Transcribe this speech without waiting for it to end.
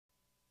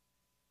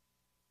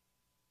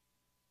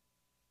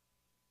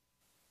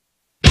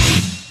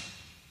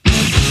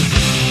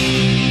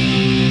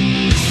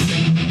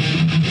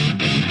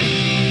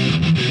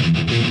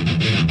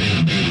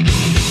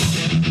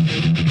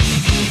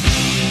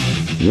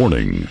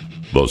Warning: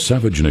 the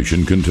Savage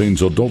Nation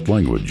contains adult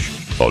language,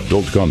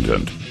 adult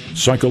content,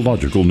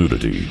 psychological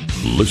nudity.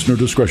 Listener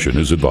discretion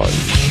is advised.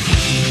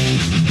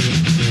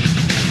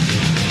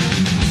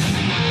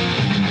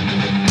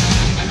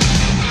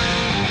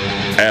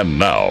 And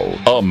now,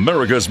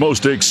 America's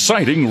most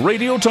exciting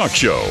radio talk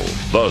show,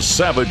 The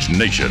Savage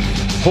Nation,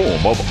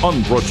 home of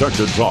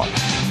unprotected talk,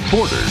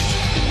 borders,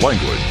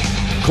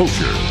 language,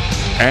 culture.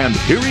 And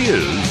here he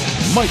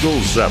is,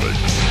 Michael Savage.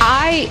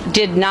 I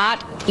did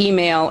not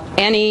email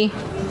any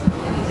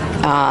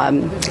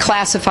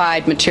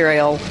classified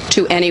material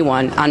to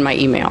anyone on my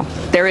email.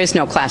 There is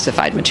no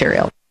classified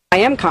material. I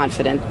am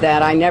confident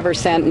that I never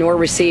sent nor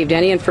received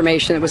any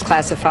information that was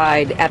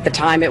classified at the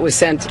time it was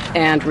sent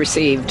and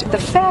received. The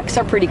facts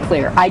are pretty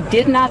clear. I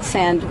did not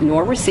send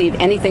nor receive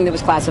anything that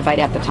was classified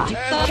at the time.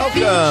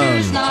 Welcome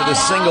to the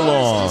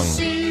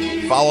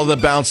sing-along. Follow the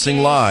bouncing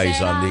lies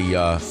on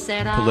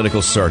the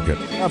political circuit.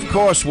 Of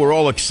course, we're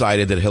all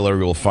excited that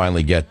Hillary will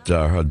finally get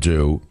her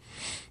due,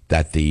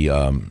 that the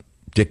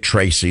Dick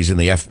Tracy's and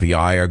the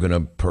FBI are going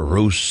to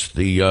peruse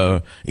the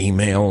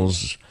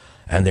emails,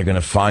 and they're going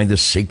to find the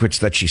secrets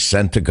that she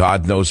sent to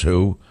God knows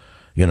who.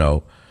 You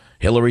know,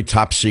 Hillary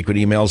top secret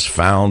emails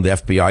found, the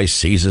FBI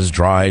seizes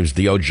drives,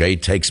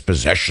 DOJ takes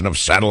possession of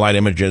satellite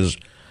images.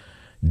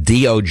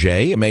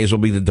 DOJ, it may as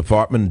well be the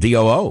Department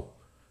DOO.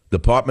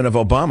 Department of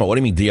Obama. What do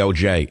you mean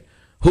DOJ?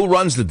 Who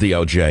runs the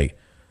DOJ?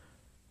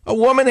 A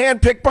woman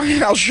handpicked by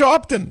Al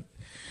Sharpton.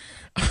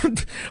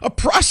 A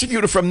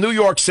prosecutor from New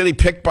York City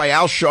picked by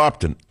Al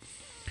Sharpton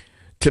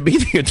to be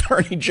the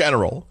attorney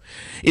general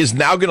is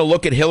now going to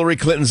look at Hillary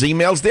Clinton's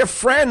emails. They're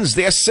friends,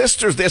 they're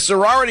sisters, they're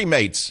sorority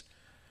mates.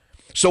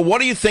 So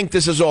what do you think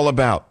this is all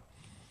about?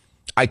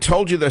 I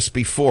told you this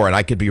before, and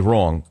I could be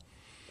wrong,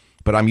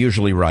 but I'm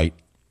usually right.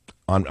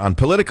 On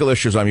political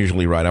issues, I'm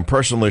usually right. On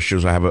personal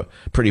issues, I have a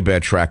pretty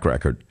bad track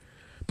record.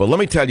 But let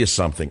me tell you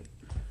something.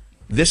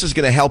 This is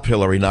going to help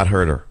Hillary, not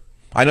hurt her.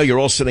 I know you're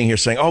all sitting here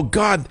saying, oh,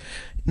 God,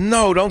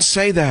 no, don't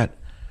say that.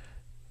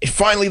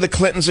 Finally, the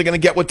Clintons are going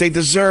to get what they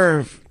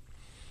deserve.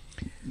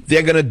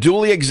 They're going to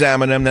duly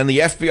examine them. Then the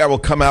FBI will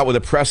come out with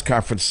a press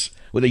conference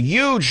with a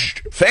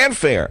huge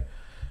fanfare.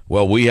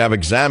 Well, we have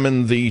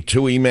examined the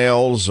 2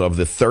 emails of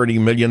the 30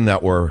 million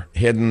that were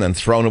hidden and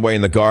thrown away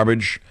in the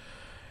garbage.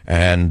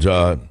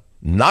 And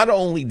not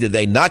only did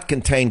they not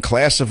contain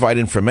classified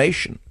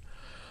information,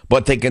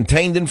 but they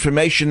contained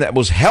information that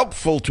was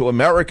helpful to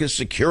America's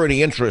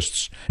security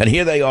interests. And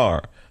here they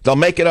are. They'll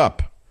make it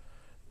up.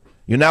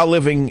 You're now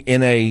living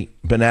in a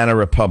banana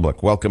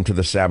republic. Welcome to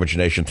the Savage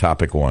Nation,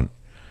 topic 1.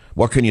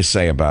 What can you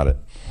say about it?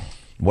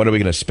 What are we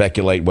going to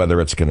speculate whether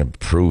it's going to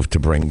prove to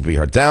be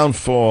her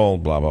downfall,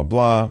 blah, blah,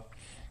 blah.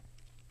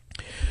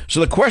 So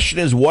the question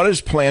is, what is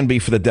plan B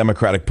for the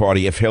Democratic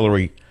Party if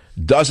Hillary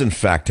does in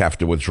fact have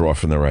to withdraw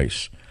from the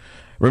race?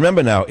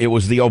 Remember now, it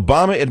was the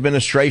Obama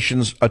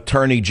administration's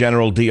Attorney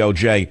General,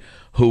 DOJ,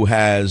 who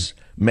has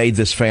made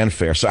this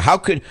fanfare. So how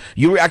could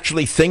you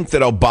actually think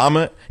that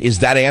Obama is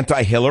that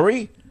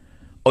anti-Hillary?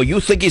 Or you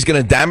think he's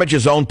going to damage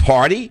his own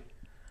party?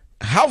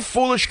 How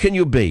foolish can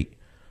you be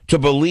to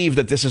believe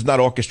that this is not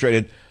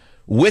orchestrated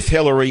with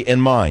Hillary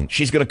in mind?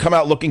 She's going to come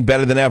out looking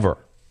better than ever.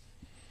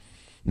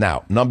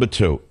 Now, number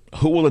 2,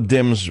 who will the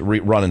Dems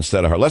run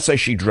instead of her? Let's say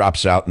she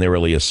drops out and there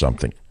really is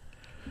something.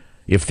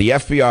 If the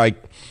FBI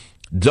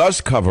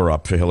does cover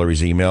up for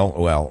Hillary's email,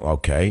 well,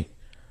 okay,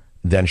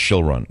 then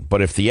she'll run.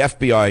 But if the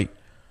FBI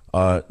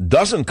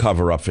doesn't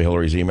cover up for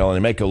Hillary's email and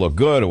they make it look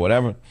good or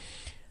whatever,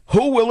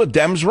 who will the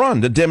Dems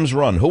run? The Dems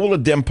run. Who will the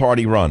Dem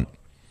Party run?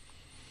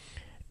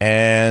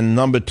 And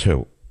number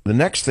 2, the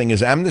next thing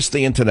is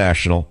Amnesty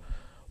International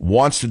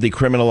wants to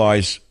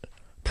decriminalize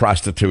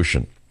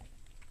prostitution,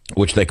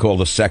 which they call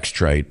the sex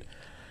trade.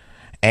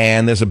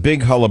 And there's a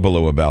big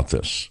hullabaloo about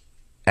this.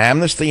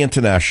 Amnesty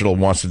International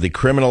wants to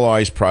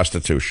decriminalize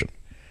prostitution.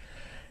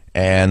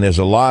 And there's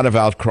a lot of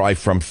outcry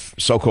from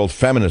so-called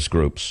feminist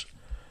groups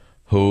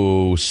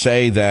who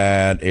say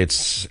that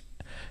it's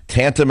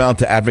tantamount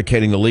to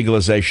advocating the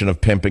legalization of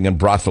pimping and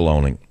brothel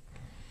owning.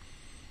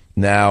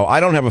 Now, I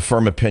don't have a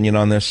firm opinion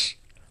on this,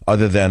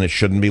 other than it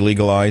shouldn't be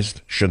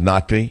legalized, should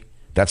not be.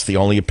 That's the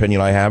only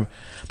opinion I have.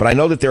 But I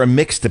know that there are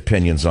mixed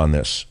opinions on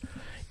this.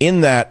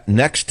 In that,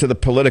 next to the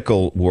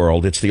political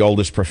world, it's the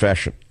oldest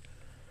profession.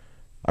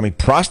 I mean,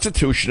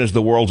 prostitution is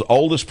the world's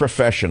oldest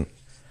profession.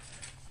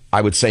 I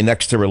would say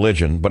next to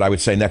religion, but I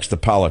would say next to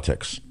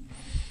politics.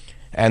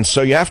 And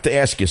so you have to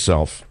ask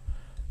yourself,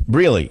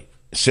 really,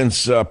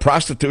 since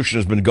prostitution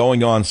has been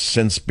going on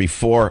since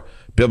before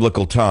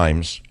biblical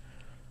times,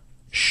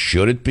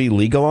 should it be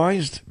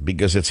legalized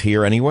because it's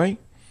here anyway?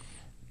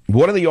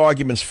 What are the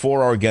arguments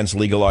for or against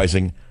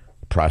legalizing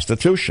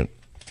prostitution?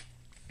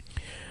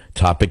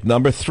 Topic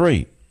number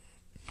 3.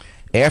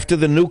 After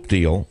the nuke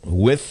deal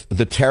with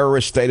the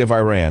terrorist state of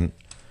Iran,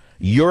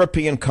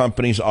 European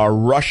companies are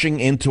rushing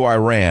into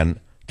Iran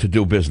to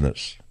do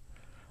business.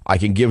 I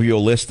can give you a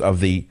list of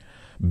the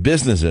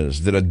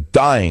businesses that are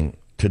dying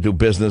to do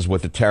business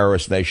with the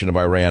terrorist nation of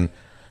Iran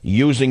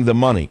using the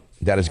money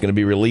that is going to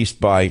be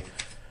released by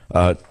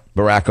Barack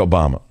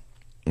Obama.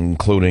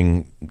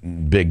 including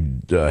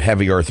big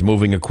heavy earth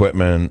moving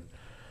equipment,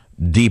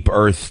 deep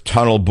earth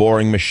tunnel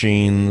boring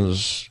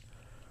machines,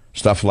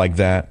 stuff like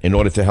that, in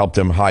order to help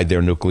them hide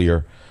their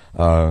nuclear,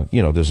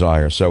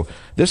 desire. So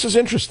this is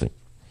interesting.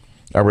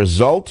 A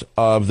result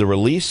of the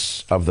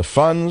release of the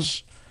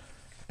funds,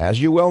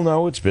 as you well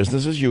know, it's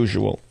business as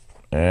usual,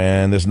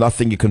 and there's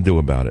nothing you can do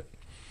about it.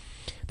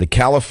 The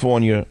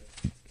California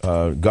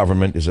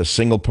government is a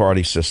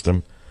single-party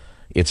system.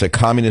 It's a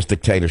communist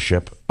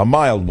dictatorship, a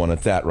mild one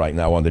at that right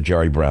now under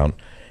Jerry Brown.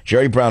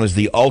 Jerry Brown is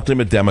the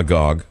ultimate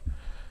demagogue,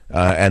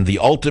 and the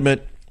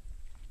ultimate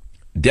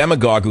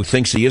demagogue who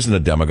thinks he isn't a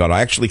demagogue.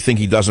 I actually think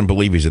he doesn't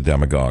believe he's a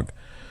demagogue.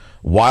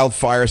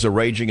 Wildfires are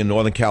raging in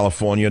Northern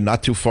California,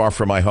 not too far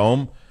from my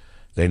home.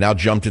 They now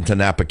jumped into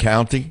Napa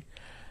County,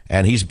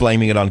 and he's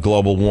blaming it on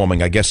global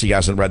warming. I guess he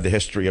hasn't read the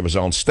history of his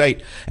own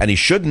state, and he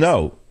should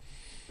know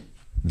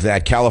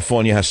that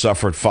California has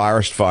suffered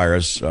forest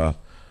fires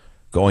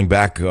going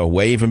back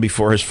way even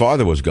before his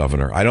father was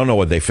governor. I don't know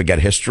whether they forget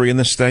history in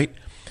this state.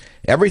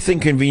 Everything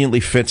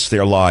conveniently fits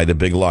their lie, the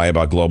big lie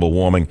about global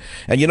warming.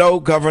 And you know,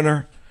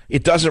 Governor,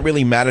 it doesn't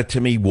really matter to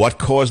me what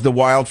caused the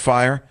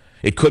wildfire.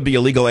 It could be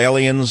illegal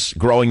aliens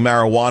growing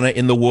marijuana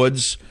in the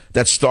woods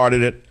that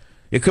started it.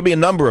 It could be a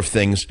number of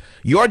things.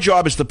 Your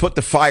job is to put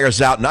the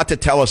fires out, not to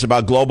tell us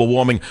about global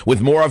warming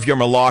with more of your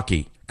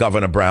malarkey,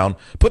 Governor Brown.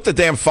 Put the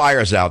damn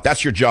fires out.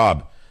 That's your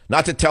job,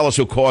 not to tell us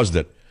who caused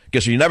it,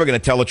 because you're never going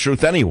to tell the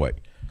truth anyway.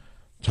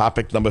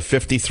 Topic number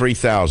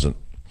 53,000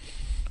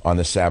 on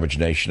the Savage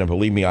Nation, and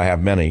believe me, I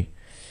have many,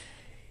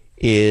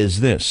 is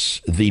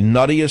this: the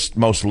nuttiest,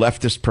 most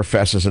leftist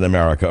professors in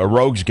America, a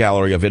rogues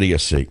gallery of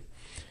idiocy,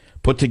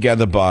 put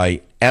together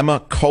by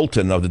Emma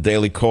Colton of the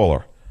Daily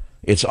Caller.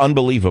 It's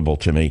unbelievable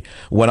to me.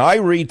 When I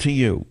read to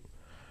you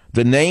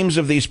the names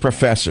of these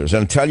professors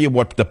and tell you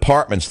what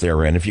departments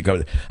they're in, if you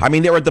go, I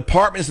mean, there are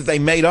departments that they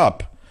made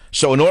up.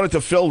 So in order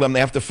to fill them, they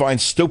have to find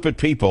stupid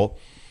people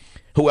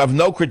who have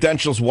no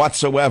credentials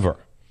whatsoever.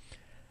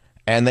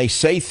 And they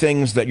say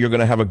things that you're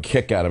going to have a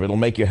kick out of. It'll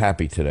make you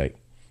happy today.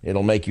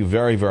 It'll make you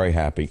very, very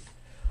happy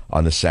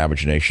on the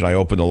Savage Nation. I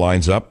open the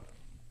lines up.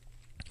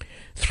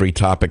 3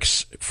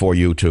 topics for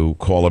you to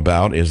call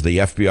about. Is the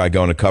FBI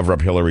going to cover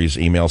up Hillary's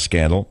email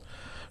scandal?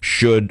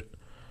 Should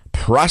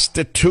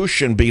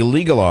prostitution be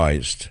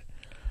legalized?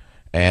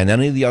 And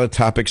any of the other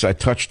topics I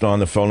touched on,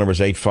 the phone number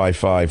is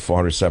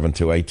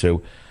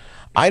 855-400-7282.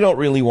 I don't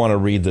really want to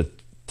read the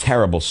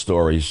terrible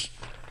stories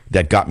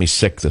that got me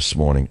sick this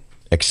morning,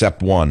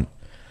 except one.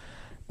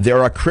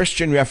 There are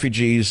Christian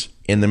refugees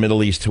in the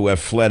Middle East who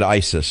have fled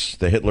ISIS,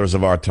 the Hitlers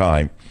of our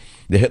time,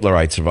 the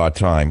Hitlerites of our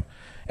time,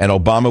 and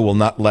Obama will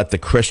not let the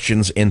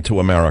Christians into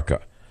America.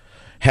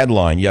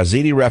 Headline: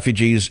 Yazidi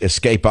refugees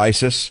escape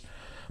ISIS,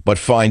 but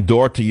find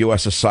door to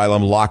U.S.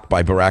 asylum locked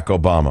by Barack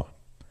Obama.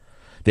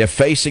 They're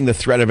facing the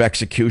threat of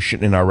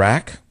execution in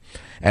Iraq,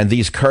 and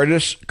these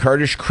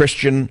Kurdish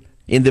Christian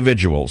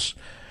individuals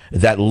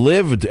that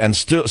lived and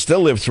still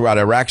live throughout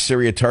Iraq,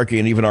 Syria, Turkey,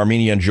 and even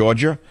Armenia and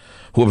Georgia,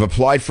 who have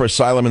applied for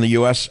asylum in the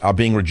U.S., are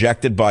being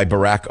rejected by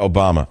Barack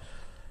Obama.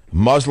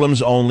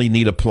 Muslims only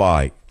need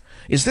apply.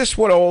 Is this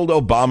what old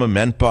Obama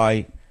meant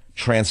by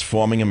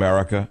transforming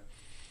America?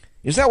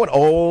 Is that what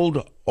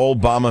old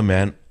Obama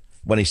meant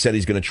when he said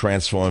he's going to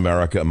transform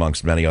America,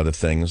 amongst many other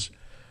things?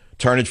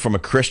 Turn it from a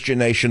Christian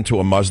nation to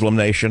a Muslim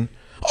nation?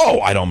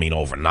 Oh, I don't mean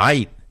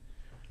overnight.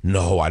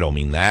 No, I don't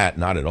mean that.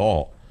 Not at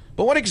all.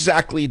 But what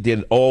exactly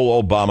did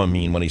old Obama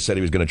mean when he said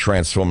he was going to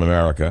transform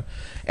America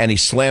and he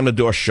slammed the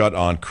door shut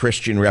on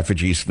Christian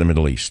refugees from the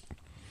Middle East?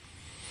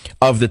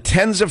 Of the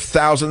tens of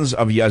thousands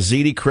of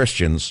Yazidi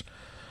Christians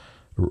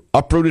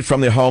uprooted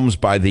from their homes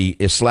by the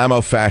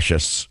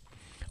Islamo-fascists,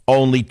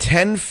 only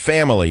 10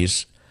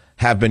 families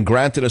have been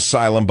granted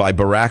asylum by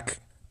Barack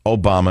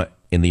Obama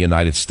in the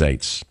United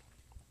States.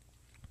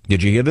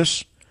 Did you hear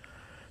this?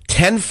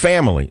 10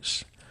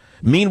 families.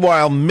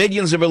 Meanwhile,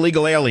 millions of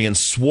illegal aliens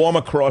swarm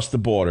across the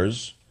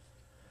borders.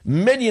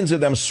 Millions of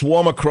them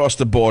swarm across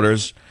the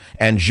borders,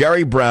 and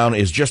Jerry Brown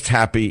is just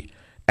happy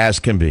as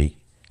can be,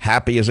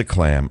 happy as a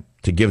clam,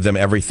 to give them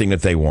everything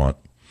that they want.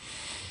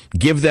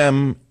 Give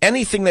them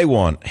anything they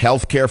want.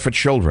 Health care for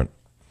children.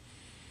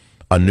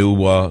 A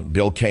new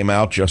bill came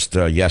out just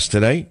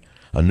yesterday,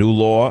 a new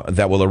law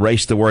that will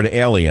erase the word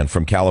alien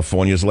from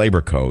California's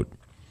labor code.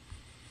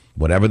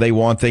 Whatever they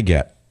want, they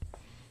get.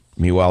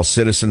 Meanwhile,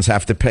 citizens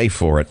have to pay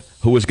for it.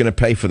 Who is going to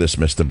pay for this,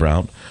 Mr.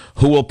 Brown?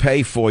 Who will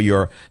pay for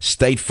your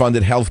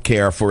state-funded health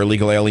care for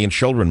illegal alien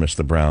children,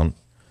 Mr. Brown?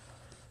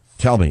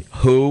 Tell me,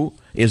 who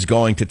is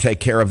going to take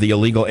care of the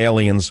illegal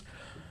aliens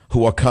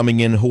who are coming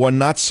in who are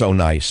not so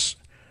nice,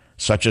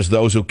 such as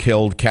those who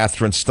killed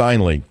Catherine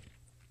Steinle?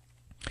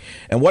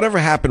 And whatever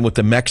happened with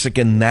the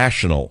Mexican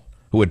national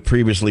who had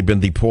previously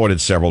been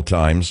deported several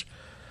times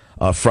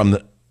from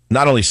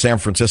not only San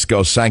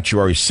Francisco's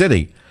Sanctuary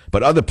City,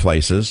 but other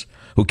places,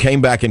 who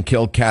came back and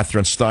killed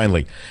Catherine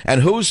Steinle?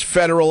 And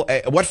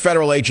what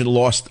federal agent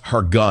lost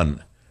her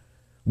gun?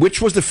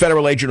 Which was the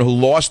federal agent who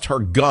lost her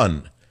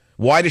gun?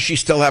 Why does she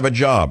still have a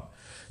job?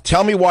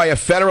 Tell me why a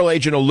federal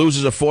agent who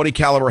loses a .40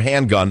 caliber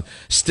handgun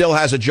still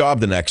has a job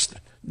the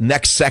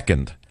next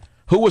second.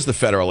 Who was the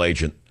federal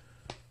agent?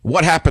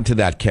 What happened to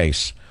that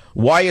case?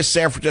 Why is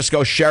San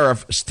Francisco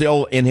sheriff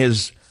still in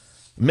his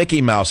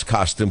Mickey Mouse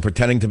costume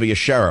pretending to be a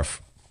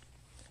sheriff?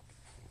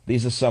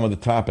 These are some of the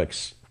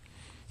topics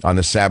on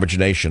the Savage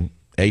Nation.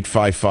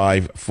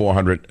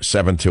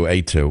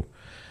 855-400-7282.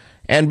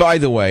 And by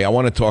the way, I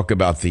want to talk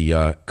about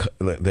the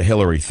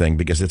Hillary thing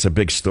because it's a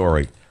big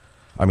story.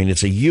 I mean,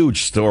 it's a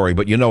huge story,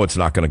 but you know it's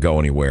not going to go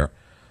anywhere.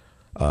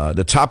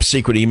 The top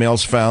secret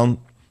emails found.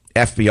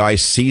 FBI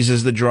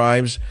seizes the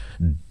drives.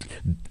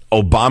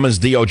 Obama's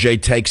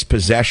DOJ takes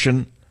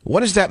possession.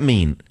 What does that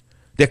mean?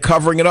 They're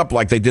covering it up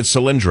like they did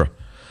Solyndra.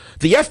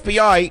 The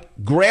FBI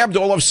grabbed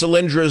all of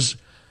Solyndra's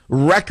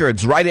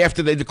records right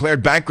after they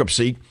declared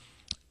bankruptcy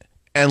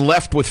and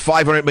left with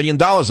 $500 million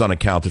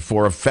unaccounted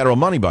for, of federal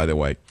money, by the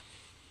way.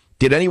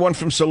 Did anyone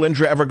from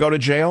Solyndra ever go to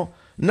jail?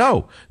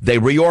 No. They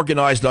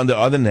reorganized under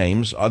other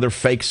names, other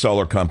fake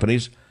solar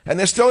companies, and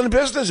they're still in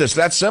business. It's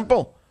that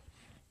simple.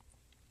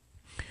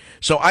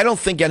 So I don't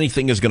think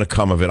anything is going to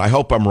come of it. I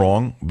hope I'm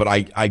wrong, but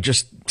I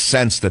just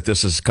sense that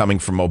this is coming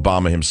from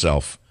Obama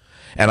himself.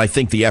 And I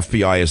think the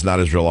FBI is not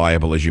as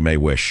reliable as you may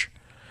wish.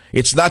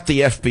 It's not the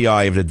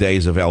FBI of the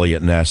days of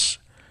Elliot Ness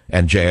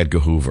and J. Edgar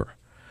Hoover.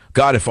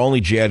 God, if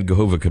only J. Edgar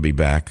Hoover could be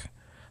back.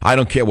 I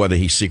don't care whether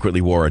he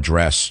secretly wore a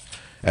dress.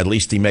 At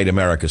least he made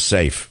America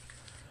safe.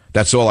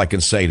 That's all I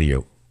can say to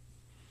you.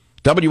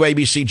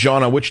 WABC,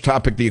 John, on which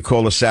topic do you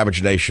call the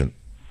Savage Nation?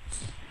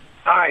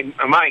 Hi,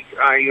 Mike.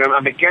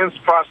 I'm against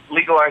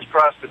legalized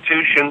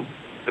prostitution.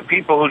 The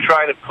people who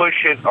try to push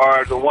it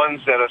are the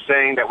ones that are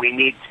saying that we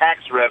need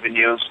tax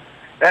revenues.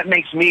 That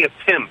makes me a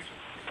pimp.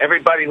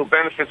 Everybody who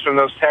benefits from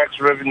those tax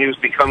revenues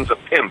becomes a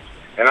pimp,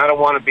 and I don't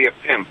want to be a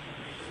pimp.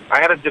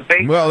 I had a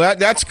debate. Well,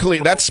 that's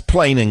clear. That's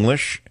plain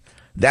English.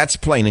 That's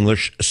plain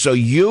English. So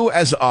you,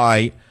 as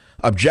I,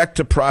 object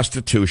to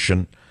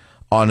prostitution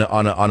on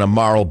a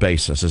moral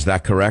basis. Is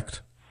that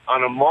correct?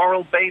 On a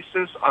moral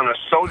basis, on a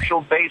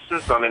social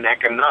basis, on an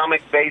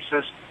economic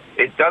basis,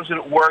 it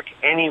doesn't work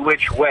any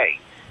which way.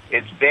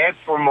 It's bad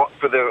for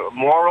the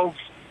morals.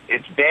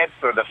 It's bad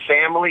for the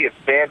family. It's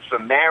bad for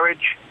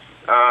marriage.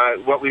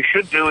 What we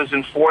should do is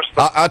enforce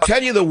the... I'll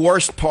tell you the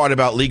worst part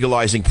about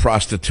legalizing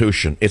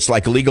prostitution. It's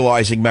like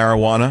legalizing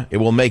marijuana. It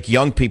will make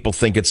young people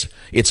think it's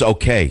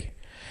okay.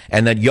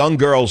 And that young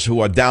girls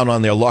who are down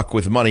on their luck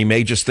with money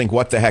may just think,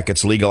 what the heck,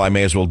 it's legal, I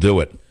may as well do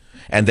it.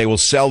 And they will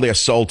sell their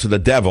soul to the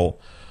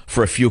devil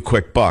for a few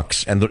quick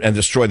bucks and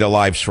destroy their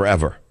lives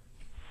forever.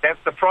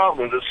 That's the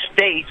problem. The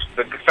state,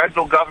 the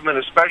federal government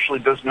especially,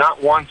 does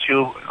not want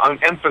to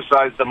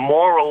emphasize the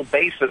moral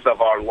basis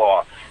of our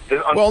law.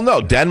 Well,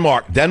 no,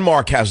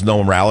 Denmark has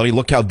no morality.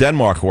 Look how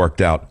Denmark worked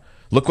out.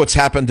 Look what's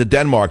happened to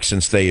Denmark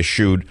since they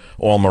eschewed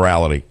all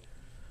morality.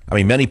 I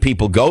mean, many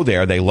people go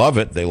there. They love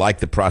it. They like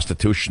the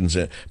prostitutes in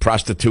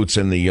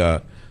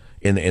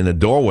the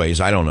doorways.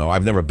 I don't know.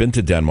 I've never been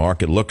to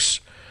Denmark. It looks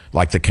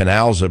like the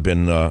canals have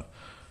been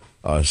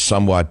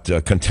somewhat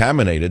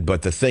contaminated.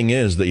 But the thing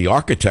is, the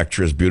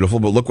architecture is beautiful.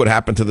 But look what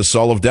happened to the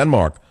soul of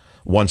Denmark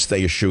once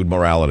they eschewed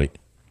morality.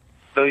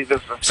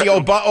 See,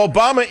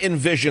 Obama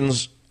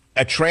envisions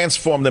a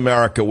transformed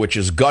America which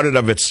is gutted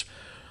of its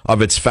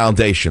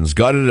foundations,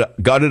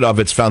 gutted of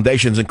its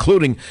foundations,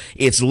 including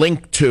its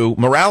link to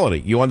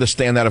morality. You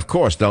understand that, of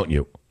course, don't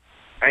you?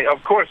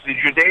 Of course, the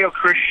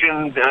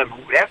Judeo-Christian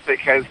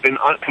ethic has been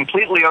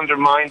completely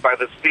undermined by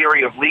this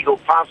theory of legal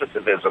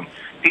positivism.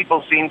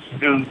 People seem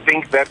to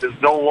think that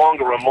there's no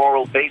longer a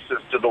moral basis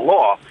to the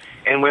law.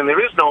 And when there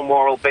is no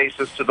moral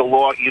basis to the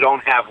law, you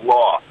don't have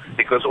law,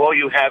 because all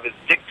you have is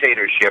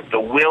dictatorship,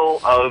 the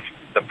will of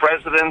the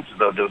president,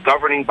 the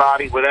governing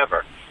body,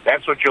 whatever.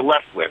 That's what you're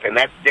left with, and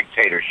that's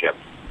dictatorship.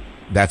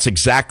 That's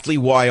exactly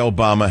why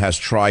Obama has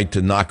tried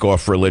to knock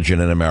off religion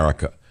in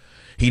America.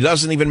 He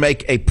doesn't even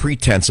make a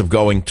pretense of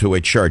going to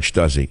a church,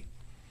 does he?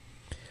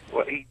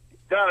 Well, he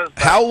does.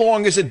 How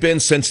long has it been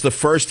since the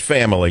first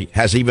family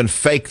has even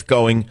faked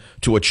going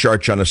to a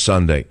church on a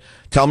Sunday?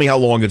 Tell me how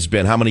long it's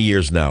been. How many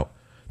years now?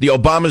 The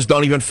Obamas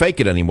don't even fake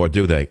it anymore,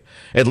 do they?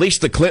 At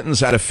least the Clintons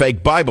had a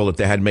fake Bible that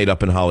they had made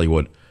up in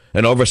Hollywood.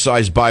 An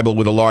oversized Bible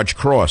with a large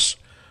cross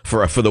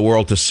for the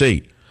world to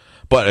see.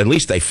 But at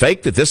least they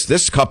faked it.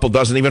 This couple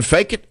doesn't even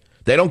fake it.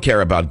 They don't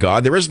care about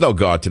God. There is no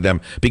God to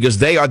them because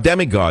they are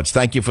demigods.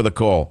 Thank you for the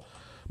call.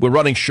 We're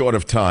running short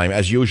of time.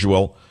 As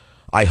usual,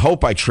 I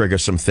hope I trigger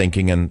some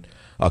thinking and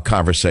a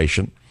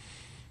conversation.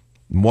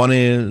 One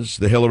is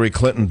the Hillary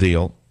Clinton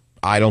deal.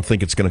 I don't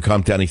think it's going to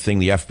come to anything.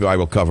 The FBI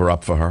will cover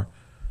up for her.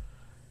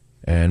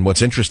 And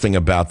what's interesting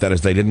about that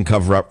is they didn't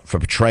cover up for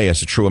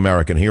Petraeus, a true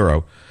American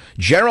hero.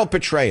 General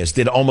Petraeus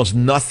did almost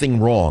nothing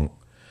wrong,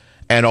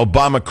 and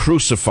Obama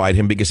crucified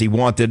him because he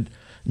wanted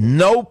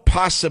no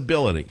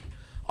possibility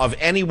of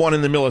anyone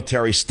in the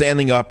military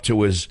standing up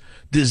to his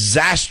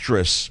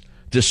disastrous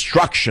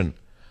destruction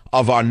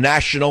of our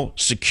national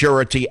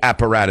security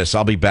apparatus.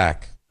 I'll be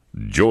back.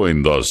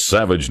 Join the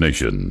Savage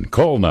Nation.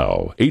 Call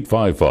now,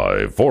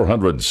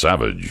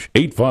 855-400-SAVAGE,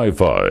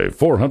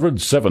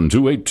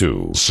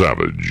 855-400-7282.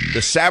 Savage.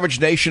 The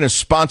Savage Nation is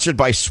sponsored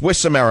by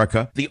Swiss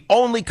America, the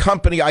only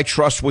company I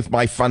trust with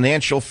my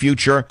financial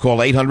future. Call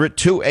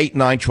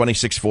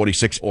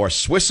 800-289-2646 or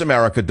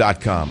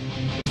SwissAmerica.com.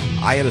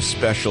 I had a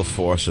Special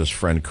Forces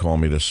friend call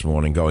me this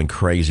morning going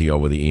crazy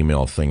over the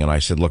email thing, and I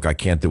said, look, I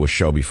can't do a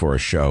show before a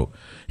show.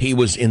 He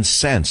was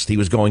incensed. He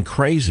was going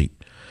crazy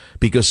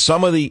because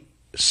some of the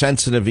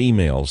sensitive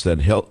emails that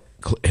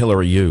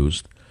Hillary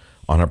used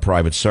on her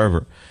private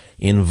server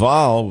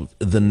involved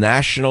the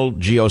National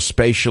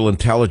Geospatial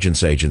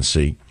Intelligence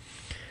Agency,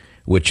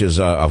 which is,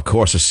 of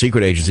course, a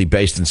secret agency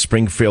based in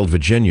Springfield,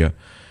 Virginia,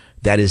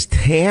 that is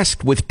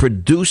tasked with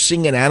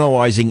producing and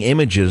analyzing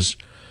images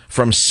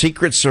from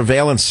secret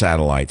surveillance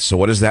satellites. So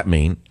what does that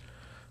mean?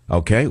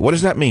 Okay, what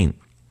does that mean?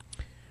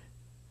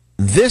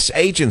 This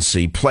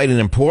agency played an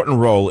important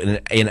role in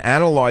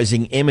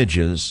analyzing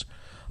images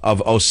of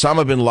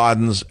Osama bin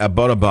Laden's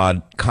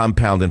Abbottabad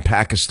compound in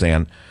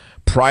Pakistan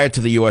prior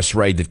to the U.S.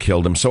 raid that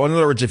killed him. So in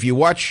other words, if you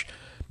watch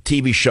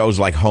TV shows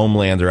like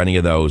Homeland or any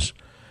of those,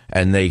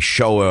 and they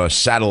show a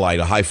satellite,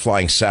 a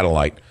high-flying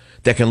satellite,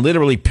 that can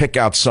literally pick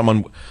out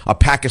a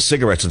pack of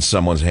cigarettes in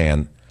someone's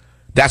hand,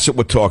 that's what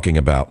we're talking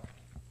about.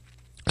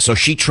 So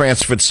she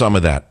transferred some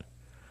of that.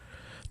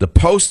 The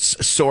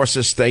Post's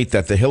sources state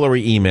that the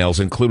Hillary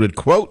emails included,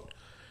 quote,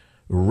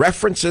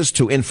 references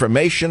to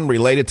information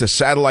related to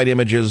satellite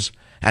images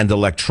and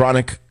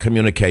electronic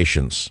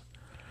communications.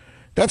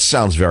 That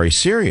sounds very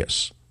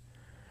serious.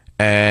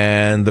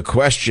 And the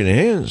question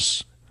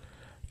is,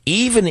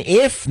 even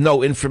if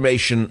no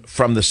information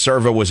from the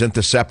server was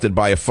intercepted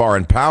by a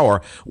foreign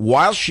power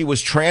while she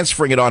was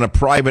transferring it on a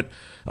private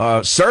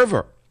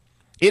server,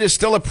 it is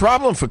still a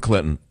problem for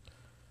Clinton.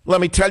 Let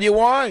me tell you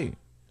why.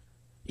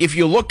 If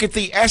you look at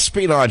the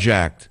Espionage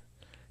Act,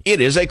 it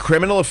is a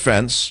criminal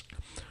offense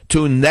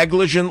to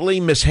negligently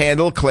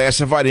mishandle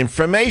classified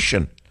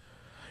information.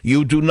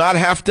 You do not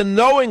have to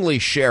knowingly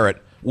share it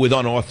with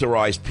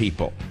unauthorized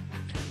people.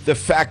 The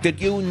fact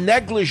that you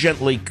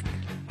negligently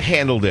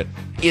handled it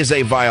is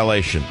a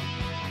violation.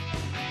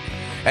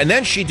 And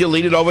then she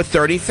deleted over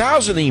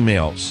 30,000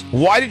 emails.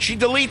 Why did she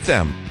delete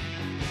them?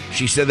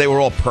 She said they were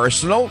all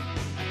personal.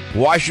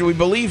 Why should we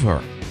believe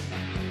her?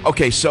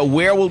 Okay, so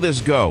where will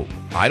this go?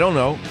 I don't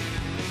know.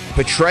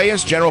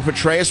 Petraeus, General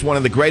Petraeus, one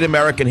of the great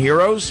American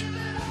heroes,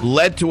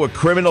 led to a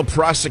criminal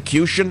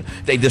prosecution.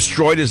 They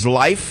destroyed his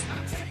life.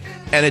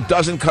 And it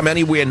doesn't come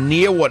anywhere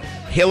near what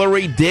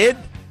Hillary did?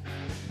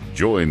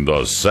 Join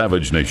the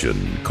Savage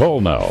Nation.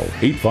 Call now,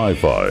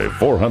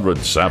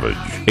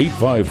 855-400-SAVAGE,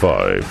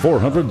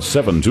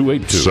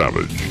 855-400-7282.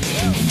 Savage.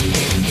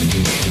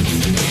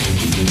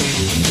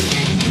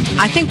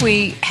 I think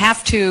we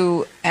have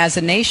to, as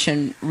a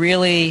nation,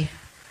 really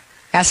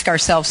ask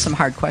ourselves some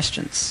hard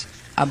questions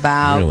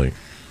about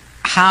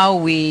how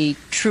we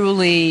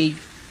truly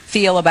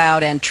feel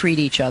about and treat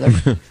each other.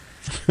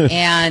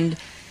 And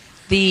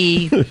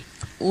the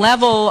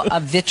level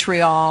of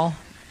vitriol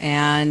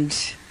and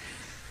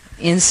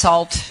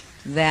insult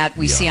that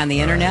we see on the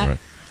internet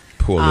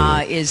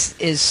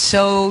is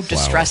so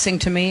distressing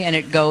to me, and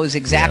it goes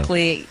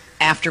exactly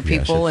after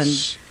people. And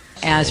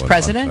as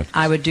president,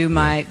 I would do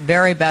my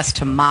very best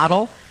to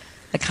model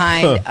the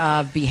kind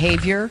of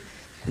behavior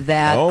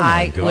that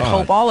I would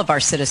hope all of our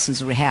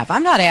citizens would have.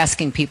 I'm not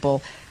asking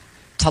people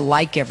to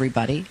like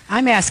everybody.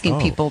 I'm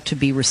asking people to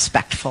be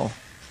respectful.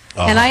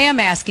 And I am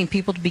asking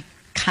people to be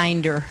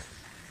kinder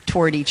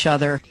toward each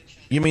other.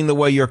 You mean the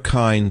way you're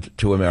kind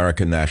to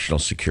American national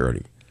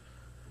security?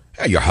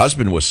 Yeah, your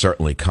husband was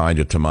certainly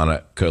kinder to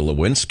Monica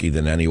Lewinsky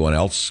than anyone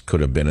else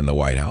could have been in the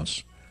White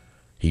House.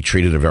 He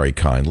treated her very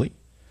kindly.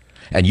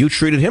 And you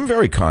treated him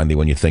very kindly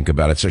when you think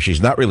about it. So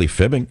she's not really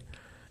fibbing.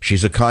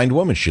 She's a kind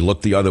woman. She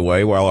looked the other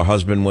way while her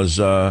husband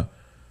was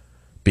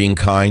being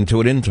kind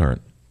to an intern.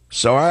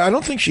 So I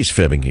don't think she's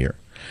fibbing here.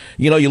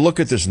 You know, you look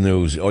at this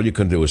news, all you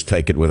can do is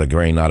take it with a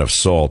grain not of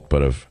salt,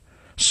 but of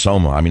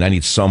Soma. I mean, I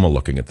need Soma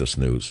looking at this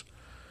news.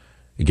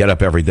 You get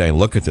up every day and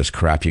look at this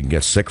crap, you can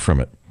get sick from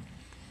it.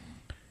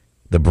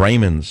 The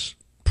Brahmins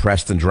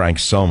pressed and drank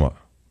Soma.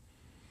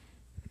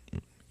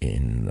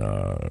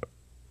 It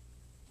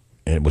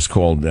was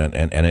called,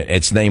 and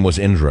its name was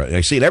Indra.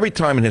 I see it every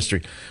time in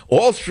history,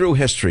 all through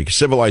history,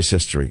 civilized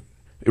history,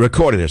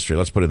 recorded history,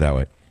 let's put it that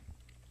way.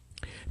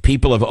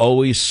 People have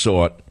always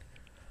sought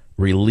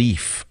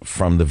relief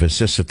from the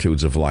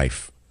vicissitudes of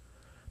life,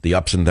 the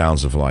ups and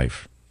downs of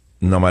life.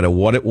 No matter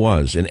what it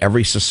was, in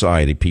every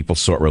society, people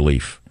sought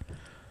relief.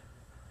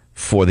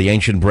 For the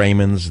ancient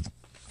Brahmins,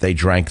 they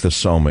drank the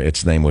Soma.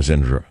 Its name was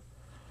Indra.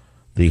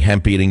 The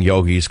hemp-eating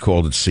yogis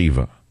called it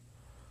Siva.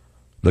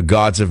 The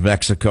gods of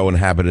Mexico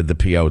inhabited the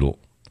Piodal.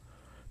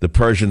 The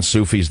Persian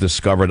Sufis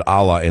discovered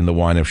Allah in the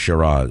wine of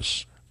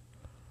Shiraz.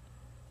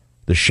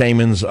 The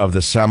shamans of the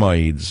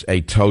Samoyeds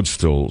ate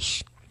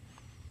toadstools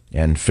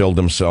and filled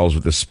themselves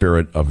with the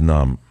spirit of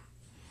Num.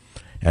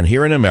 And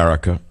here in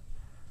America,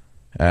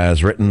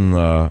 as written,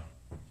 I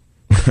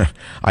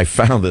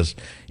found this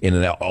in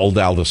an old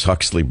Aldous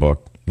Huxley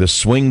book. The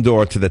swing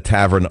door to the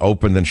tavern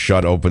opened and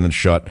shut, opened and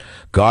shut.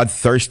 God,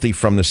 thirsty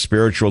from the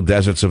spiritual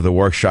deserts of the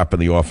workshop and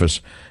the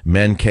office,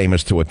 men came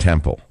as to a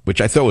temple,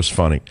 which I thought was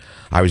funny.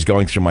 I was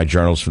going through my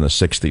journals from the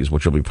 60s,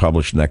 which will be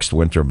published next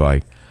winter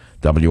by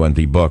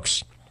WND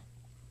Books.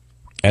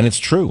 And it's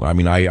true. I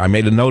mean, I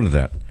made a note of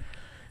that.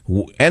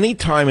 Any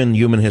time in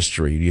human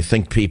history, do you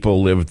think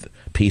people lived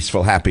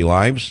peaceful, happy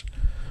lives?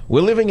 We're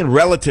living in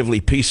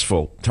relatively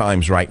peaceful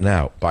times right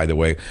now, by the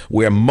way,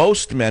 where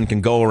most men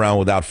can go around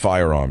without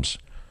firearms.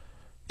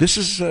 This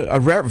is a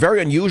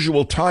very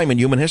unusual time in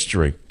human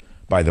history,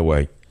 by the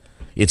way.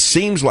 It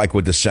seems like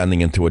we're descending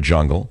into a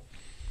jungle.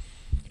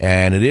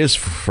 And it is,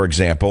 for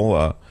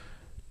example,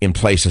 in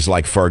places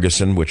like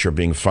Ferguson, which are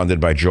being funded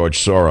by George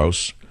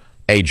Soros,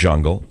 a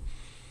jungle.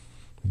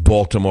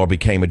 Baltimore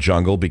became a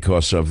jungle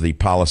because of the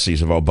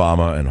policies of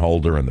Obama and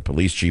Holder and the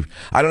police chief.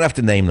 I don't have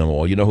to name them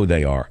all. You know who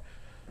they are.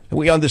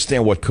 We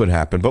understand what could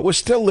happen, but we're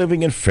still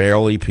living in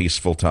fairly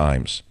peaceful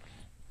times.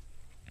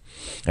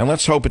 And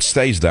let's hope it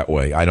stays that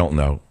way. I don't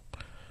know.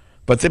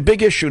 But the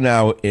big issue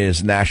now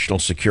is national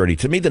security.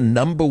 To me, the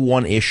number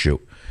one issue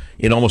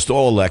in almost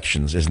all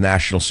elections is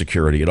national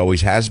security. It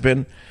always has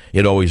been.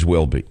 It always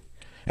will be.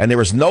 And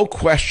there is no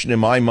question in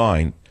my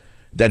mind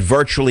that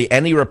virtually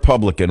any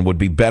Republican would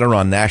be better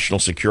on national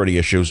security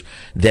issues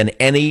than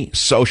any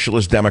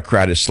socialist,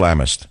 Democrat,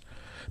 Islamist.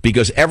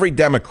 Because every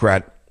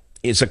Democrat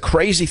is a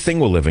crazy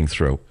thing we're living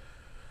through.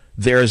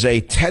 There's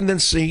a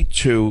tendency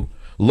to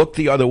look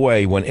the other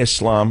way when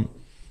Islam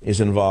is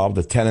involved,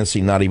 a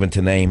tendency not even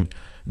to name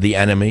the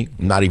enemy,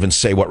 not even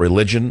say what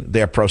religion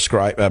they're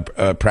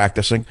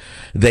practicing.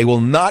 They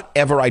will not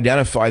ever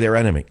identify their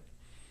enemy.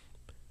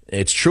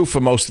 It's true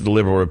for most of the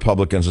liberal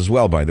Republicans as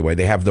well, by the way.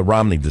 They have the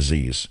Romney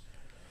disease.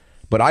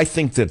 But I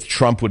think that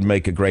Trump would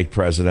make a great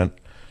president.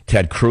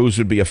 Ted Cruz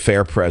would be a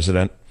fair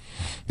president.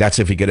 That's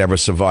if he could ever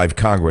survive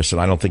Congress, and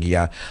I don't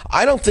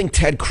think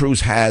Ted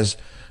Cruz has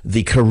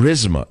the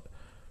charisma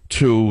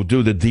to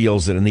do the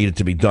deals that are needed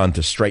to be done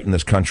to straighten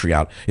this country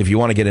out if you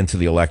want to get into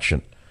the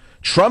election.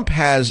 Trump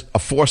has a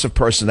force of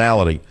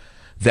personality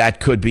that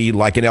could be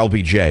like an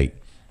LBJ.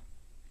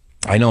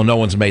 I know no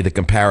one's made the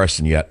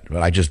comparison yet,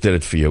 but I just did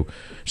it for you.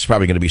 It's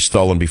probably going to be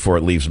stolen before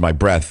it leaves my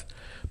breath.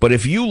 But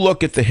if you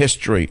look at the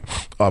history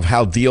of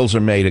how deals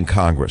are made in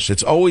Congress,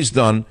 it's always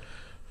done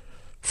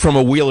from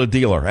a wheeler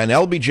dealer. And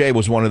LBJ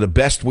was one of the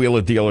best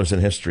wheeler dealers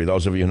in history.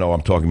 Those of you who know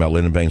I'm talking about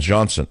Lyndon Baines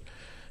Johnson.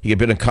 He had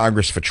been in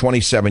Congress for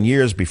 27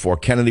 years before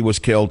Kennedy was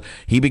killed.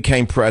 He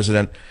became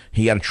president.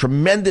 He had a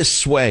tremendous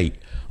sway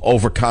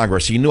over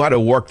Congress. He knew how to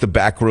work the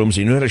back rooms.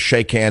 He knew how to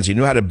shake hands. He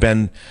knew how to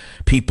bend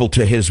people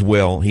to his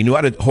will. He knew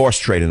how to horse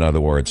trade, in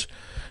other words.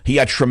 He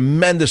had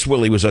tremendous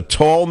will. He was a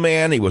tall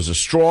man. He was a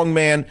strong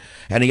man.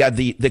 And he had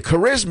the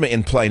charisma,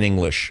 in plain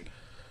English,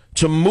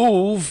 to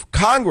move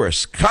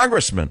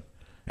congressmen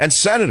and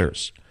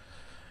senators.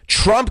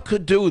 Trump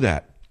could do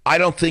that. I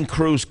don't think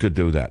Cruz could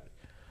do that.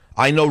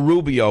 I know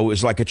Rubio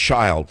is like a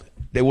child.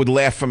 They would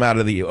laugh him out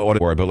of the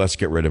auditorium, but let's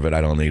get rid of it. I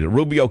don't need it.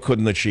 Rubio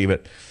couldn't achieve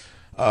it.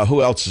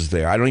 Who else is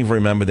there? I don't even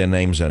remember their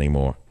names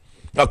anymore.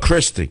 Oh,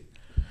 Christie.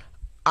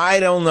 I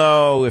don't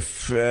know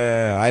if,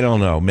 I don't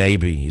know.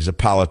 Maybe. He's a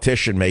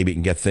politician. Maybe he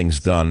can get things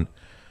done.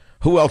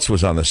 Who else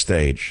was on the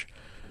stage?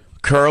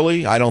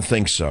 Curley? I don't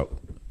think so.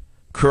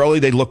 Curley,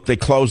 they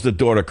closed the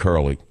door to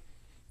Curley.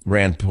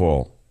 Rand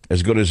Paul.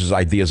 As good as his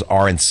ideas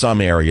are in some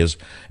areas,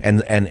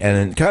 and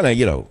kind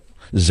of,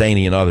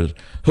 zany in others.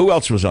 Who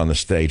else was on the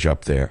stage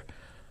up there?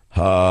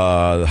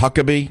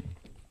 Huckabee?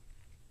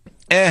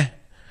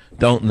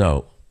 Don't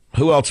know.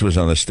 Who else was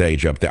on the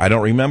stage up there? I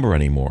don't remember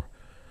anymore.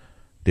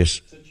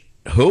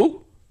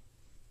 Who?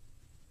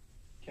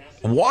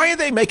 Why are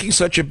they making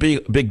such a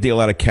big deal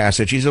out of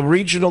Kasich? He's a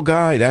regional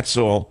guy, that's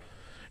all.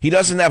 He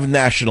doesn't have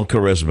national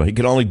charisma. He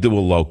can only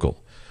do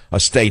a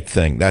state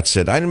thing. That's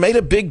it. I made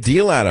a big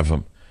deal out of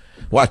him.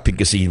 What?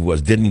 Because he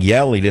didn't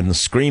yell, he didn't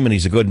scream, and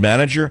he's a good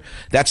manager?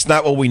 That's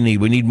not what we need.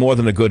 We need more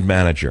than a good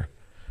manager.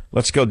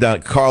 Let's go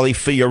down. Carly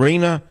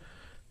Fiorina?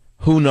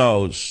 Who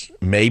knows?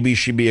 Maybe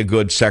she'd be a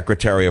good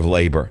Secretary of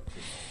Labor.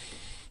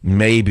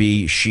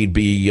 Maybe she'd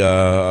be,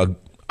 a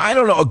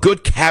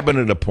good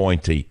cabinet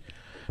appointee,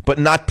 but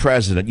not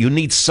president. You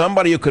need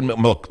somebody who can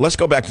look. Let's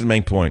go back to the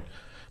main point.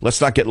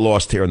 Let's not get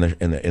lost here in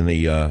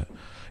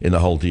the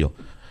whole deal.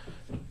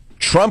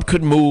 Trump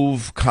could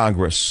move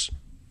Congress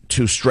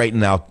to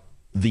straighten out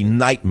the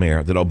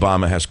nightmare that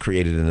Obama has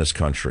created in this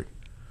country.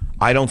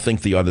 I don't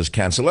think the others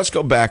can. So let's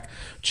go back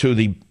to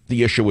the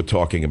issue we're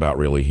talking about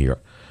really here,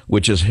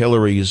 which is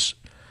Hillary's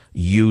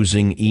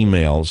using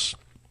emails,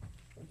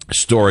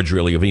 storage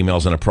really of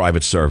emails on a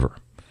private server.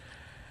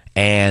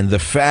 And the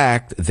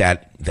fact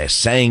that they're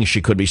saying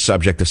she could be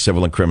subject to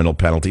civil and criminal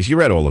penalties. You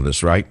read all of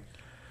this, right?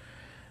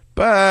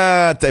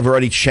 But they've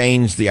already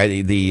changed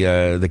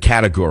the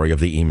category of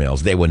the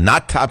emails. They were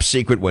not top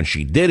secret when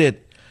she did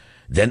it.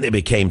 Then they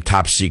became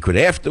top secret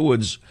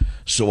afterwards.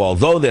 So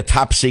although they're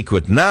top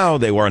secret now,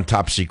 they weren't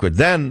top secret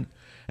then.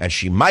 And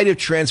she might have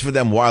transferred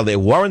them while they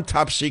weren't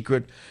top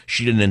secret.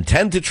 She didn't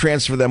intend to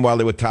transfer them while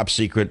they were top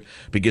secret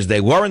because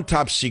they weren't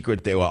top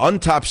secret. They were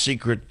untop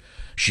secret.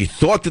 She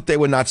thought that they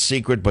were not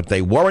secret, but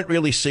they weren't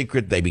really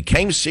secret. They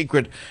became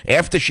secret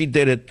after she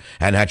did it.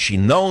 And had she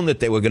known that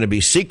they were going to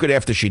be secret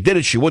after she did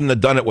it, she wouldn't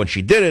have done it when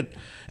she did it,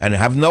 and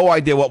have no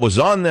idea what was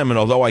on them. And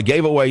although I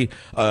gave away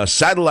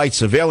satellite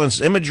surveillance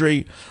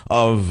imagery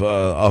of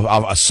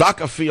a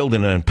soccer field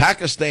in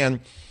Pakistan,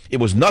 it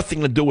was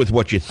nothing to do with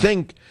what you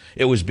think.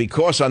 It was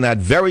because on that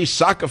very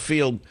soccer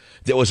field,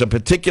 there was a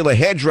particular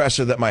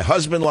hairdresser that my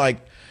husband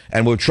liked,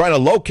 and we were trying to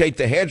locate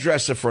the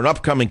hairdresser for an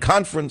upcoming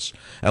conference,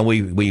 and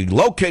we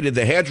located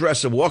the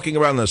hairdresser walking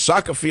around the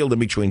soccer field in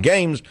between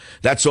games.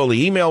 That's all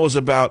the email was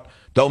about.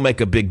 Don't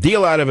make a big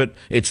deal out of it.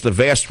 It's the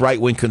vast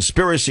right-wing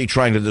conspiracy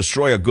trying to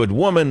destroy a good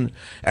woman.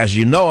 As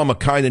you know, I'm a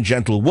kind and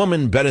gentle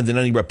woman, better than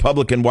any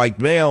Republican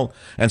white male,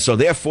 and so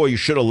therefore you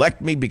should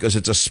elect me because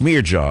it's a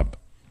smear job.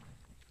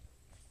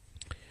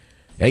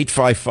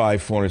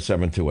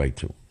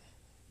 855-407-282.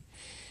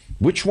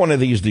 Which one of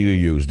these do you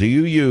use? Do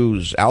you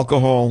use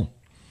alcohol?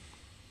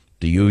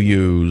 Do you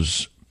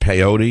use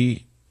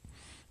peyote?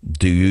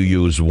 Do you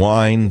use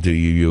wine? Do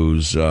you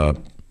use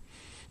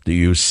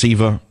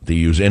Siva? Do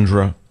you use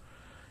Indra?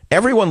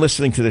 Everyone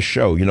listening to this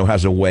show,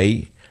 has a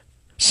way,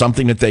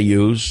 something that they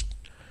use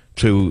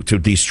to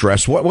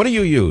de-stress. What do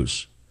you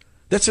use?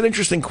 That's an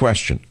interesting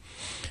question.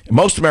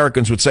 Most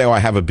Americans would say, I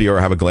have a beer,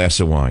 I have a glass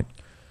of wine.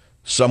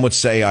 Some would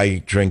say I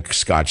drink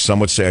scotch. Some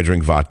would say I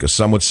drink vodka.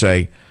 Some would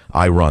say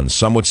I run.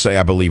 Some would say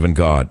I believe in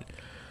God.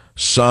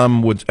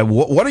 Some would.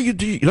 What do you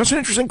do? That's an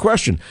interesting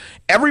question.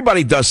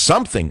 Everybody does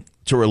something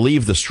to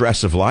relieve the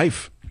stress of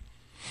life.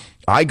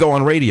 I go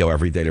on radio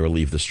every day to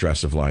relieve the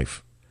stress of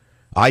life.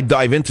 I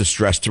dive into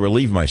stress to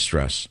relieve my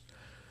stress.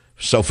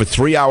 So for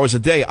 3 hours a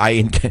day,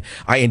 I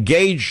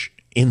engage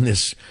in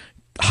this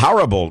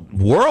horrible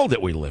world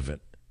that we live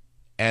in,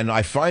 and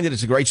I find that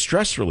it's a great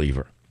stress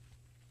reliever.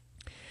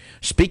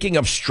 Speaking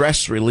of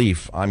stress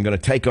relief, I'm going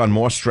to take on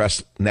more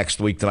stress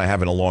next week than I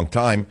have in a long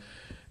time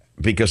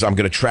because I'm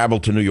going to travel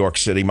to New York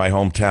City, my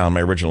hometown,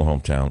 my original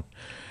hometown.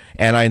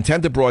 And I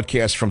intend to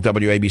broadcast from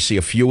WABC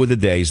a few of the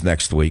days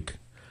next week.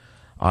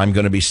 I'm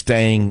going to be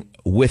staying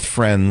with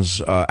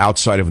friends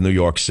outside of New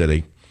York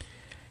City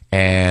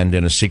and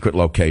in a secret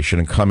location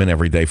and come in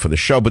every day for the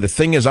show. But the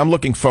thing is, I'm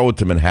looking forward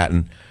to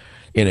Manhattan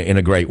in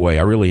a great way.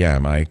 I really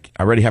am. I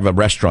already have a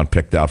restaurant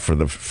picked out for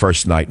the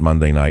first night,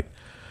 Monday night.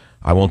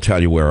 I won't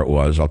tell you where it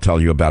was. I'll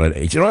tell you about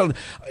it.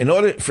 In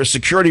order for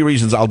security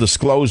reasons, I'll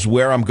disclose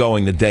where I'm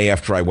going the day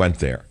after I went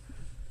there.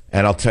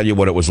 And I'll tell you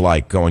what it was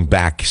like going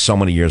back so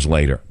many years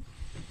later.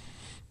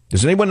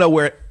 Does anyone know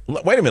where?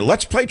 Wait a minute.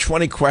 Let's play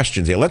 20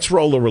 questions here. Let's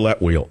roll the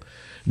roulette wheel.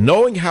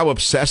 Knowing how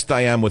obsessed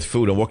I am with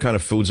food and what kind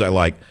of foods I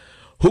like,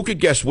 who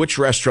could guess which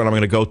restaurant I'm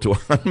going to go to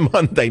on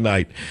Monday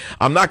night?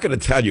 I'm not going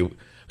to tell you.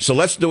 So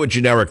let's do it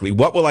generically.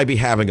 What will I be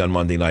having on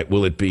Monday night?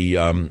 Will it be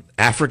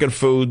African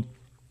food?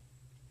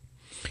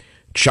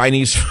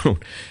 Chinese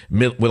food?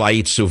 Will I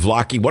eat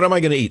souvlaki? What am I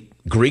going to eat?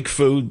 Greek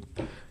food?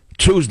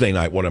 Tuesday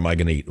night, what am I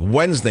going to eat?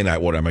 Wednesday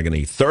night, what am I going to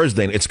eat?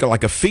 Thursday, it's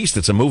like a feast.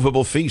 It's a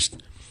movable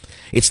feast.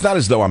 It's not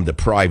as though I'm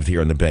deprived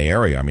here in the Bay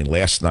Area. I mean,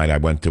 last night I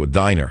went to a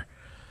diner.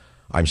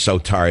 I'm so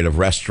tired of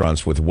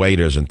restaurants with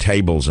waiters and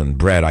tables and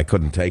bread. I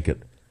couldn't take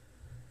it.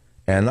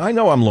 And I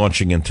know I'm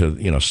launching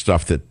into,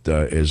 stuff that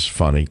is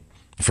funny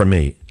for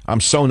me.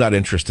 I'm so not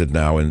interested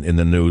now in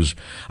the news.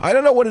 I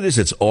don't know what it is.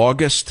 It's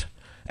August.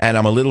 And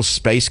I'm a little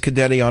space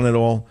cadet-y on it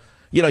all.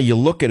 You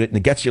look at it and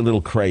it gets you a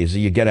little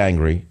crazy. You get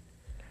angry.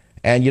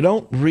 And you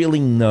don't really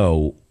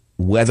know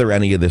whether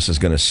any of this is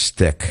going to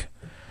stick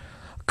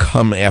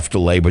come after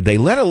Labor Day,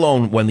 let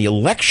alone when the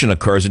election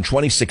occurs in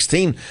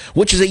 2016,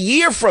 which is a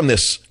year from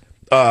this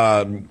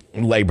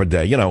Labor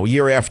Day, a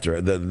year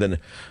after.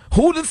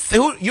 Who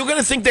you're going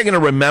to think they're going to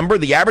remember?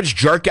 The average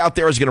jerk out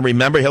there is going to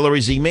remember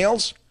Hillary's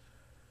emails?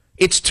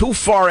 It's too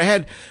far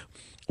ahead.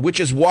 Which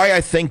is why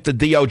I think the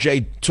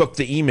DOJ took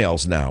the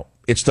emails now.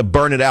 It's to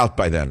burn it out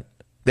by then.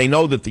 They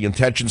know that the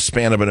attention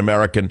span of an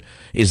American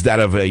is that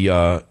of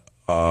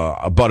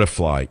a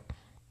butterfly.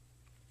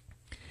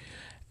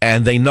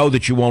 And they know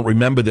that you won't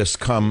remember this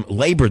come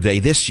Labor Day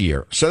this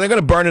year. So they're going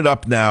to burn it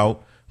up now,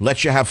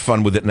 let you have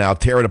fun with it now,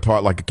 tear it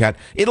apart like a cat.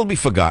 It'll be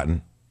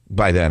forgotten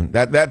by then.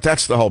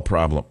 That's the whole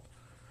problem.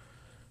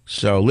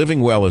 So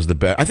living well is the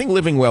best. I think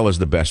living well is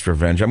the best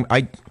revenge.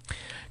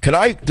 Can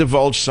I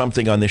divulge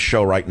something on this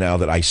show right now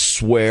that I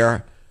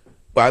swear?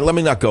 Well, let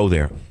me not go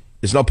there.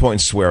 There's no point in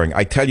swearing.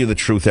 I tell you the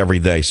truth every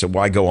day, so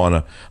why go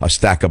on a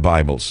stack of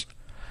Bibles?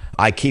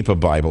 I keep a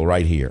Bible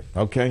right here,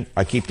 okay?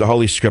 I keep the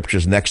Holy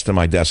Scriptures next to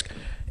my desk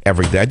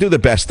every day. I do the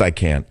best I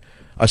can.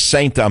 A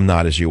saint I'm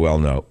not, as you well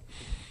know.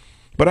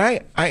 But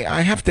I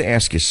have to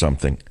ask you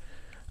something.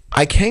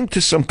 I came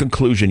to some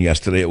conclusion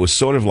yesterday. It was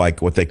sort of like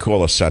what they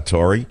call a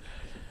satori.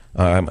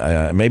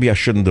 Maybe I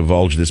shouldn't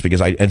divulge this because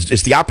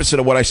it's the opposite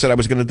of what I said I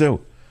was going to do.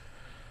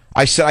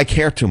 I said I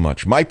care too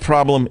much. My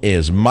problem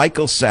is,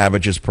 Michael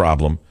Savage's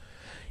problem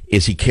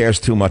is he cares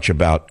too much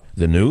about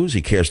the news.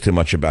 He cares too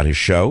much about his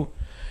show.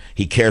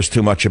 He cares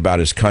too much about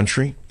his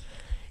country.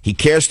 He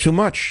cares too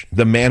much.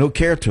 The man who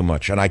cared too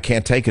much, and I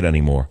can't take it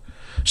anymore.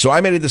 So I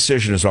made a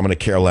decision, so I'm going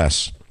to care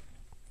less.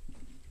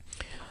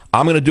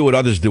 I'm going to do what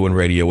others do in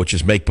radio, which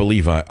is make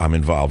believe I'm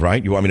involved,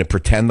 right? You want me to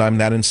pretend I'm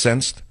that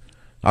incensed?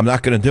 I'm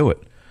not going to do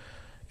it.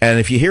 And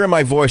if you hear in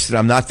my voice that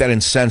I'm not that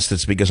incensed,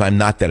 it's because I'm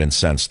not that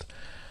incensed.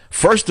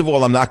 First of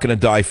all, I'm not going to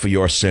die for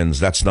your sins.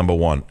 That's number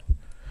one.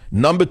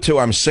 Number two,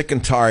 I'm sick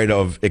and tired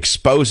of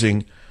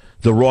exposing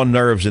the raw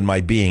nerves in my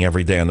being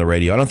every day on the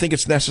radio. I don't think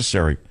it's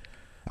necessary.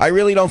 I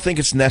really don't think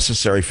it's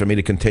necessary for me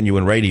to continue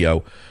in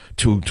radio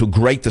to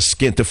grate the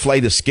skin, to flay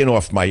the skin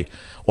off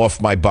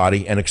my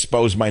body and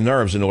expose my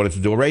nerves in order to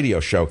do a radio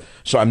show.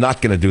 So I'm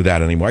not going to do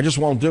that anymore. I just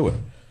won't do it.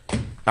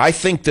 I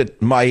think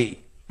that my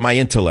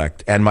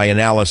intellect and my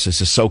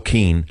analysis is so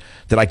keen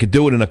that I could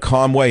do it in a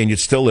calm way and you'd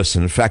still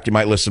listen. In fact, you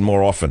might listen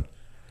more often.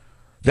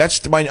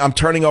 I'm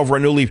turning over a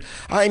new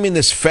leaf. I'm in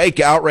this fake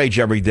outrage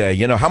every day.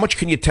 You know, how much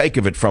can you take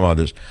of it from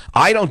others?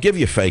 I don't give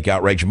you fake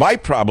outrage. My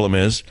problem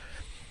is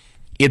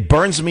it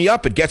burns me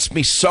up. It gets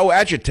me so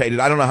agitated.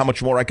 I don't know how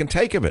much more I can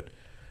take of it.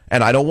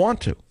 And I don't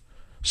want to.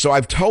 So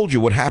I've told you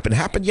what happened. It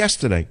happened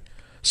yesterday.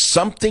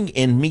 Something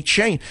in me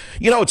changed.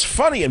 You know, it's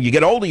funny. You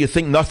get older, you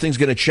think nothing's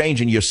going to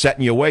change and you're set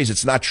in your ways.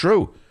 It's not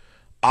true.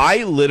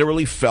 I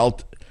literally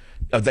felt,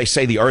 they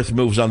say the earth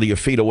moves under your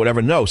feet or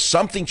whatever. No,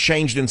 something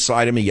changed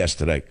inside of me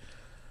yesterday.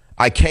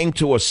 I came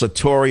to a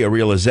satori, a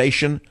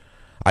realization.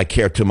 I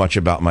care too much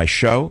about my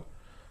show.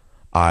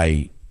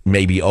 I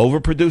maybe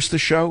overproduce the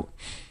show.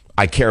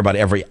 I care about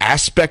every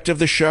aspect of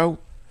the show.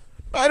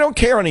 I don't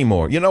care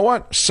anymore. You know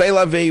what? C'est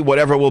la vie.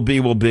 Whatever will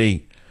be, will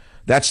be.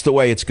 That's the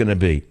way it's going to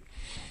be.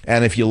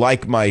 And if you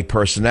like my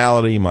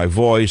personality, my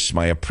voice,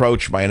 my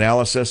approach, my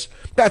analysis,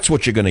 that's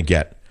what you're going to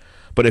get.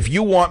 But if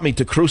you want me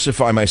to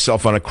crucify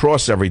myself on a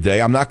cross every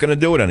day, I'm not going to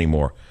do it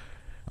anymore.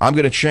 I'm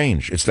going to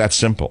change. It's that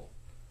simple.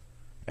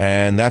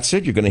 And that's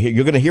it. You're going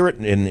to hear it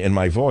in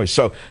my voice.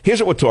 So here's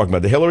what we're talking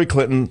about. The Hillary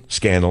Clinton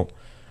scandal,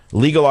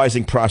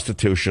 legalizing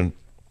prostitution.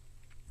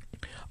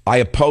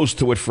 I'm opposed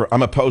to it for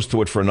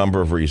a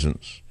number of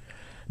reasons.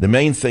 The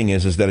main thing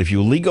is that if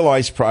you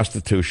legalize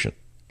prostitution,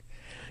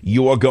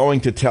 you are going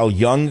to tell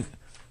young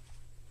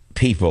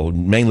people,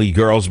 mainly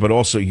girls, but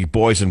also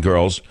boys and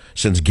girls,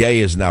 since gay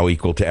is now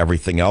equal to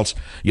everything else,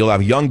 you'll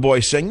have young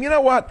boys saying, you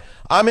know what,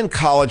 I'm in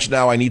college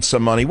now, I need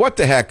some money. What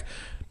the heck?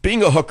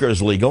 Being a hooker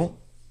is legal.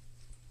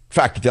 In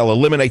fact, they'll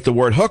eliminate the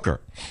word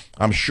hooker.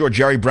 I'm sure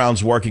Jerry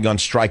Brown's working on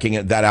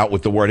striking that out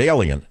with the word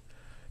alien.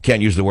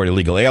 Can't use the word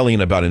illegal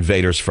alien about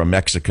invaders from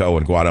Mexico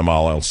and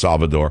Guatemala, El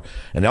Salvador,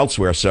 and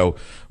elsewhere. So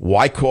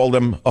why call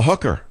them a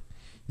hooker?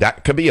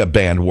 That could be a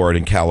banned word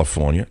in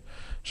California.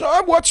 So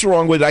what's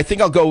wrong with it? I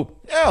think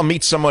I'll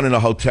meet someone in a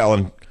hotel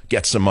and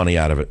get some money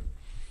out of it.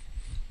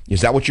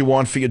 Is that what you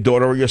want for your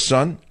daughter or your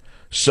son?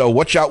 So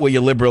watch out where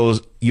your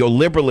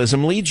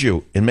liberalism leads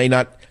you. It may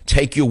not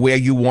take you where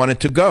you want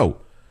it to go.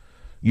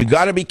 You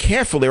got to be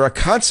careful. There are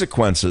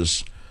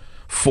consequences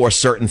for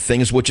certain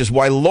things, which is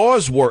why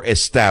laws were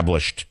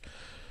established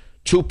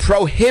to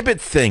prohibit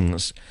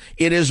things.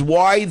 It is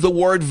why the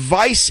word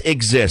vice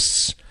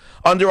exists.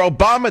 Under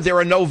Obama, there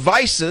are no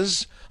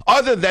vices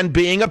other than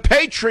being a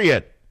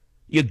patriot.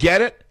 You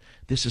get it?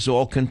 This is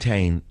all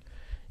contained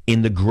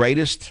in the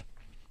greatest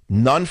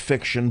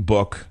nonfiction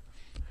book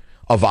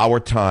of our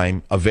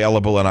time,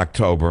 available in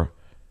October.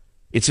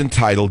 It's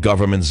entitled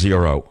Government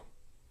Zero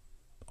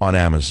on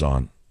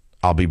Amazon.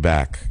 I'll be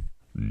back.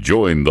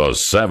 Join the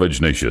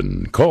Savage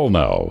Nation. Call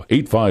now,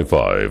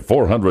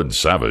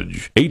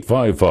 855-400-SAVAGE,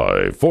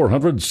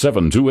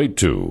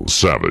 855-400-7282.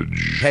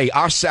 Savage. Hey,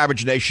 our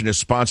Savage Nation is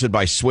sponsored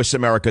by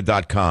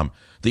SwissAmerica.com,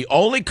 the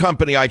only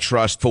company I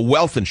trust for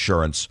wealth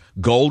insurance,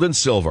 gold and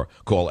silver.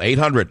 Call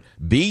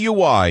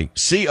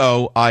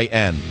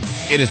 800-BUICOIN.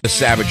 It is the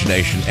Savage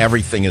Nation.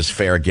 Everything is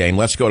fair game.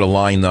 Let's go to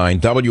line 9.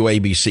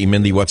 WABC.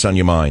 Mindy, what's on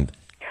your mind?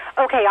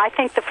 Okay, I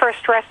think the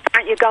first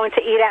restaurant you're going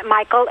to eat at,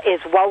 Michael, is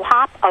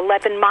Wohop,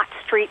 11 Mott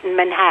Street in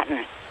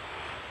Manhattan.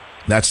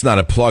 That's not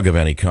a plug of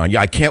any kind.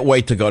 Yeah, I can't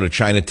wait to go to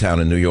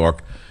Chinatown in New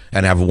York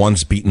and have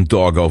once beaten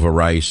dog over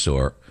rice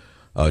or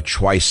a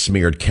twice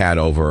smeared cat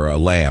over a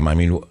lamb. I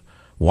mean,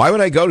 why would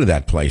I go to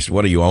that place?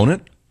 What, do you own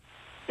it?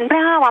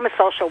 No, I'm a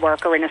social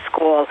worker in a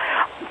school.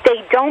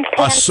 They don't...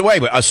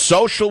 Wait, a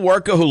social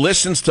worker who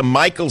listens to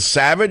Michael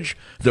Savage,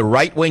 the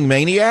right-wing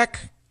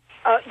maniac?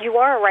 You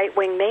are a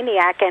right-wing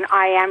maniac, and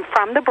I am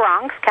from the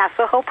Bronx,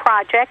 Castle Hill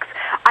Projects.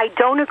 I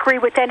don't agree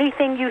with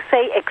anything you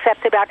say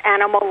except about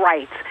animal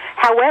rights.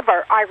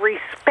 However, I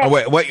respect...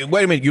 Wait a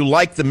minute. You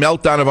like the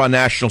meltdown of our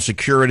national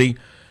security.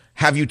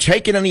 Have you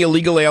taken any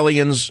illegal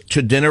aliens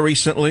to dinner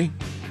recently?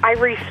 I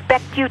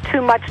respect you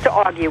too much to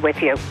argue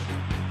with you.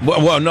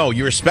 Well, no,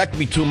 you respect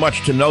me too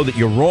much to know that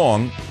you're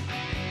wrong,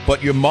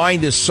 but your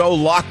mind is so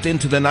locked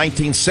into the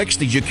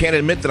 1960s, you can't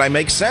admit that I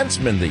make sense,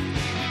 Mindy.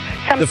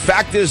 The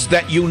fact is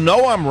that you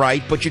know I'm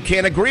right, but you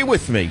can't agree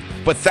with me.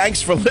 But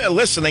thanks for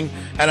listening,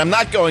 and I'm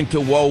not going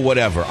to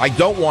whatever. I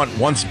don't want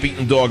once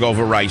beaten dog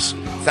over rice.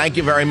 Thank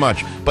you very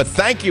much. But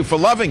thank you for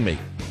loving me,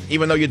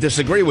 even though you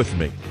disagree with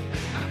me.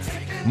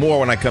 More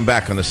when I come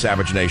back on the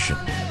Savage Nation.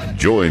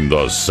 Join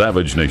the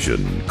Savage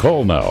Nation.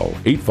 Call now,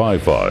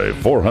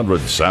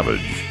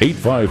 855-400-SAVAGE,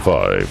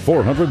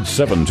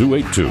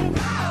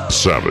 855-400-7282.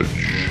 Savage.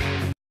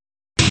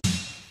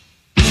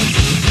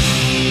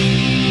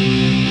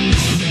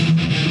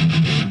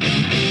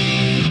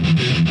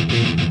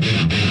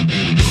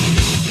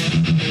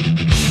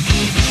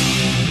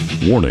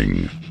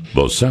 Warning: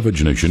 the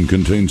Savage Nation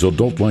contains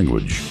adult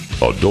language,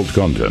 adult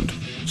content,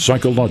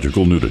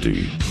 psychological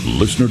nudity.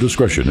 Listener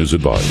discretion is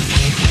advised.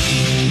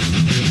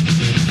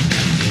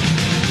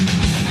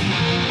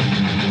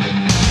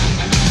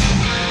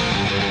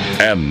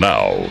 And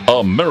now,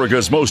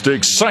 America's most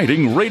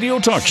exciting radio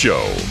talk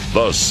show,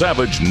 The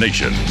Savage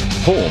Nation,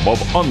 home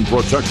of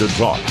unprotected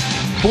talk,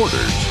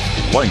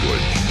 borders,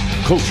 language,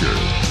 culture.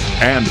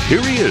 And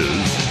here he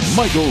is,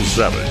 Michael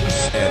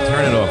Savage. Yeah,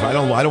 turn it off. I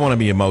don't want to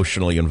be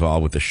emotionally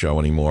involved with the show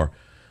anymore.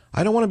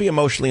 I don't want to be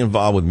emotionally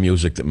involved with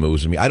music that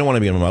moves me. I don't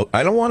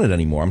want it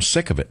anymore. I'm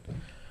sick of it.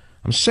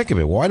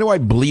 Why do I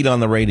bleed on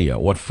the radio?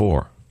 What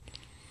for?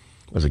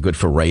 Was it good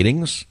for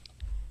ratings?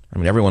 I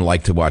mean, everyone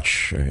liked to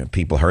watch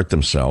people hurt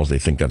themselves. They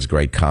think that's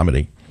great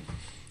comedy.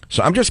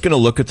 So I'm just going to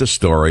look at the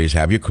stories,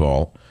 have you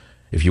call.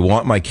 If you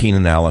want my keen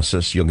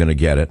analysis, you're going to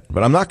get it.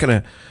 But I'm not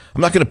going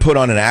to put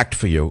on an act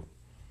for you.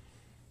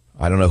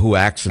 I don't know who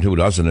acts and who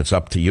doesn't. It's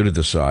up to you to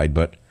decide.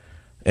 But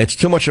it's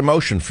too much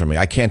emotion for me.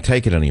 I can't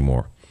take it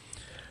anymore.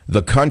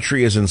 The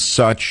country is in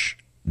such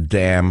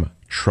damn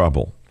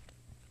trouble.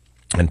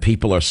 And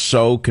people are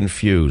so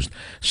confused,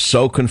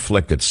 so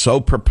conflicted,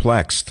 so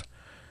perplexed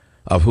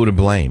of who to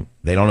blame.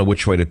 They don't know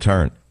which way to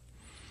turn.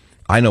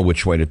 I know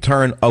which way to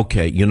turn.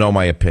 Okay, you know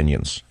my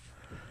opinions.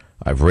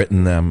 I've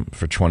written them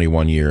for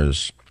 21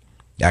 years.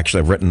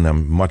 Actually, I've written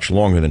them much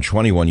longer than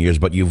 21 years,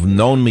 but you've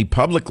known me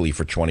publicly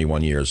for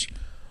 21 years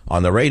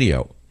on the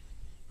radio.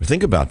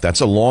 Think about it.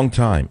 That's a long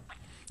time.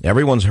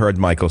 Everyone's heard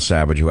Michael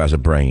Savage who has a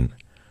brain.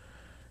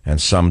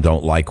 And some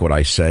don't like what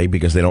I say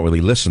because they don't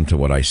really listen to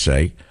what I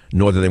say,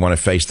 nor do they want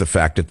to face the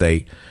fact that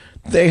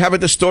they have a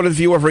distorted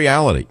view of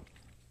reality.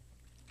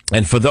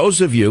 And for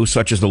those of you,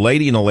 such as the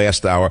lady in the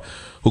last hour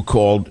who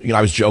called,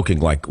 I was joking,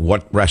 like,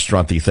 what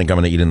restaurant do you think I'm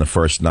going to eat in the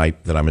first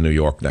night that I'm in New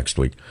York next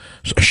week?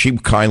 So she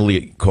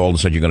kindly called and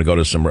said, you're going to go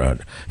to some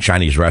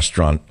Chinese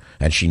restaurant,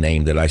 and she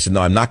named it. I said,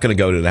 no, I'm not going to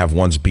go to have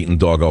one's beaten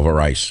dog over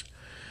rice.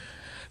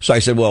 So I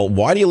said, well,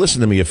 why do you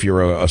listen to me if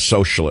you're a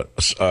social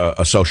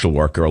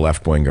worker, a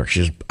left-winger?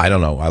 She says, I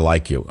don't know. I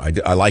like you.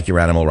 I like your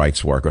animal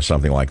rights work or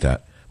something like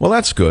that. Well,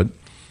 that's good.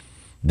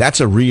 That's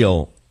a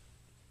real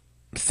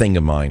thing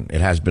of mine. It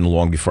has been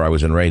long before I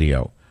was in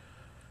radio.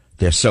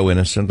 They're so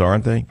innocent,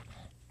 aren't they?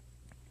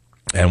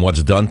 And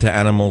what's done to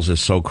animals is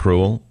so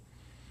cruel.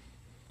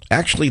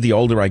 Actually, the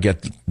older I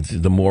get,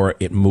 the more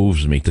it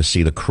moves me to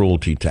see the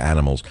cruelty to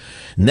animals.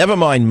 Never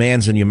mind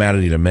man's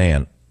inhumanity to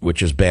man,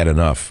 which is bad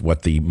enough.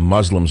 What the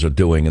Muslims are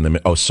doing in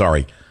the... Oh,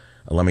 sorry.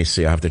 Let me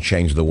see. I have to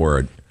change the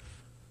word.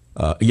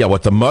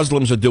 What the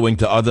Muslims are doing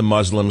to other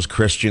Muslims,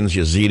 Christians,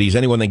 Yazidis,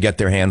 anyone they get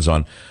their hands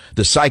on.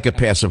 The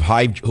psychopaths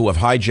who have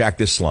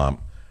hijacked Islam.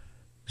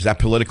 Is that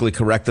politically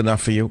correct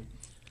enough for you?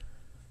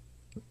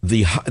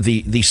 The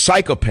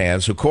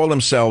psychopaths who call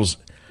themselves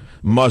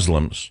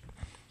Muslims,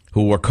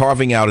 who were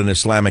carving out an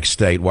Islamic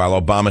state while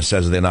Obama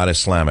says they're not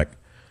Islamic,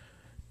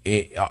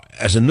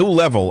 as a new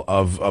level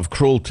of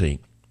cruelty.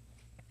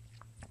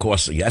 Of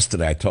course,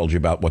 yesterday I told you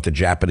about what the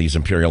Japanese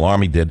Imperial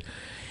Army did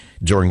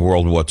during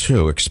World War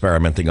II,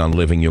 experimenting on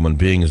living human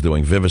beings,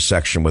 doing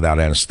vivisection without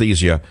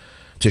anesthesia,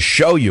 to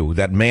show you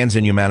that man's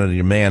inhumanity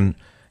to man,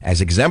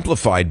 as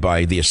exemplified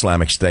by the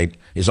Islamic State,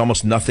 is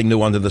almost nothing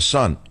new under the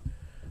sun.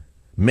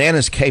 Man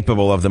is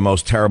capable of the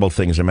most terrible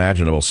things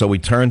imaginable. So we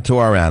turn to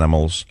our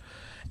animals,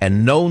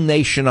 and no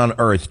nation on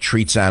earth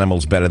treats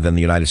animals better than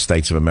the United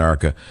States of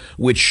America,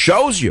 which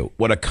shows you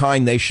what a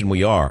kind nation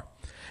we are.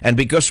 And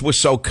because we're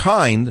so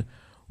kind,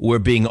 we're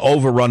being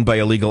overrun by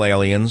illegal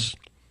aliens.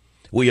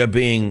 We are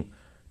being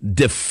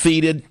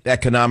defeated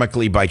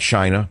economically by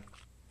China,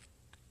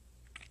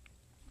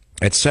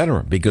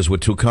 etc., because we're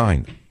too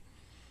kind.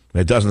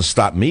 It doesn't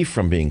stop me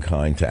from being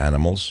kind to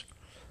animals.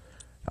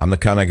 I'm the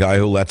kind of guy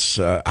who lets...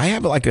 I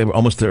have like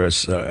almost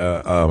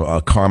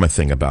a karma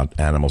thing about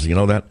animals. You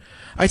know that?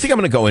 I think I'm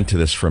going to go into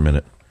this for a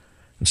minute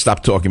and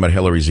stop talking about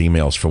Hillary's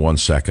emails for 1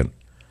 second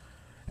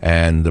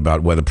and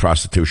about whether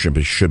prostitution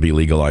should be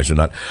legalized or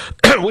not,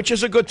 which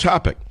is a good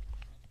topic.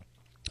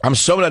 I'm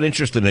so not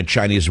interested in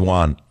Chinese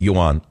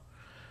yuan.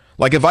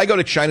 Like, if I go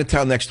to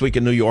Chinatown next week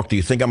in New York, do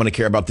you think I'm going to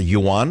care about the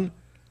yuan?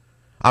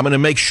 I'm going to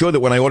make sure that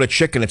when I order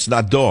chicken, it's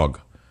not dog.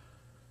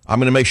 I'm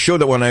going to make sure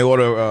that when I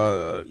order,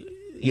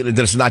 that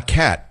it's not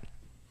cat.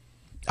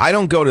 I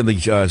don't go to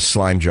the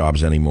slime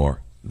jobs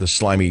anymore, the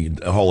slimy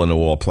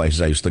hole-in-the-wall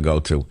places I used to go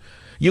to.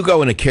 You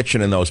go in a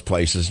kitchen in those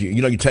places,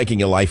 you're taking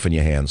your life in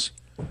your hands.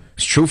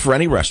 It's true for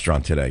any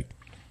restaurant today.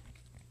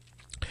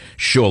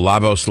 Sure,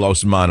 lavos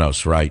los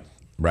manos, right.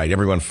 Right,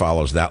 everyone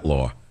follows that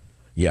law.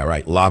 Yeah,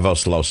 right,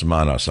 lavos los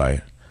manos.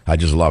 I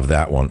just love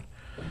that one.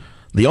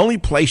 The only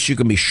place you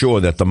can be sure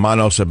that the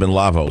manos have been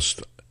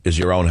lavos is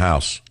your own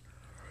house.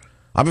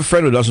 I have a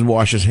friend who doesn't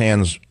wash his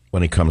hands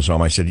when he comes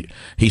home.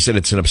 He said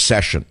it's an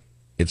obsession.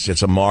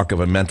 It's a mark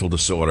of a mental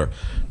disorder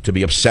to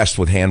be obsessed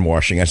with hand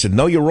washing. I said,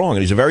 no, you're wrong.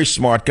 And he's a very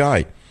smart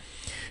guy.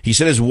 He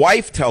said his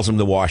wife tells him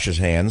to wash his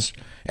hands,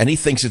 and he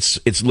thinks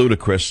it's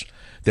ludicrous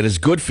that it's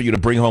good for you to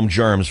bring home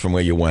germs from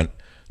where you went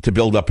to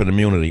build up an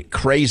immunity.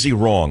 Crazy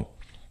wrong.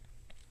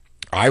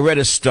 I read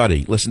a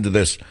study, listen to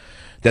this,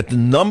 that the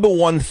number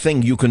one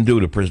thing you can do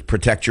to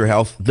protect your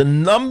health, the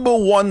number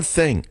one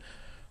thing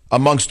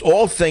amongst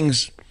all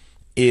things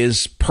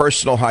is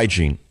personal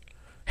hygiene.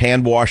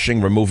 Hand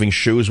washing, removing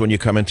shoes when you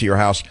come into your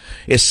house.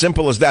 As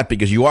simple as that,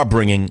 because you are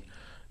bringing,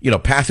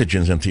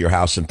 pathogens into your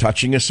house and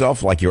touching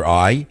yourself, like your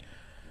eye.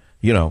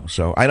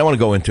 So I don't want to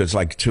go into it. It's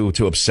like too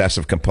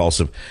obsessive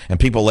compulsive, and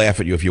people laugh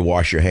at you if you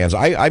wash your hands.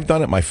 I've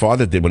done it. My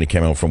father did when he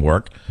came home from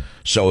work,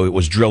 so it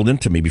was drilled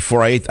into me.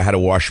 Before I ate, I had to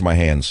wash my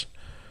hands.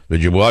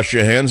 Did you wash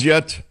your hands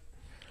yet?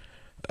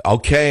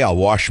 Okay, I'll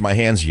wash my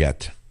hands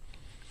yet.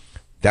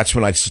 That's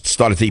when I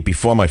started to eat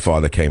before my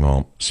father came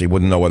home, so he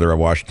wouldn't know whether I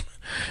washed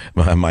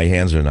my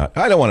hands or not.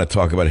 I don't want to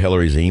talk about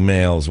Hillary's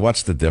emails.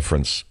 What's the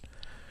difference?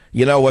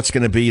 What's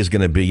going to be is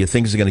going to be. You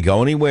think it's going to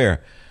go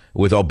anywhere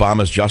with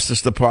Obama's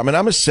Justice Department?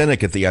 I'm a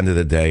cynic at the end of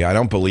the day. I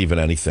don't believe in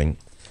anything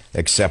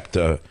except,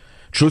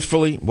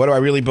 truthfully, what do I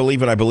really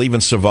believe in? I believe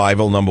in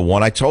survival, number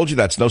one. I told you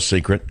that's no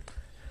secret.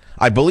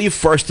 I believe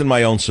first in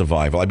my own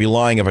survival. I'd be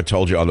lying if I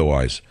told you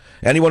otherwise.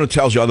 Anyone who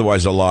tells you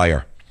otherwise is a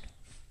liar.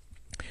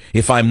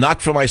 If I'm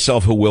not for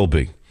myself, who will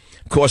be?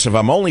 Of course, if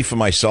I'm only for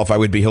myself, I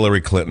would be Hillary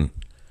Clinton.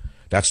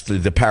 That's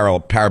the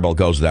parable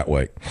goes that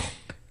way.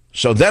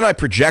 So then I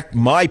project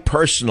my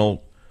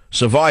personal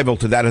survival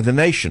to that of the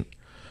nation.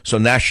 So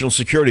national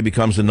security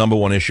becomes the number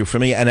one issue for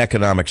me, and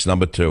economics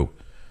number two.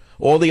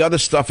 All the other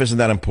stuff isn't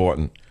that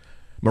important.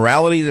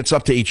 Morality, that's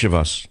up to each of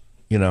us.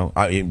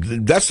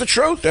 That's the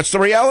truth. That's the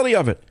reality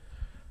of it.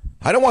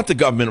 I don't want the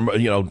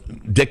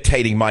government,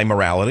 dictating my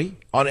morality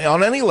on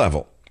any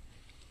level.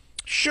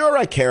 Sure,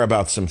 I care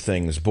about some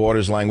things,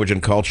 borders, language,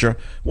 and culture.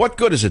 What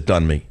good has it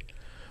done me?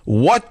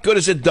 What good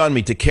has it done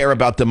me to care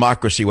about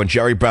democracy when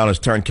Jerry Brown has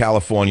turned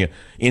California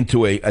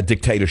into a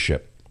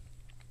dictatorship?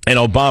 And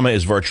Obama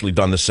has virtually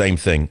done the same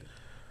thing.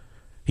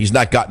 He's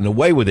not gotten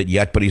away with it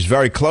yet, but he's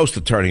very close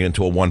to turning it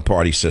into a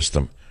one-party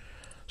system.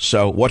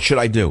 So what should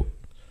I do?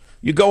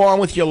 You go on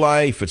with your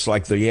life. It's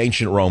like the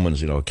ancient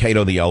Romans,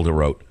 Cato the Elder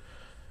wrote.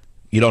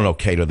 You don't know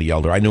Cato the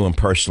Elder. I knew him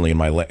personally in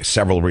my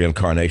several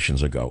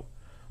reincarnations ago.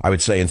 I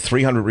would say in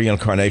 300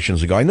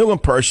 reincarnations ago. I knew him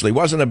personally. He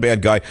wasn't a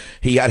bad guy.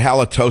 He had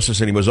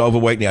halitosis and he was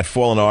overweight and he had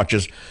fallen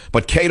arches.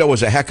 But Cato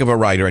was a heck of a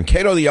writer. And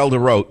Cato the Elder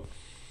wrote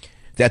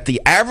that the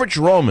average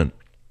Roman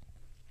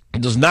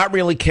does not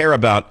really care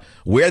about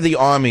where the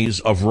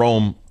armies of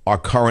Rome are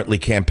currently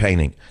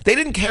campaigning. They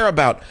didn't care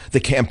about the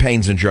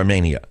campaigns in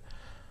Germania.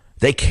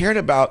 They cared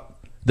about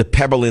the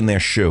pebble in their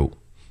shoe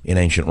in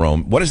ancient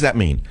Rome. What does that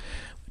mean?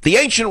 The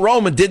ancient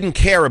Roman didn't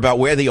care about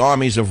where the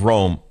armies of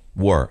Rome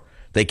were.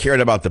 They cared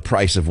about the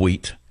price of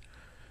wheat.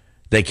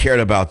 They cared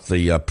about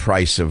the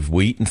price of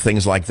wheat and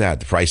things like that,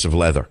 the price of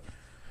leather.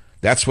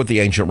 That's what the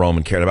ancient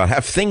Roman cared about.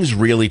 Have things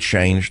really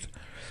changed?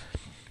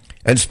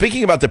 And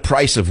speaking about the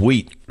price of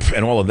wheat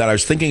and all of that, I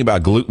was thinking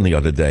about gluten the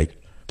other day,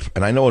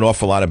 and I know an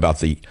awful lot about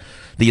the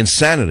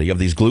insanity of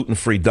these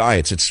gluten-free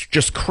diets. It's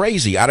just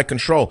crazy, out of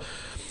control.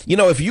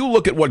 If you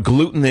look at what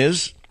gluten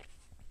is,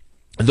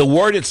 the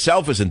word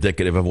itself is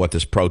indicative of what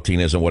this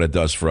protein is and what it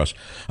does for us.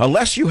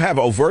 Unless you have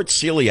overt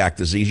celiac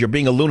disease, you're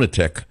being a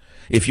lunatic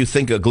if you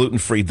think a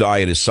gluten-free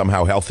diet is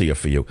somehow healthier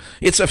for you.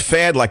 It's a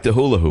fad like the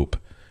hula hoop.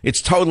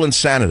 It's total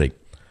insanity.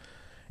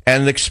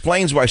 And it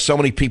explains why so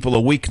many people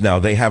are weak now.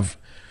 They have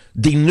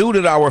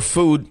denuded our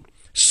food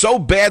so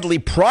badly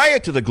prior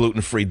to the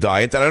gluten-free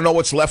diet that I don't know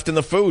what's left in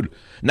the food.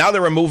 Now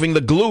they're removing the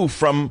glue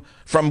from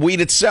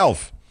wheat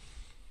itself.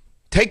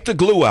 Take the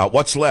glue out.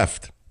 What's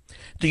left?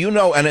 Do you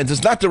know, and it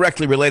is not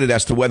directly related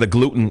as to whether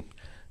gluten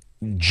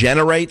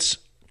generates.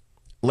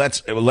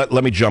 Let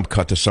me jump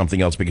cut to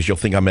something else because you'll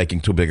think I'm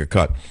making too big a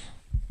cut.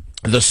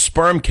 The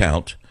sperm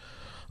count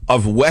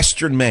of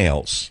Western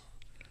males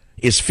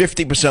is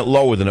 50%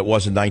 lower than it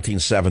was in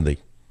 1970.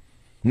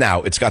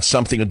 Now, it's got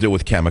something to do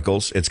with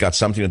chemicals. It's got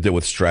something to do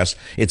with stress.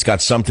 It's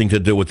got something to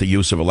do with the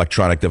use of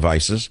electronic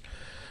devices.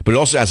 But it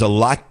also has a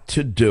lot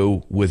to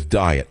do with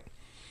diet.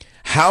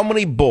 How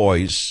many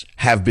boys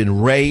have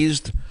been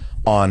raised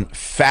on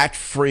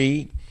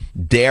fat-free,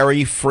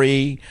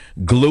 dairy-free,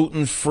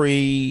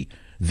 gluten-free,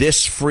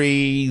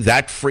 this-free,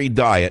 that-free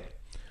diet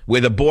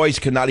where the boys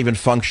cannot even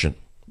function?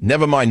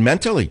 Never mind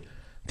mentally.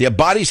 Their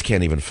bodies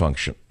can't even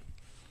function.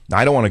 Now,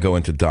 I don't want to go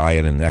into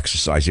diet and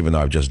exercise, even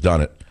though I've just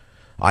done it.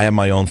 I have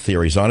my own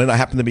theories on it. I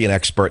happen to be an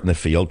expert in the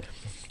field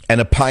and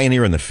a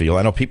pioneer in the field.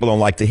 I know people don't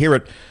like to hear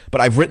it, but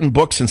I've written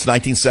books since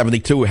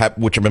 1972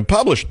 which have been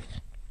published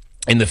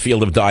in the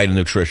field of diet and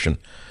nutrition.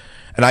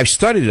 And I've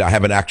studied it. I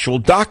have an actual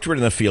doctorate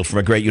in the field from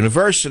a great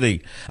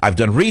university. I've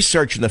done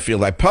research in the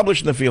field. I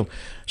published in the field.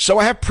 So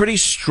I have pretty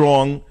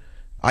strong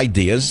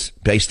ideas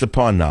based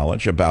upon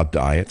knowledge about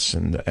diets,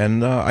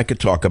 and I could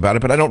talk about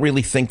it, but I don't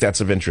really think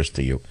that's of interest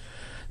to you.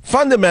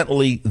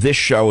 Fundamentally, this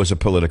show is a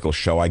political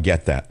show. I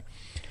get that.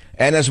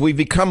 And as we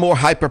become more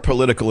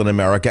hyper-political in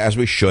America, as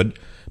we should,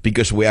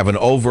 because we have an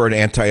overt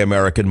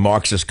anti-American,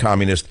 Marxist,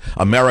 communist,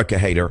 America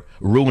hater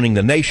ruining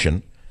the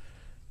nation,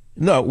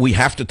 no, we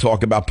have to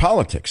talk about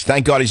politics.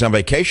 Thank God he's on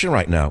vacation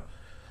right now.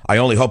 I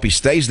only hope he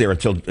stays there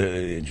until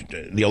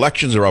the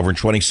elections are over in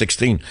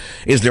 2016.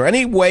 Is there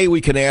any way we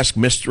can ask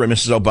Mr. and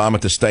Mrs. Obama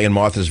to stay in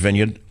Martha's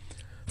Vineyard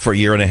for a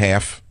year and a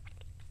half.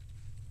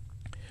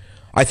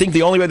 I think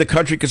the only way the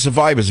country could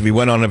survive is if he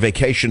went on a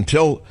vacation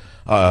till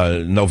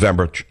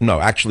December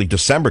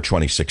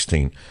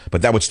 2016.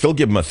 But that would still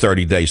give him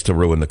 30 days to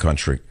ruin the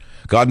country.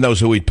 God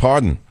knows who he'd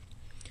pardon.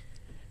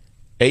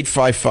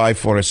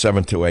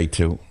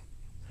 855-407-282.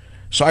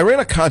 So I ran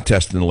a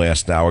contest in the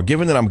last hour,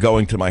 given that I'm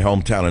going to my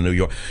hometown in New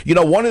York. You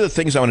know, one of the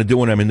things I want to do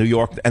when I'm in New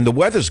York, and the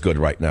weather's good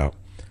right now,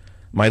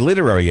 my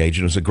literary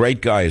agent, who's a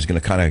great guy, is going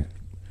to kind of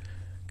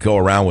go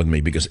around with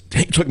me because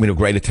he took me to a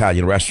great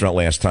Italian restaurant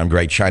last time,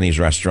 great Chinese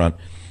restaurant,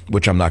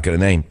 which I'm not going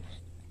to name.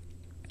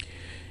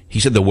 He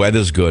said the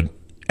weather's good.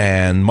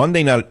 And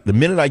Monday night, the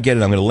minute I get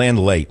it, I'm going to land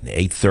late,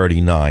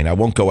 8:39. I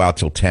won't go out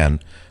till 10.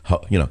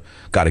 You know,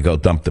 got to go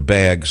dump the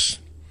bags,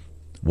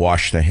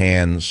 wash the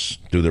hands,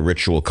 do the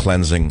ritual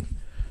cleansing.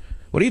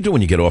 What do you do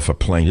when you get off a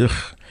plane?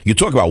 Ugh. You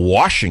talk about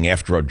washing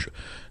after an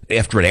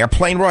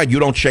airplane ride. You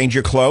don't change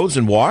your clothes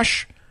and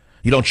wash?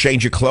 You don't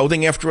change your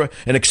clothing after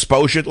an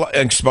exposure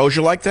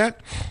like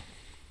that?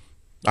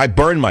 I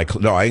burn my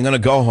clothes. No, I'm going to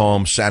go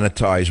home,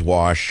 sanitize,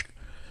 wash,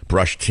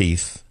 brush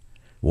teeth,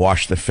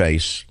 wash the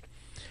face,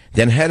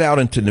 then head out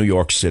into New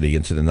York City,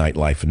 into the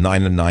nightlife,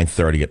 9 to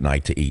 9:30 at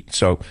night to eat.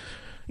 So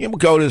we'll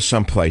go to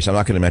some place. I'm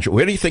not going to mention.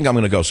 Where do you think I'm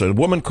going to go? So the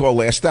woman called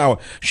last hour.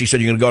 She said,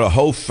 you're going to go to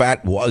Ho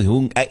Fat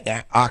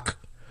Ak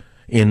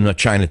in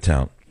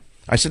Chinatown.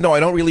 I said, no,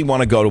 I don't really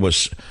want to go to a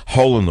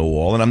hole in the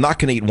wall, and I'm not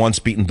going to eat once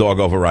beaten dog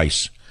over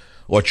ice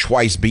or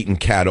twice beaten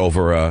cat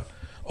over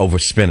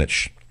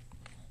spinach.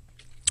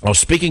 Oh,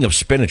 speaking of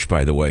spinach,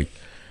 by the way,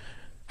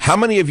 how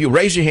many of you,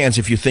 raise your hands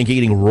if you think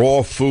eating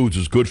raw foods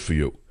is good for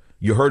you?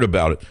 You heard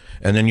about it,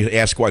 and then you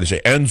ask why. They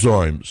say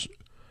enzymes.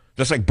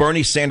 That's like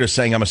Bernie Sanders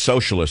saying I'm a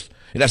socialist.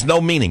 It has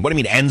no meaning. What do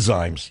you mean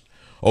enzymes?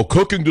 Oh,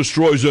 cooking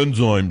destroys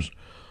enzymes.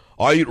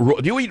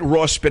 Do you eat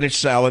raw spinach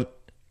salad?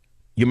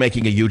 You're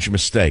making a huge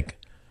mistake.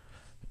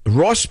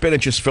 Raw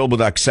spinach is filled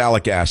with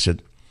oxalic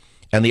acid,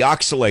 and the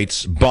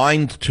oxalates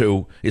bind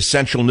to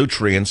essential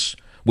nutrients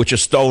which are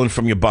stolen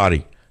from your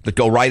body that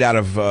go right out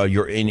of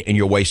in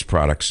your waste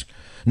products.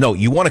 No,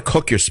 you want to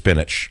cook your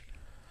spinach,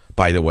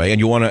 by the way, and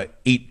you want to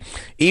eat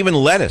even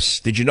lettuce.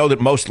 Did you know that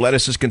most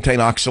lettuces contain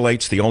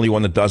oxalates? The only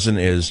one that doesn't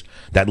is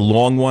that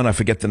long one. I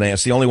forget the name.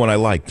 It's the only one I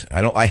liked.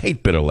 I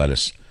hate bitter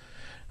lettuce.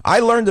 I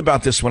learned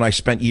about this when I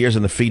spent years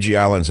in the Fiji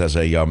Islands as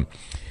a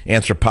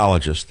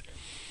anthropologist,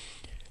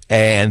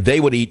 and they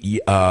would eat we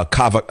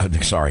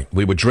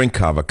would drink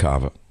kava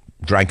kava.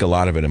 Drank a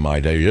lot of it in my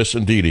day. Yes,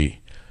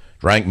 indeedy.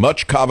 Drank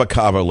much kava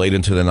kava late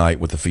into the night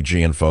with the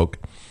Fijian folk,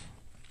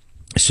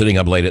 sitting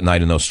up late at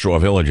night in those straw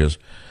villages.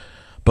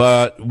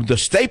 But the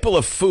staple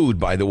of food,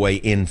 by the way,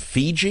 in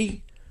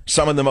Fiji,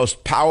 some of the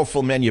most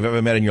powerful men you've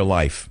ever met in your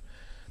life,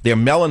 they're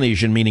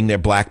Melanesian, meaning they're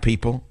black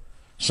people.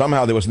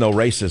 Somehow there was no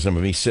racism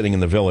of me sitting in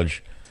the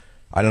village.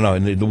 I don't know.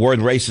 And the word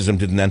racism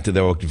didn't enter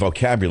their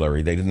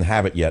vocabulary. They didn't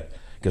have it yet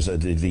because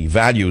the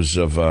values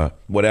of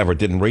whatever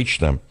didn't reach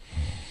them.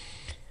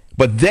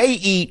 But they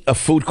eat a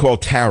food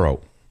called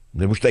taro,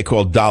 which they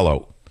call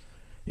dalo.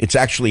 It's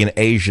actually an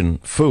Asian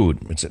food.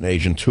 It's an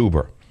Asian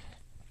tuber.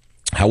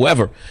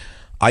 However,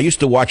 I used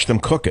to watch them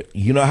cook it.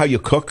 You know how you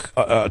cook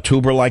a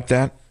tuber like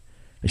that?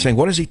 You're saying,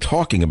 what is he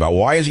talking about?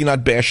 Why is he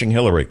not bashing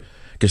Hillary?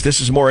 Because this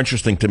is more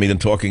interesting to me than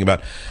talking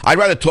about... I'd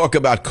rather talk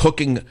about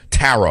cooking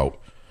taro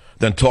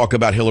than talk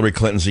about Hillary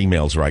Clinton's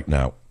emails right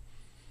now.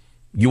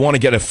 You want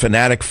to get a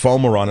fanatic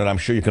foamer on it, I'm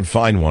sure you can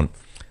find one.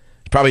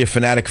 Probably a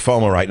fanatic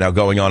foamer right now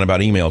going on about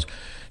emails.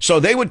 So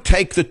they would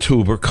take the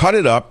tuber, cut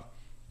it up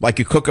like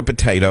you cook a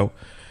potato,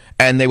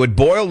 and they would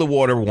boil the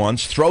water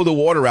once, throw the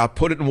water out,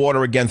 put it in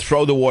water again,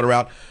 throw the water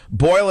out,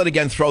 boil it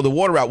again, throw the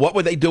water out. What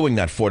were they doing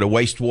that for? To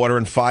waste water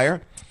and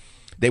fire?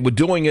 They were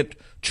doing it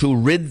to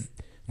rid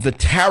the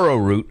taro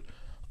root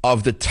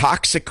of the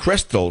toxic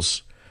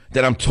crystals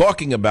that I'm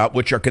talking about,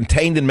 which are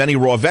contained in many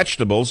raw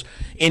vegetables,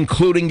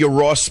 including your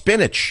raw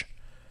spinach.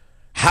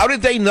 How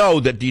did they know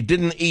that you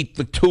didn't eat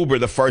the tuber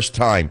the first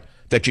time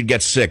that you'd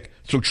get sick?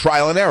 Through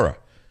trial and error.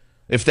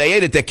 If they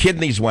ate it, their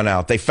kidneys went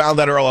out. They found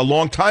that a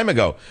long time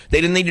ago.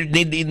 They didn't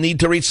need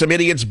to read some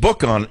idiot's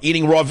book on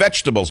eating raw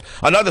vegetables.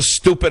 Another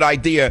stupid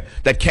idea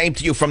that came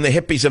to you from the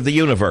hippies of the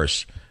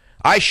universe.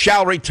 I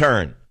shall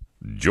return.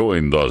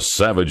 Join the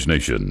Savage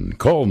Nation.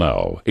 Call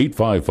now,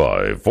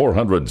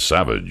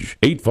 855-400-SAVAGE,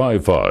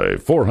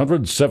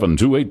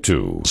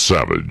 855-400-7282.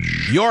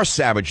 Savage. Your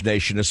Savage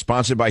Nation is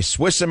sponsored by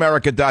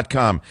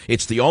SwissAmerica.com.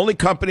 It's the only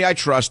company I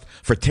trust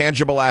for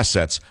tangible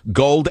assets,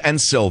 gold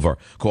and silver.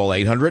 Call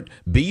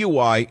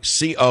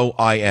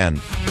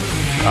 800-BUY-COIN.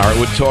 All right,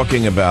 we're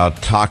talking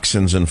about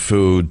toxins in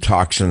food,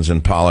 toxins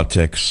in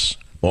politics.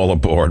 All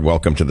aboard.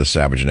 Welcome to the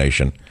Savage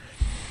Nation.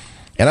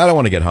 And I don't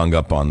want to get hung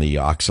up on the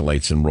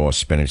oxalates in raw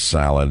spinach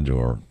salad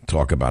or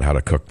talk about how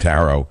to cook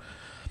taro.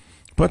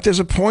 But there's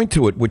a point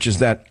to it, which is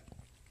that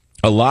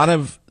a lot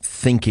of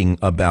thinking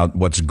about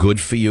what's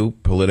good for you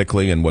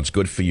politically and what's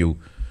good for you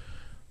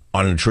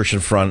on a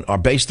nutrition front are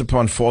based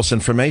upon false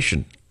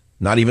information,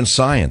 not even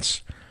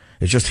science.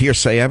 It's just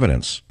hearsay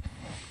evidence.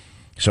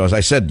 So as I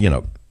said,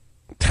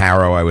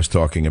 taro I was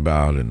talking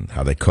about, and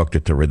how they cooked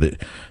it to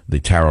rid the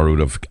taro root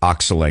of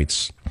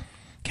oxalates.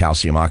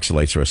 Calcium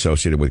oxalates are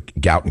associated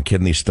with gout and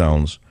kidney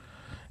stones.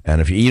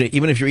 And if you eat,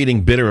 even if you're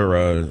eating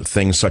bitter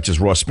things such as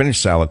raw spinach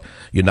salad,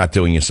 you're not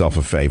doing yourself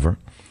a favor,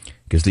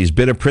 because these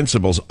bitter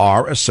principles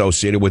are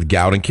associated with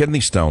gout and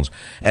kidney stones.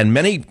 And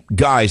many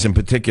guys in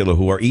particular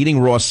who are eating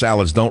raw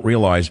salads don't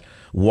realize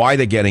why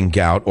they're getting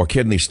gout or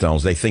kidney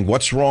stones. They think,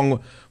 what's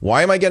wrong?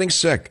 Why am I getting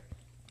sick?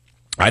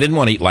 I didn't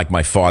want to eat like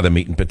my father,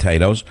 meat and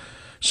potatoes.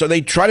 So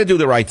they try to do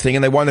the right thing,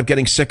 and they wind up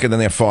getting sicker than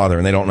their father,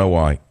 and they don't know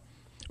why.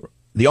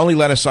 The only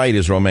lettuce I eat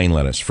is romaine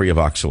lettuce, free of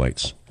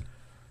oxalates.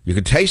 You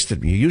can taste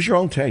it. You use your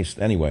own taste.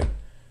 Anyway,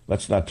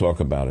 let's not talk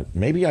about it.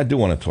 Maybe I do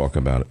want to talk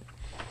about it.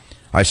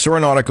 I saw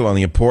an article on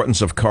the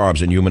importance of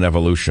carbs in human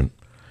evolution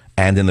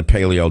and in the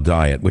paleo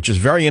diet, which is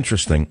very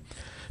interesting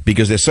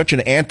because there's such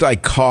an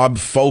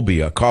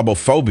carbophobia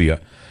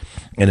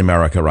in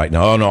America right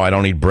now. Oh, no, I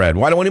don't eat bread.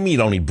 What do you mean you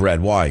don't eat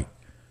bread? Why?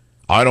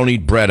 I don't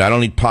eat bread. I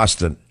don't eat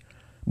pasta.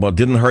 Well, it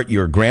didn't hurt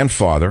your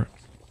grandfather.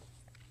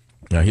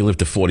 Now, he lived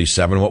to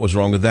 47. What was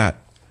wrong with that?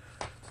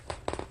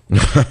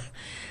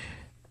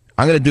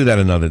 I'm going to do that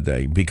another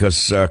day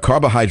because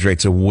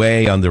carbohydrates are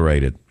way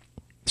underrated.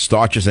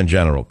 Starches in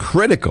general.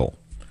 Critical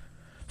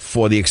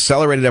for the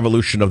accelerated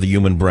evolution of the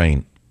human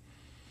brain.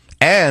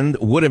 And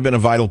would have been a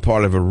vital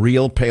part of a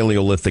real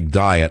Paleolithic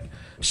diet,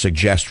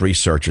 suggest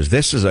researchers.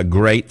 This is a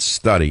great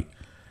study,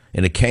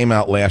 and it came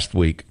out last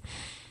week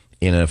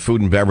in a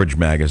food and beverage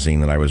magazine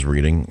that I was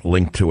reading,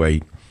 linked to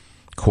a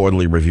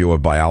quarterly review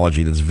of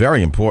biology that's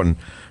very important,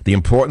 the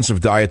importance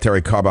of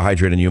dietary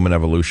carbohydrate in human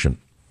evolution.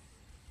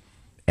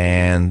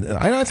 And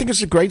I think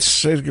it's a great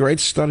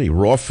study.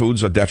 Raw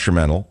foods are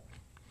detrimental.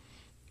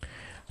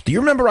 Do you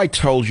remember I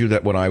told you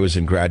that when I was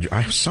in graduate,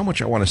 I have so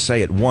much I want to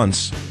say at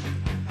once.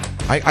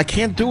 I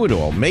can't do it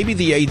all. Maybe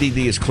the ADD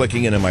is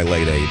clicking in my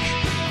late age.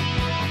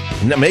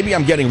 Now, maybe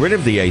I'm getting rid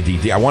of the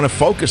ADD. I want to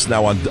focus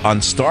now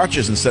on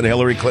starches instead of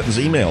Hillary Clinton's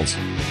emails.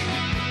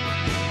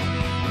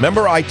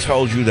 Remember I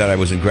told you that I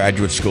was in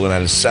graduate school and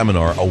had a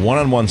seminar, a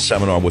one-on-one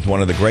seminar with one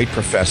of the great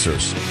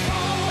professors,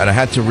 and I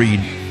had to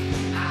read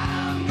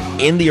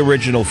in the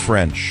original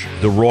French,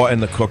 The Raw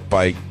and the Cook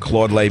by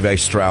Claude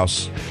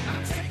Lévi-Strauss.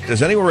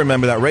 Does anyone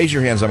remember that? Raise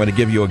your hands. I'm going to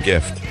give you a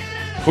gift.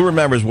 Who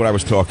remembers what I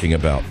was talking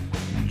about?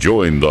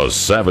 Join the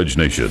Savage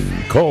Nation.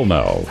 Call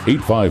now,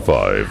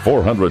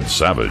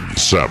 855-400-SAVAGE.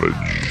 Savage.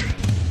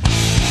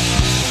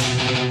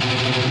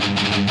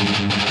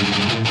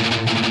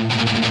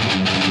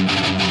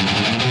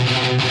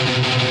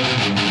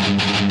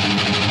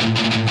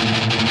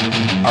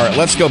 All right,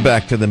 let's go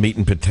back to the meat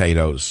and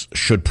potatoes.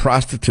 Should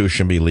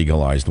prostitution be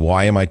legalized?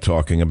 Why am I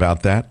talking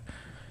about that?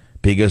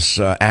 Because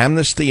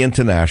Amnesty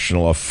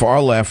International, a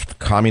far-left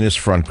communist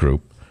front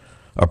group,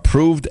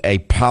 approved a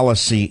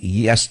policy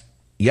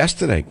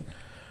yesterday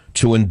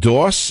to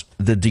endorse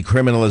the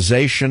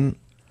decriminalization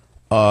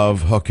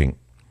of hooking.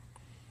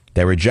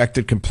 They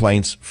rejected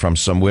complaints from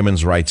some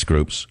women's rights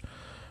groups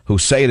who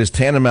say it is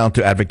tantamount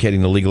to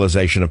advocating the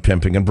legalization of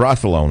pimping and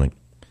brothel owning.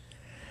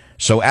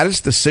 So at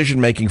its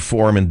decision-making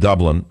forum in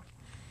Dublin,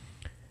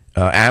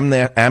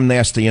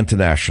 Amnesty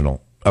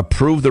International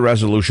approved the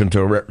resolution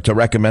to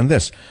recommend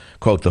this,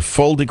 quote, the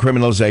full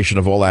decriminalization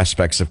of all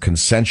aspects of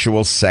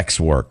consensual sex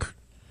work.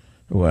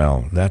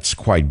 Well, that's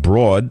quite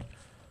broad.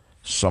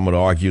 Some would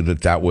argue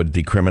that that would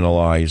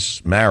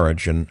decriminalize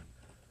marriage, and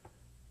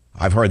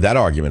I've heard that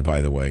argument,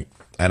 by the way.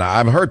 And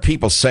I've heard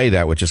people say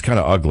that, which is kind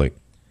of ugly.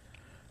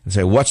 And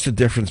say, what's the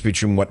difference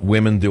between what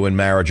women do in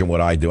marriage and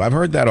what I do? I've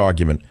heard that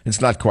argument. It's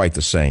not quite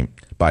the same,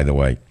 by the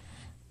way.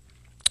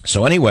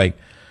 So anyway,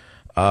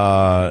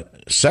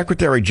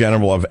 Secretary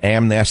General of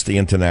Amnesty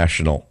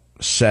International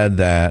said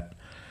that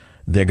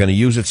they're going to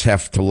use its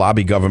heft to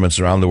lobby governments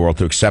around the world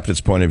to accept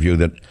its point of view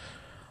that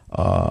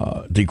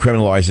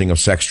decriminalizing of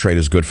sex trade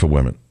is good for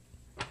women.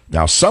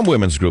 Now, some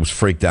women's groups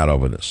freaked out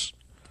over this.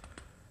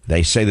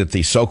 They say that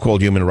the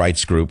so-called human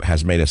rights group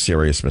has made a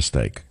serious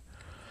mistake.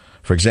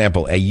 For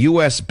example, a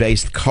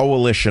U.S.-based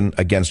Coalition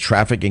Against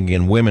Trafficking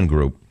in Women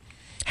group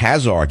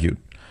has argued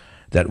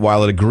that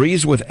while it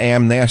agrees with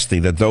Amnesty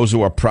that those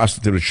who are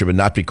prostituted should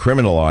not be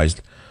criminalized,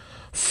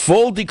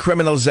 full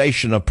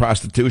decriminalization of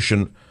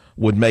prostitution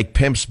would make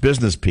pimps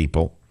business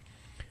people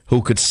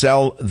who could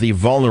sell the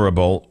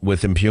vulnerable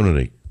with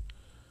impunity.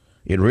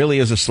 It really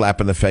is a slap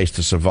in the face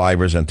to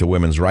survivors and to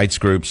women's rights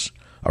groups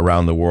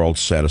around the world,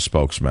 said a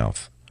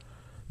spokesmouth,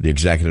 the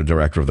executive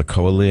director of the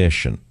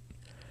coalition,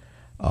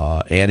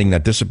 adding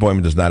that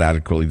disappointment does not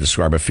adequately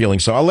describe a feeling.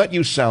 So I'll let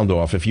you sound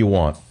off if you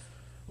want,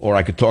 or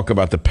I could talk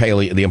about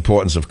the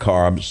importance of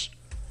carbs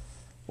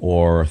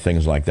or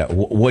things like that.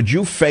 Would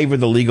you favor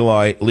the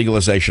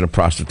legalization of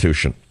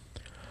prostitution?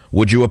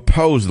 Would you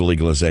oppose the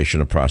legalization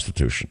of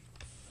prostitution?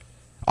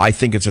 I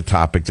think it's a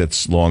topic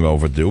that's long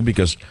overdue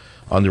because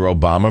under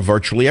Obama,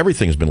 virtually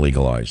everything's been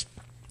legalized.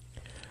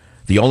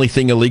 The only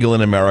thing illegal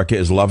in America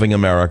is loving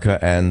America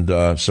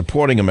and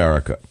supporting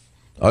America.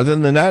 Other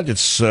than that,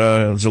 it's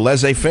a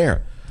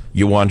laissez-faire.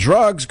 You want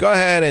drugs? Go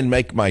ahead and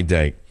make my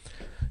day.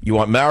 You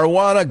want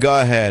marijuana?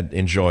 Go ahead,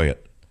 enjoy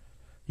it.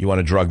 You want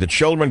to drug the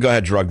children? Go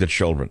ahead, drug the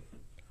children.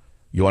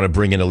 You want to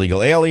bring in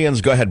illegal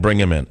aliens? Go ahead, bring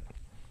them in.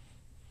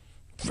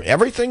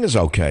 Everything is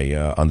okay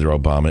under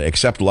Obama,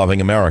 except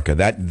loving America.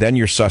 Then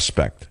you're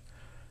suspect.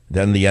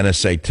 Then the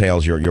NSA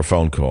tails your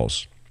phone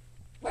calls.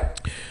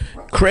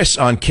 Chris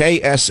on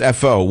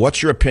KSFO,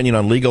 what's your opinion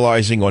on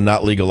legalizing or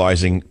not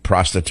legalizing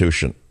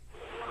prostitution?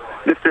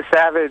 Mr.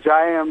 Savage,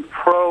 I am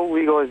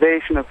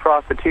pro-legalization of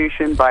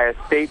prostitution by a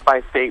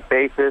state-by-state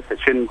basis. It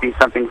shouldn't be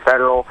something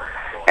federal.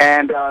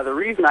 And the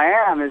reason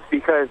I am is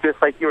because,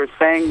 just like you were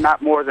saying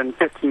not more than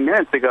 15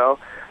 minutes ago,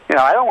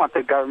 I don't want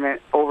the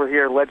government over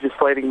here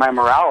legislating my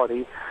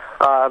morality.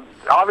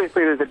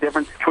 Obviously, there's a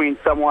difference between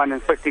someone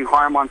inflicting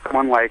harm on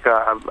someone like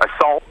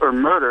assault or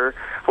murder,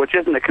 which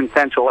isn't a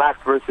consensual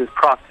act, versus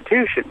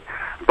prostitution.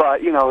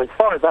 But, as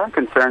far as I'm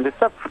concerned,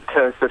 it's up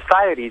to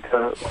society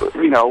to,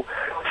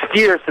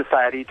 steer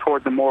society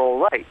toward the moral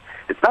right.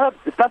 It's not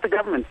the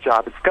government's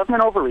job. It's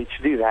government overreach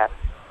to do that.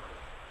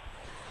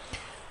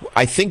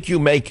 I think you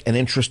make an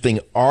interesting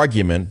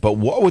argument, but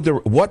what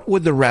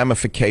would the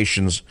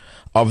ramifications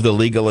of the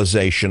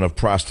legalization of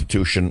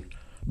prostitution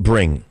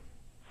bring?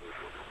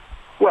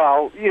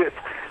 Well, you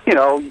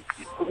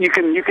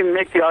can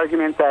make the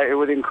argument that it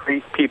would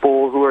increase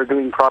people who are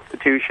doing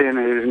prostitution,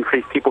 it would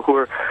increase people who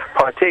are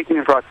partaking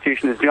in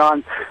prostitution, as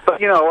John. But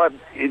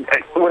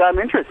what I'm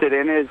interested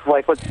in is,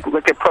 let's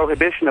look at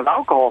prohibition of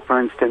alcohol, for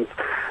instance.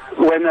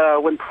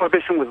 When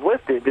prohibition was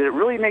lifted, did it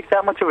really make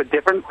that much of a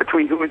difference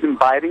between who was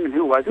imbibing and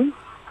who wasn't?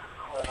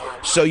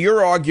 So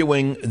you're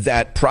arguing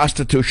that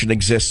prostitution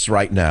exists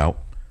right now,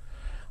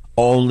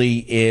 only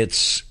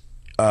it's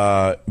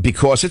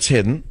because it's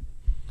hidden,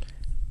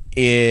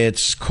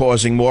 it's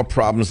causing more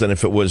problems than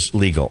if it was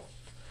legal.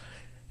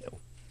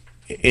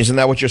 Isn't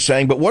that what you're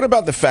saying? But what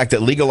about the fact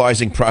that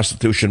legalizing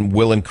prostitution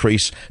will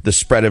increase the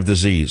spread of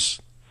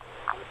disease?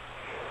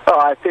 Oh,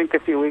 I think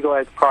if you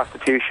legalize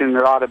prostitution,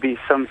 there ought to be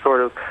some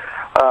sort of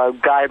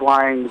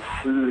guidelines,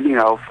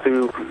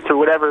 through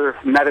whatever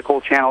medical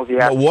channels you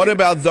have. But what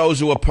about those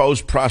who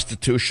oppose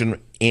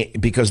prostitution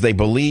because they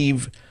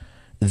believe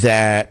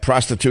that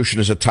prostitution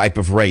is a type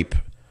of rape,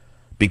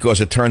 because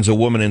it turns a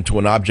woman into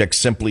an object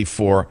simply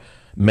for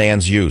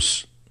man's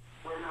use?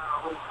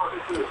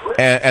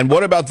 And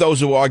what about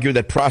those who argue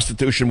that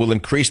prostitution will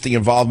increase the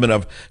involvement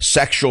of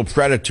sexual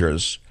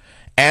predators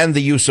and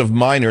the use of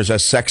minors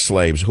as sex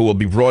slaves, who will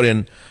be brought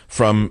in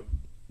from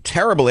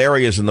terrible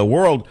areas in the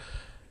world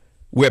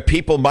where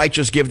people might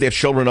just give their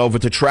children over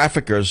to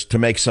traffickers to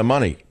make some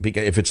money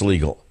if it's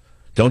legal?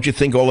 Don't you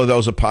think all of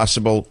those are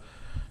possible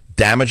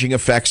damaging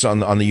effects on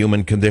the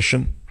human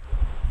condition?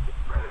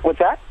 What's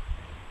that?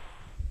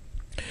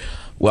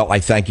 Well, I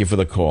thank you for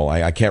the call.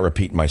 I can't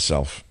repeat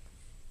myself.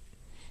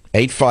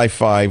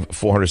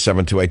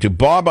 855-400-7282.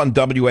 Bob on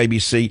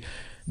WABC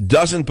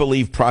doesn't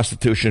believe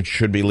prostitution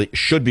should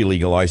be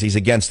legalized. He's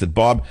against it.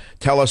 Bob,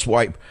 tell us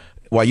why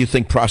you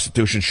think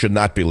prostitution should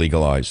not be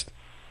legalized.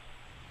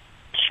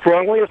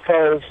 Strongly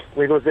oppose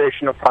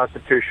legalization of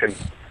prostitution.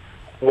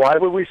 Why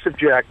would we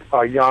subject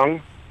our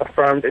young,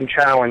 affirmed, and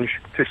challenged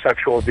to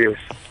sexual abuse?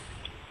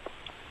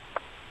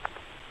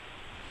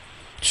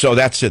 So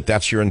that's it.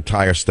 That's your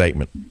entire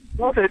statement.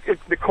 Well,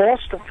 the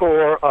cost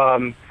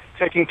for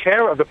taking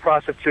care of the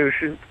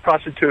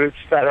prostitutes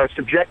that are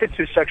subjected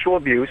to sexual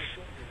abuse,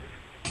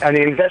 and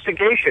the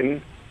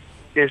investigation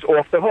is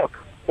off the hook.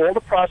 All the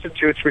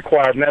prostitutes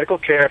require medical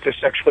care if they're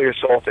sexually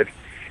assaulted,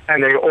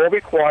 and they all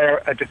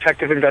require a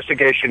detective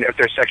investigation if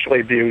they're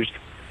sexually abused.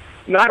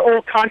 Not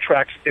all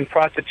contracts in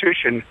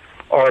prostitution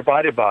are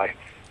abided by.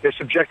 They're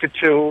subjected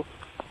to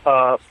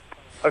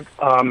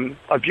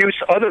abuse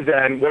other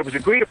than what was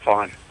agreed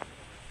upon.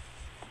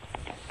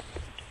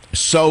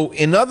 So,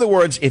 in other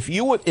words, if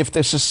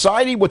the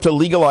society were to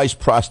legalize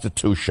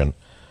prostitution,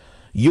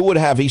 you would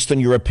have Eastern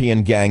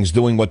European gangs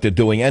doing what they're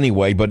doing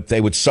anyway, but they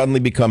would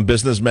suddenly become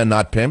businessmen,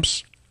 not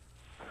pimps?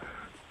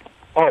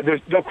 Oh, there's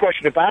no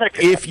question about it.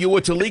 If you were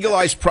to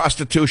legalize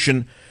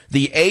prostitution,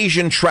 the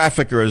Asian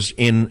traffickers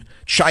in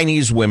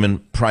Chinese women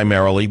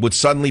primarily would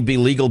suddenly be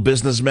legal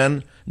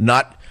businessmen,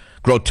 not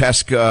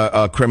grotesque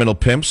criminal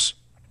pimps?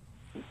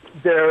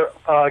 They're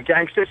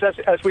gangsters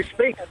as we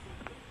speak.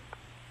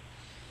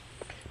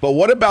 But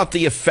what about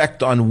the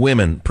effect on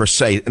women, per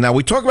se? Now,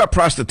 we talk about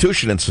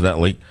prostitution,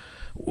 incidentally.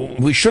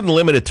 We shouldn't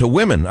limit it to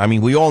women. I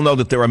mean, we all know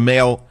that there are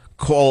male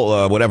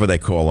whatever they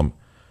call them.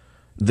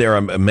 There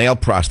are male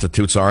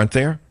prostitutes, aren't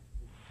there?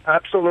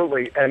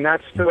 Absolutely, and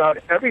that's throughout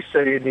every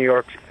city in New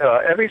York,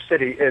 every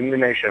city in the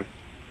nation.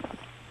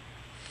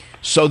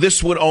 So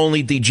this would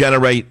only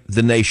degenerate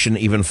the nation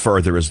even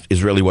further,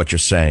 is really what you're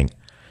saying.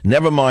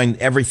 Never mind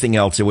everything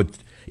else.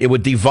 It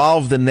would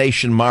devolve the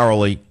nation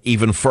morally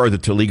even further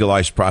to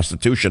legalize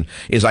prostitution,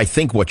 is I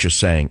think what you're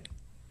saying.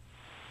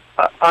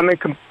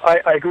 I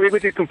agree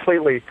with you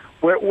completely.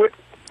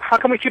 How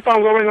can we keep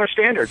on lowering our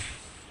standards?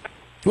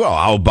 Well,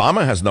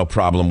 Obama has no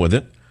problem with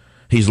it.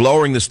 He's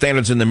lowering the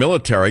standards in the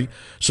military,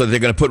 so they're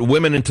going to put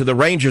women into the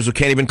Rangers who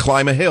can't even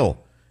climb a hill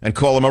and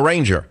call them a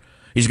Ranger.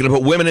 He's going to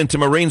put women into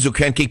Marines who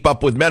can't keep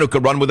up with men who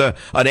could run with an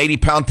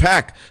 80-pound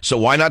pack. So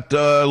why not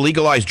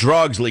legalize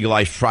drugs,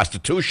 legalize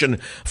prostitution,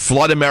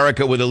 flood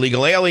America with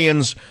illegal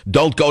aliens,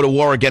 don't go to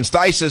war against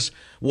ISIS?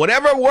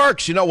 Whatever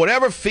works,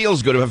 whatever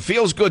feels good. If it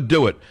feels good,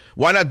 do it.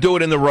 Why not do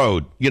it in the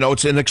road?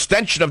 It's an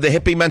extension of the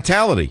hippie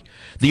mentality.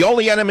 The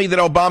only enemy that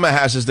Obama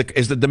has is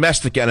the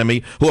domestic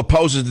enemy who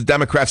opposes the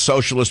Democrat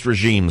socialist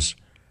regimes.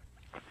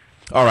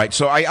 All right,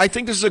 so I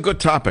think this is a good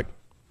topic.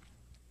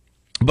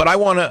 But I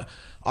want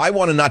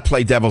to not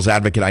play devil's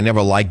advocate. I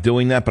never like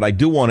doing that, but I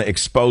do want to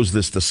expose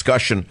this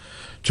discussion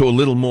to a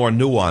little more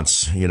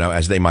nuance,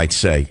 as they might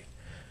say.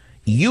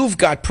 You've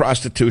got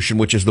prostitution,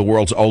 which is the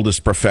world's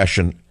oldest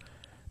profession,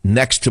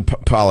 next to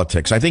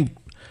politics. I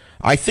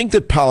think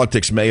that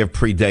politics may have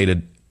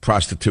predated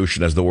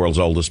prostitution as the world's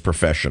oldest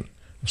profession.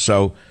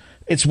 So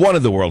it's one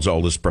of the world's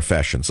oldest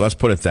professions. Let's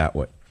put it that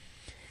way.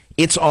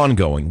 It's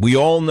ongoing. We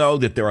all know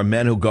that there are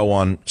men who go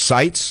on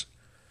sites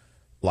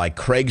like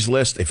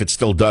Craigslist, if it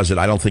still does it.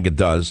 I don't think it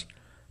does.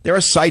 There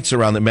are sites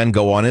around that men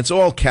go on. It's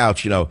all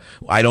couch,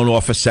 I don't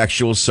offer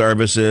sexual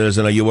services,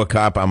 and are you a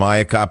cop? Am I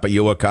a cop? Are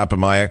you a cop?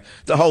 Am I a...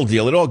 The whole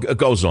deal. It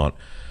goes on.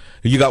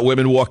 You got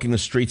women walking the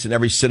streets in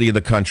every city of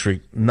the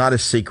country. Not a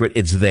secret.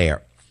 It's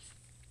there.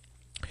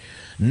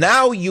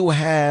 Now you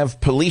have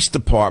police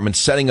departments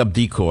setting up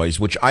decoys,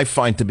 which I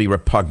find to be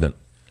repugnant.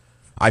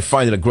 I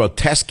find it a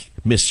grotesque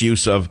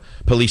misuse of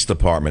police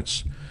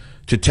departments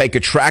to take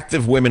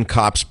attractive women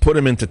cops, put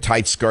them into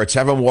tight skirts,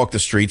 have them walk the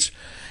streets,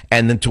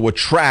 and then to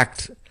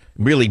attract,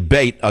 really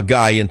bait a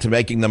guy into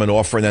making them an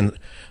offer and then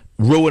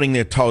ruining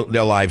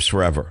their lives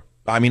forever.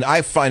 I mean,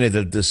 I find it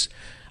that this...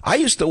 I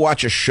used to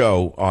watch a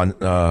show on,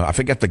 I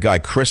forget the guy,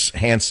 Chris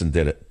Hansen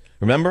did it.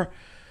 Remember?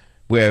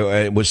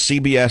 Where it was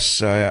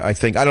CBS, I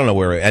think, I don't know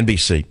where,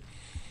 NBC.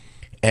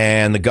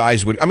 And the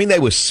guys would, they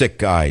were sick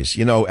guys,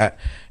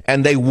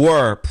 and they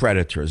were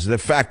predators. The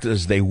fact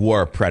is they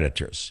were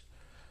predators.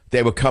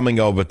 They were coming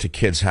over to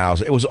kids'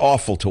 houses. It was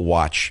awful to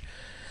watch.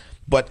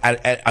 But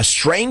a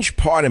strange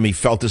part of me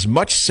felt as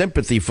much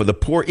sympathy for the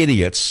poor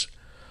idiots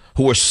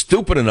who were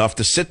stupid enough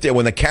to sit there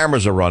when the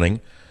cameras are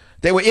running.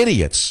 They were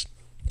idiots,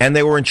 and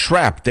they were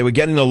entrapped. They were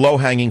getting the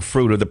low-hanging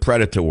fruit of the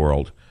predator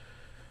world.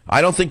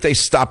 I don't think they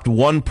stopped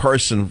one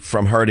person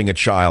from hurting a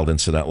child,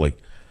 incidentally.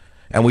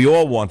 And we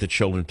all want the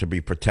children to be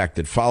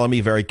protected. Follow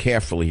me very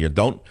carefully here.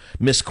 Don't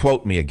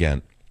misquote me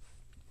again.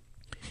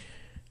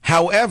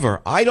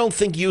 However, I don't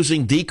think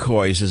using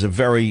decoys is a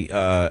very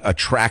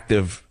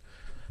attractive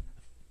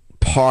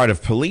part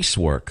of police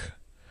work.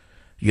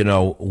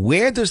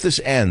 Where does this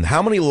end?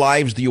 How many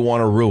lives do you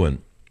want to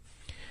ruin?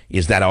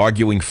 Is that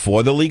arguing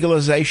for the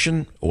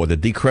legalization or the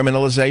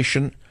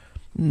decriminalization?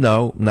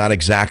 No, not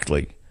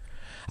exactly.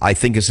 I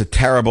think it's a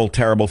terrible,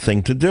 terrible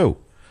thing to do.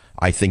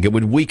 I think it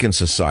would weaken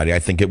society. I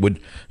think it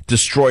would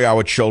destroy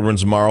our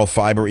children's moral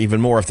fiber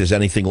even more if there's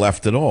anything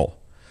left at all.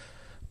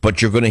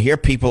 But you're going to hear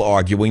people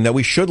arguing that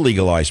we should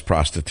legalize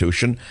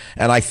prostitution,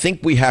 and I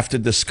think we have to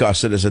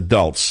discuss it as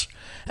adults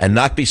and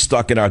not be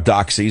stuck in our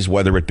doxies,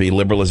 whether it be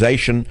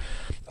liberalization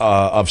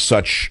of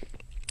such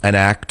an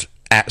act,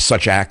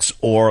 such acts,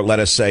 or let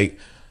us say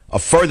a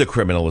further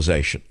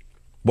criminalization.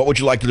 What would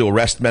you like to do?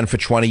 Arrest men for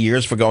 20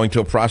 years for going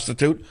to a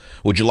prostitute?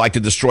 Would you like to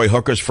destroy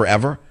hookers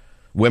forever?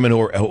 Women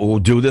who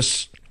do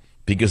this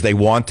because they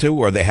want to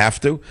or they have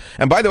to?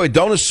 And by the way,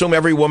 don't assume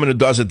every woman who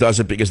does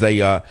it because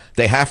they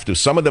have to.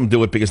 Some of them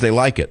do it because they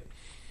like it.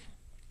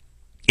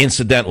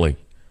 Incidentally,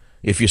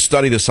 if you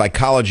study the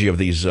psychology of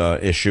these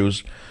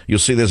issues, you'll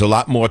see there's a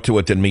lot more to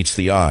it than meets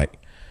the eye.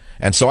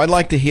 And so I'd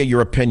like to hear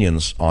your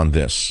opinions on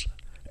this.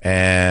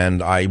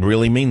 And I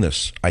really mean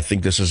this. I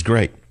think this is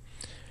great.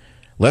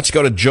 Let's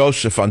go to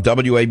Joseph on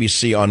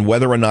WABC on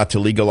whether or not to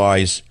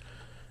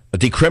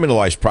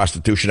decriminalize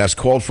prostitution as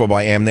called for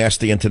by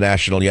Amnesty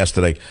International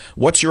yesterday.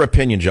 What's your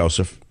opinion,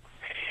 Joseph?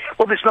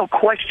 Well, there's no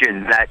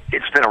question that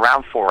it's been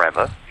around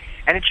forever,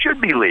 and it should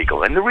be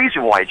legal. And the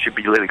reason why it should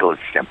be legal is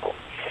simple.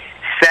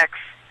 Sex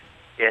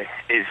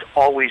is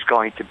always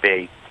going to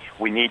be.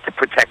 We need to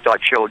protect our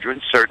children,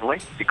 certainly,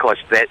 because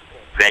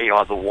they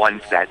are the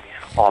ones that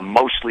are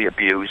mostly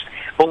abused.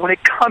 But when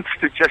it comes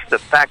to just the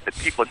fact that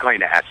people are going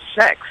to have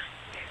sex,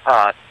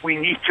 we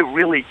need to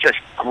really just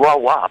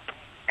grow up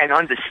and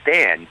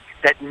understand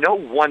that no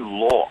one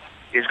law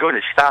is going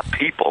to stop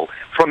people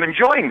from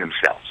enjoying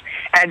themselves.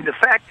 And the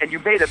fact, and you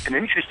made up an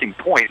interesting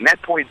point, and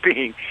that point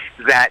being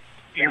that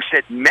you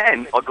said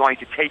men are going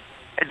to take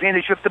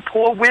advantage of the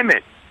poor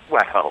women.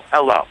 Well,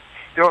 hello.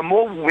 There are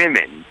more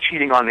women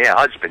cheating on their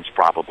husbands,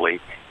 probably,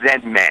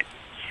 than men.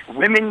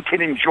 Women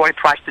can enjoy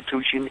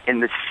prostitution in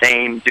the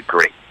same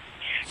degree.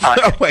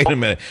 Wait a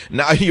minute.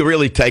 Now you're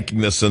really taking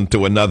this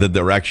into another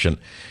direction.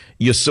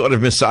 You're sort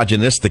of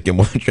misogynistic in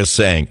what you're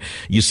saying.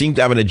 You seem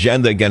to have an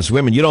agenda against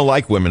women. You don't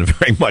like women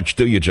very much,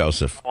 do you,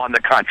 Joseph? On the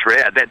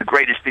contrary, they're the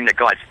greatest thing that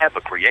God's ever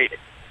created.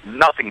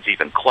 Nothing's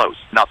even close.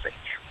 Nothing.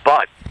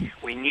 But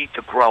we need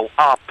to grow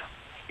up.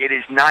 It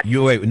is not...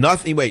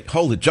 Wait,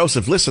 hold it.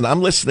 Joseph, listen,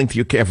 I'm listening to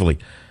you carefully.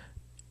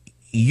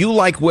 You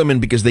like women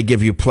because they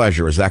give you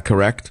pleasure. Is that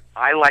correct?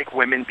 I like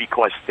women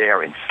because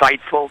they're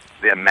insightful,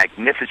 they're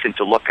magnificent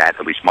to look at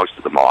least most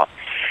of them are,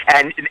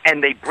 and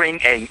they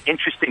bring an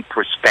interesting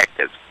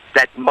perspective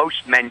that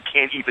most men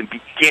can't even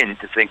begin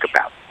to think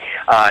about.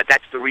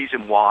 That's the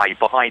reason why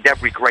behind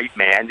every great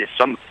man there's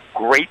some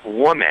great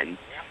woman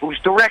who's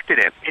directed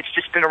him. It's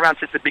just been around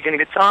since the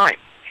beginning of time.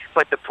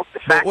 But the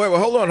fact... Wait,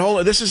 hold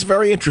on. This is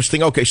very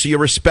interesting. Okay, so you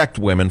respect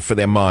women for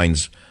their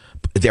minds,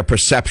 their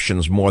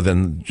perceptions more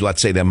than,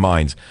 let's say, their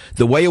minds.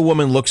 The way a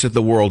woman looks at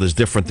the world is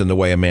different than the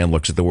way a man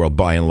looks at the world,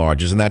 by and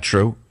large. Isn't that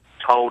true?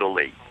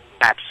 Totally.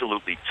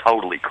 Absolutely,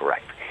 totally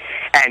correct.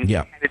 And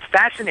it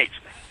fascinates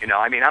me. You know,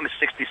 I mean, I'm a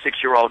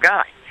 66-year-old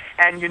guy.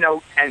 And, you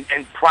know,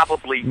 and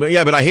probably...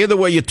 Yeah, but I hear the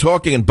way you're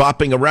talking and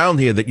bopping around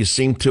here that you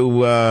seem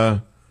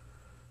to,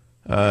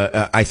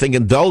 I think,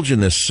 indulge in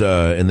this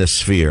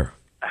sphere.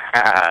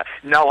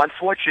 No,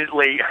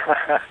 unfortunately,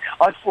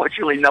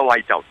 no,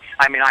 I don't.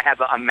 I mean,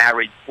 I'm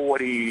married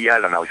 40, I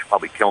don't know, she'll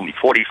probably kill me,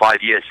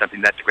 45 years,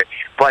 something that's great.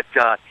 But,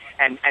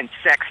 and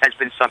sex has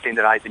been something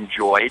that I've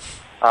enjoyed,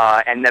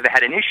 and never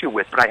had an issue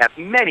with, but I have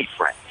many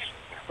friends,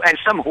 and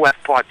some who have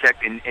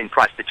partaked in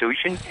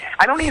prostitution.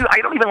 I don't even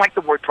like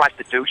the word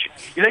prostitution.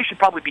 You know, you should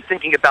probably be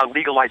thinking about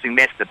legalizing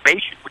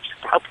masturbation, which is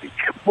probably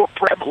more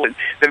prevalent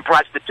than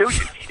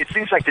prostitution. It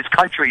seems like this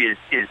country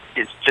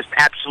is just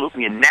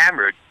absolutely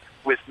enamored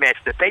with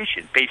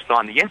masturbation based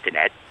on the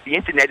Internet. The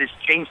Internet has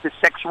changed the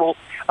sexual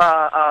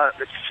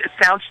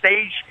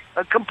soundstage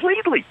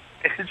completely.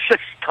 It's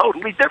just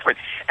totally different.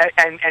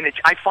 And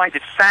I find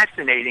it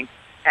fascinating.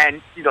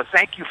 And, you know,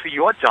 thank you for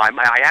your time.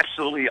 I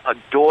absolutely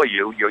adore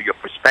you. Your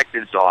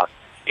perspectives are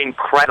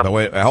incredible. No,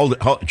 wait, hold,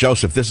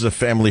 Joseph, this is a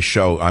family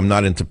show. I'm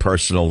not into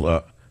personal...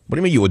 what do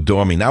you mean you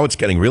adore me? Now it's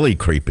getting really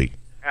creepy.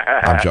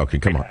 I'm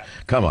joking. Come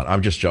on.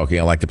 I'm just joking.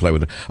 I like to play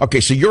with it. Okay,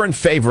 so you're in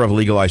favor of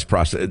legalized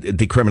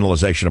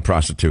decriminalization of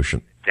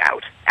prostitution?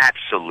 Doubt.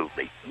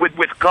 Absolutely.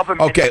 With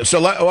government... Okay, so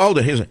hold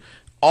it.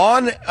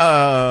 On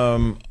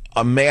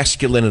a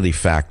masculinity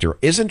factor,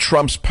 isn't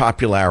Trump's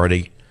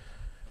popularity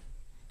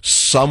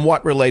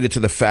somewhat related to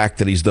the fact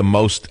that he's the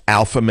most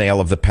alpha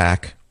male of the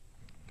pack?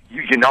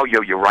 You know,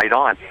 you're right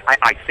on.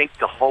 I think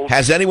the whole...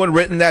 Has anyone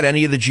written that?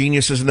 Any of the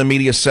geniuses in the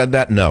media said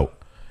that? No.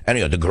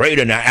 Any of the great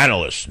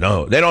analysts?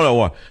 No. They don't know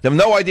what. They have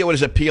no idea what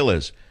his appeal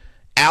is.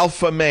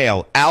 Alpha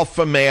male,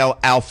 alpha male,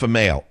 alpha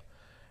male.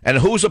 And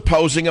who's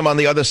opposing him on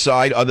the other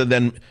side other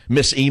than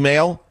Miss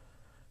Email?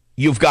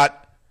 You've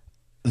got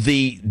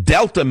the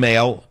Delta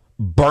male,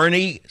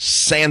 Bernie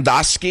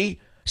Sandowski.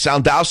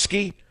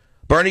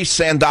 Bernie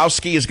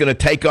Sandowski is going to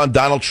take on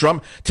Donald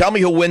Trump. Tell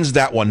me who wins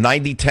that one,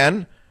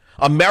 90-10?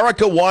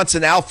 America wants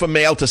an alpha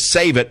male to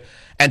save it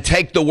and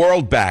take the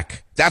world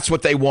back. That's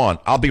what they want.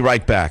 I'll be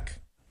right back.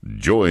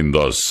 Join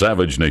the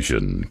Savage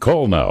Nation.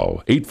 Call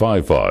now,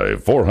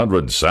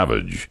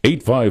 855-400-SAVAGE,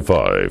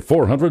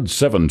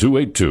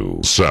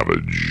 855-400-7282.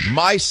 Savage.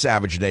 My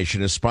Savage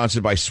Nation is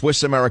sponsored by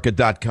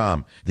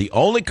SwissAmerica.com, the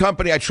only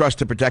company I trust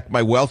to protect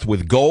my wealth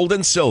with gold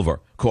and silver.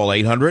 Call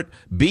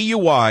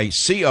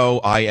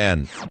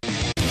 800-BUICOIN.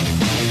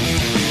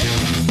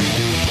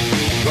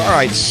 All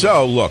right,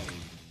 so look,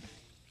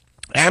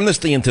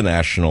 Amnesty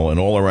International and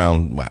all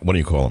around, what do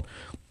you call them,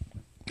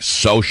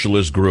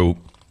 socialist group,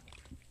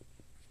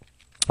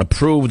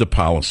 approved a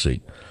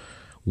policy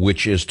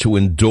which is to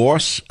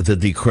endorse the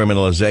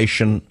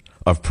decriminalization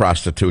of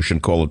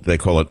prostitution. They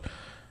call it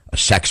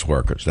sex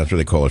workers. That's what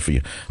they call it for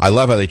you. I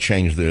love how they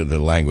changed the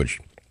language.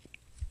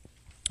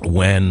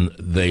 When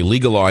they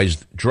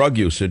legalized drug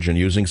usage and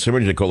using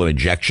syringes, they call it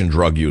injection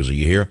drug user.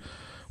 You hear?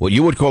 What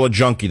you would call a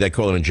junkie, they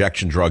call it an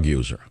injection drug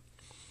user.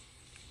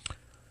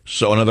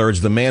 So in other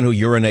words, the man who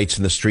urinates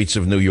in the streets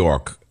of New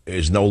York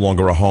is no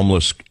longer a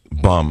homeless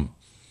bum.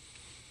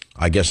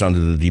 I guess under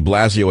the de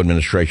Blasio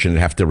administration, they'd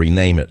have to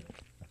rename it.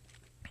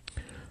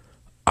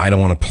 I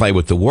don't want to play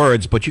with the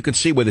words, but you can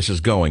see where this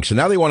is going. So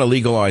now they want to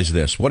legalize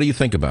this. What do you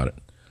think about it?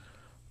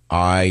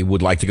 I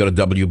would like to go to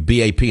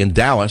WBAP in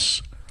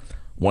Dallas,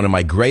 one of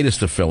my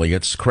greatest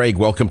affiliates. Craig,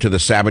 welcome to the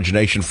Savage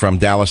Nation from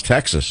Dallas,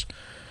 Texas.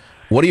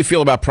 What do you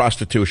feel about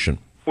prostitution?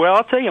 Well,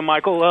 I'll tell you,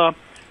 Michael,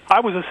 I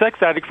was a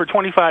sex addict for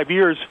 25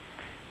 years.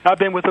 I've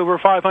been with over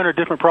 500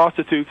 different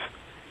prostitutes,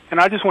 and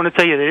I just want to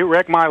tell you that it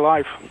wrecked my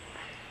life.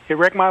 It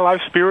wrecked my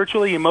life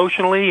spiritually,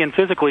 emotionally, and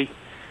physically.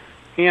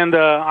 And,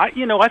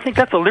 I think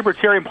that's a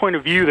libertarian point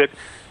of view that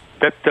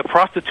the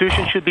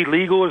prostitution should be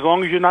legal as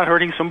long as you're not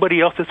hurting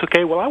somebody else. It's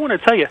okay. Well, I want to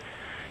tell you,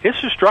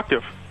 it's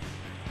destructive.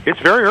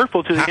 It's very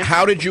hurtful to the...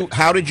 How did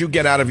you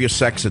get out of your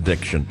sex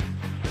addiction?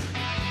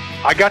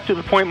 I got to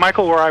the point,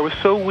 Michael, where I was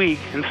so weak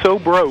and so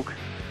broke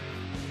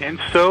and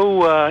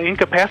so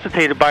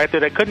incapacitated by it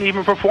that I couldn't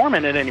even perform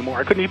in it anymore.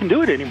 I couldn't even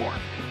do it anymore.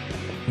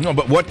 No,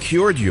 but what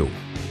cured you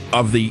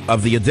of the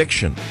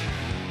addiction?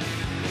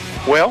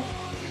 Well,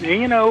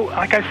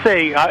 like I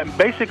say,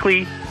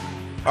 basically...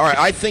 All right,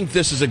 I think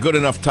this is a good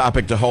enough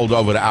topic to hold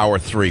over to hour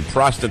 3.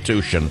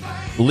 Prostitution,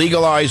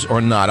 legalize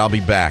or not. I'll be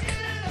back.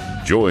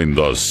 Join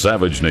the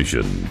Savage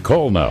Nation.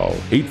 Call now,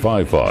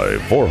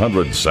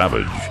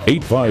 855-400-SAVAGE,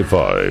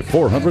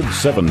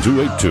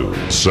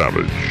 855-400-7282.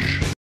 Savage.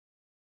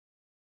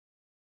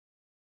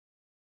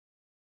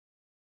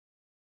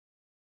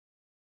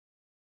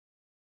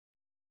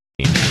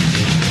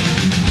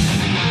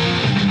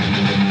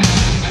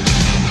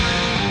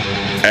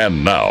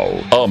 And now,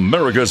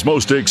 America's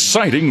most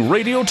exciting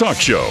radio talk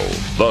show,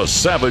 The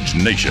Savage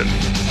Nation,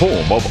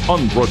 home of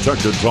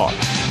unprotected talk,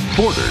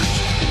 borders,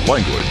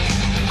 language,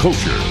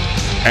 culture.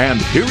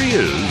 And here he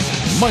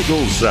is,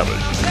 Michael Savage.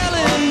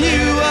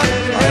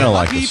 I don't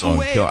like the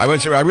song.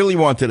 I really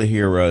wanted to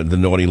hear The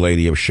Naughty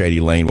Lady of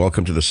Shady Lane.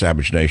 Welcome to The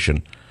Savage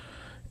Nation.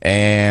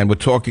 And we're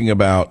talking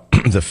about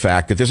the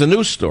fact that there's a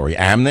news story.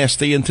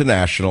 Amnesty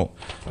International,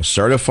 a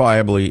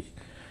certifiably,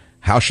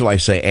 how shall I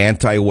say,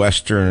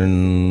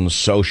 anti-Western,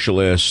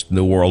 socialist,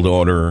 New World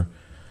Order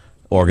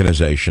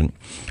organization,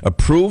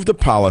 approved a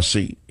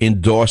policy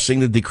endorsing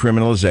the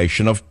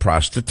decriminalization of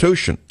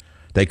prostitution.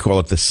 They call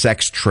it the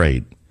sex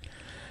trade.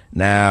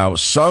 Now,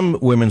 some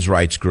women's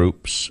rights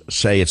groups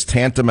say it's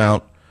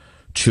tantamount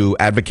to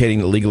advocating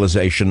the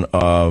legalization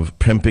of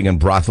pimping and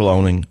brothel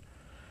owning.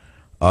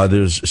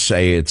 Others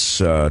say it's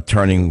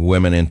turning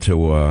women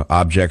into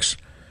objects.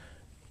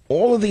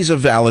 All of these are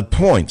valid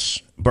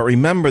points, but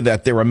remember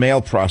that there are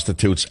male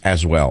prostitutes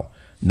as well.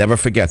 Never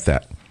forget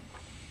that.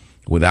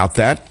 Without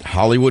that,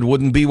 Hollywood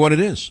wouldn't be what it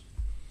is.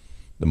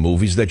 The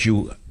movies that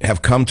you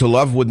have come to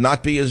love would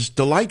not be as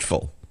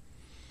delightful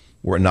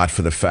were it not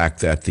for the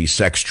fact that the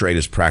sex trade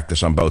is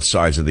practiced on both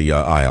sides of the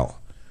aisle.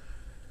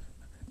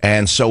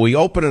 And so we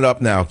open it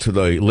up now to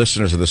the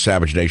listeners of the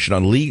Savage Nation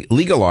on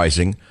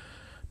legalizing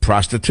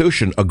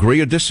prostitution.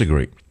 Agree or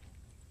disagree?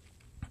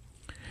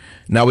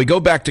 Now, we go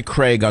back to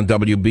Craig on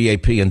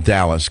WBAP in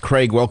Dallas.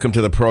 Craig, welcome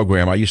to the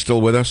program. Are you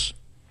still with us?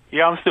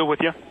 Yeah, I'm still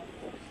with you.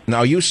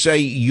 Now, you say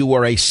you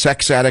were a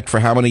sex addict for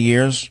how many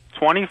years?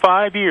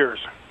 25 years.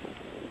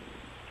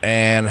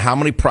 And how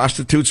many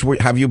prostitutes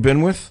have you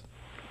been with?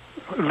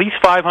 At least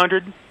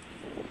 500.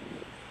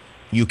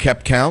 You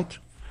kept count?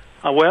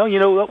 Well, you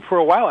know, for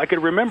a while I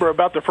could remember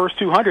about the first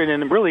 200,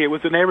 and really it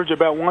was an average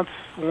about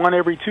one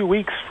every 2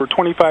 weeks for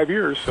 25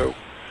 years. So.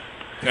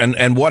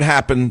 And what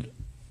happened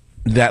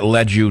that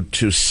led you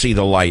to see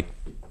the light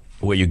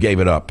where you gave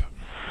it up?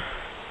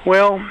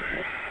 Well,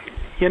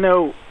 you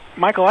know,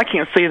 Michael, I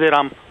can't say that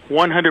I'm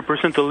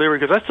 100% delivered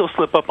because I still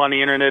slip up on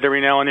the internet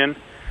every now and then.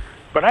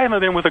 But I haven't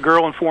been with a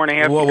girl in 4.5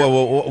 years.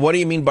 Whoa. What do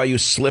you mean by you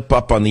slip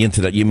up on the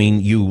internet? You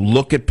mean you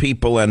look at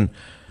people and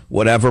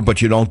whatever,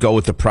 but you don't go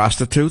with the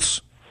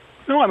prostitutes?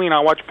 No, I mean, I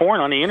watch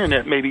porn on the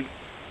internet. Maybe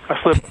I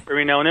slip up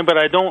every now and then, but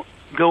I don't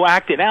go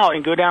act it out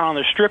and go down on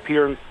the strip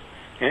here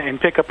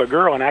and pick up a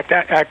girl and act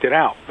it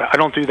out. I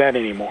don't do that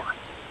anymore.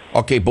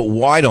 Okay, but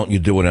why don't you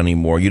do it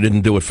anymore? You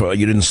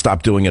didn't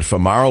stop doing it for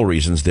moral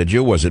reasons, did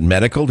you? Was it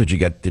medical? Did you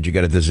get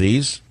a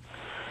disease?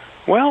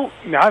 Well,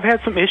 I've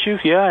had some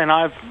issues, yeah,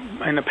 and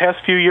in the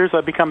past few years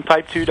I've become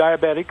type 2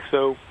 diabetic,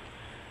 so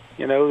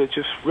you know, it's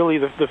just really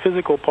the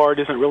physical part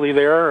isn't really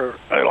there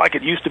like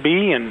it used to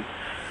be, and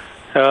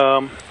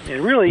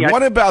really.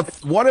 What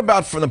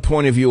about from the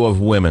point of view of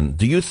women?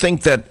 Do you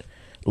think that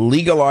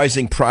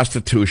legalizing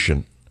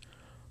prostitution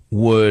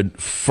would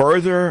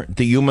further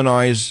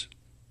dehumanize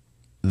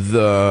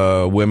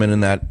the women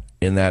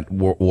in that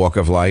walk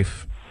of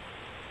life?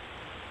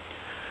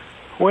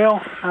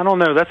 Well, I don't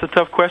know. That's a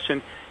tough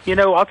question. You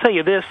know, I'll tell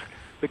you this: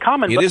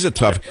 It is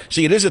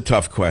a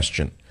tough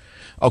question.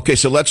 Okay,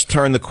 so let's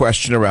turn the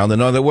question around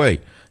another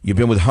way. You've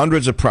been with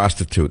hundreds of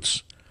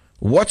prostitutes.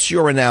 What's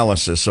your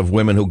analysis of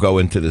women who go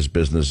into this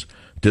business?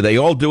 Do they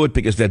all do it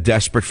because they're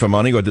desperate for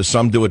money, or do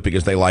some do it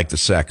because they like the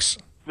sex?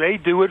 They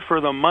do it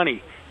for the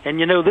money. And,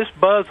 you know, this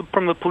buzz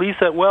from the police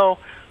that, well,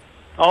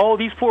 all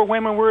these poor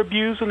women were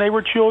abused and they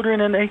were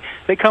children and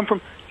they come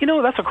from, you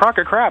know, that's a crock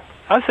of crap.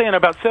 I was saying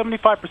about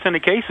 75%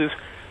 of cases,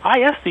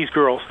 I asked these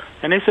girls,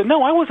 and they said,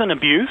 no, I wasn't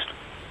abused.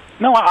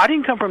 No, I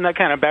didn't come from that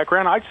kind of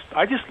background.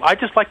 I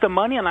just like the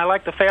money and I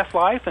like the fast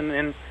life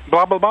and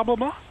blah, blah, blah, blah,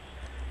 blah.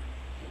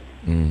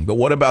 But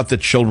what about the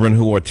children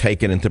who are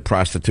taken into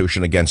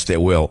prostitution against their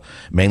will,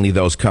 mainly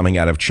those coming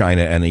out of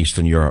China and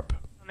Eastern Europe?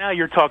 Now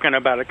you're talking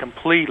about a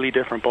completely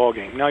different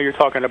ballgame. Now you're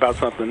talking about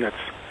something that's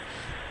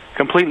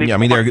completely... Yeah, I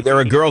mean, there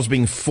are girls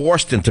being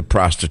forced into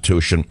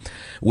prostitution.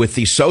 With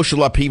the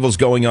social upheavals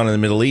going on in the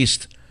Middle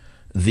East,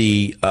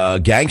 the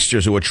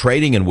gangsters who are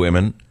trading in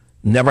women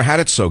never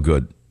had it so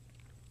good.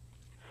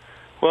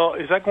 Well,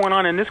 is that going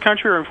on in this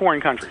country or in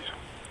foreign countries?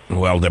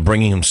 Well, they're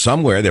bringing them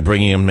somewhere. They're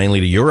bringing them mainly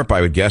to Europe,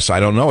 I would guess.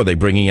 I don't know. Are they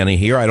bringing any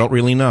here? I don't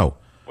really know.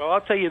 Well,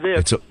 I'll tell you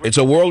this. It's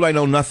a world I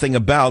know nothing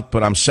about,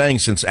 but I'm saying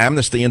since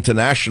Amnesty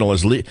International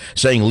is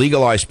saying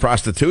legalize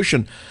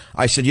prostitution,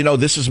 I said, you know,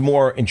 this is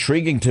more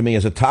intriguing to me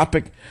as a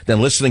topic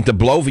than listening to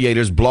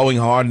bloviators blowing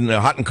hot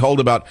and cold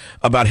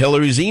about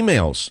Hillary's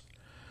emails.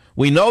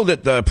 We know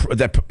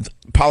that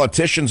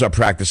politicians are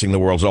practicing the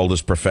world's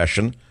oldest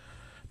profession,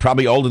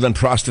 probably older than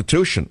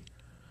prostitution.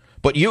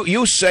 But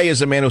you say,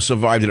 as a man who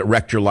survived it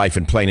wrecked your life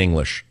in plain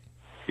English.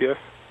 Yes.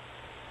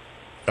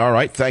 All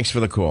right, thanks for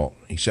the call.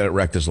 He said it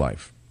wrecked his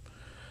life.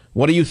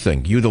 What do you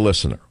think, you the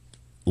listener?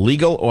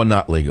 Legal or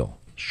not legal?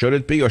 Should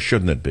it be or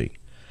shouldn't it be?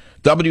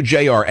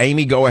 WJR,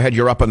 Amy, go ahead.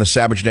 You're up on the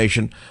Savage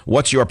Nation.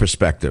 What's your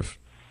perspective?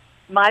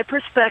 My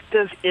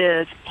perspective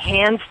is,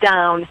 hands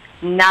down,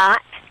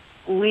 not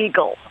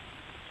legal.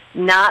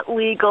 Not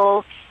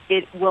legal.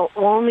 it will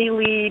only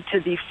lead to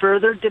the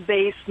further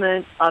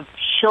debasement of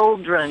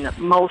children,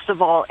 most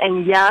of all.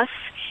 And yes,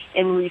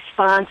 in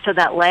response to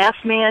that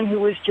last man who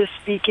was just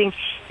speaking,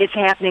 it's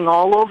happening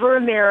all over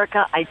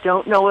America. I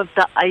don't know if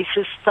the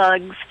ISIS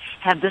thugs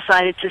have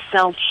decided to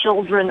sell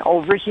children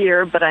over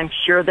here, but I'm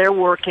sure they're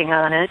working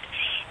on it.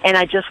 And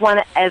I just want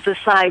to, as a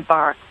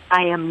sidebar,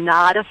 I am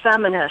not a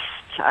feminist.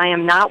 I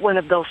am not one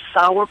of those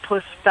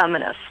sourpuss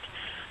feminists.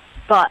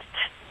 But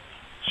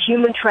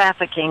human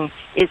trafficking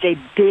is a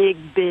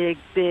big, big,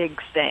 big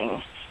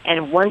thing.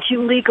 And once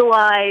you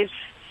legalize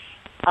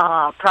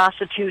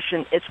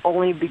prostitution, it's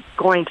only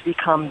going to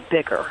become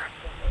bigger.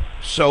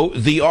 So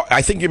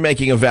I think you're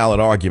making a valid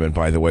argument,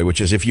 by the way, which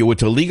is if you were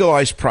to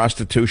legalize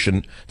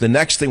prostitution, the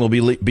next thing will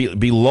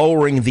be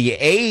lowering the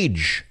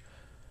age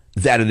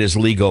that it is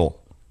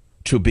legal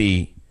to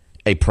be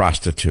a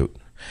prostitute.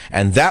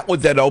 And that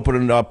would then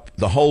open up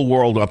the whole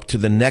world up to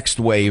the next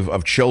wave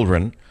of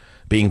children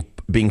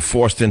being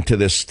forced into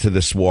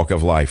this walk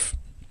of life.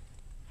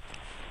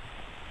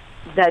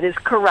 That is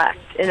correct,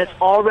 and it's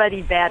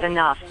already bad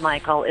enough,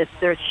 Michael.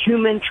 There's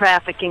human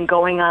trafficking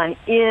going on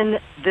in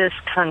this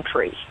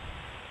country.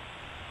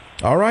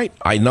 All right,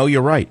 I know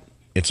you're right.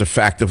 It's a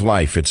fact of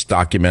life. It's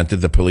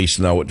documented. The police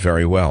know it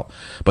very well.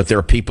 But there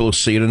are people who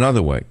see it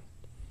another way.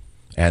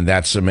 And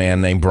that's a man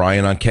named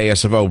Brian on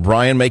KSFO.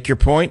 Brian, make your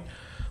point.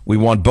 We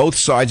want both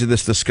sides of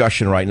this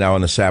discussion right now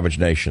in the Savage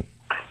Nation.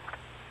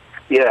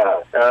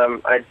 Yeah,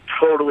 I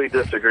totally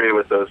disagree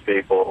with those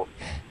people.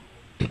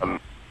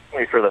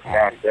 Only for the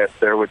fact that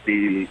there would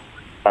be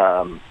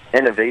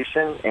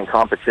innovation and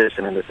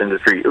competition in this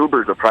industry.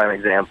 Uber's a prime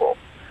example.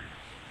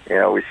 You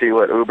know, we see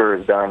what Uber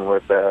has done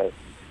with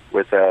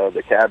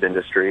the cab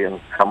industry and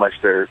how much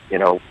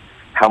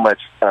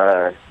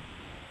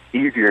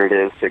easier it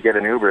is to get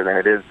an Uber than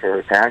it is for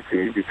a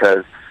taxi,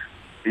 because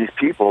these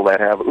people that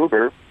have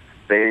Uber,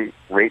 they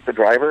rate the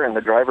driver and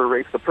the driver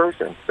rates the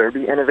person. There'd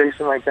be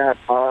innovation like that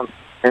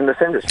in this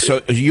industry.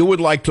 So you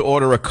would like to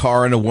order a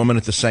car and a woman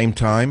at the same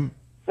time?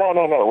 No.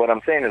 What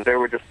I'm saying is there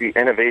would just be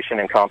innovation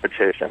and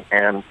competition.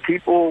 And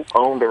people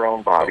own their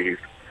own bodies.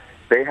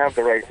 They have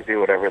the right to do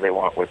whatever they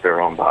want with their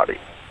own body.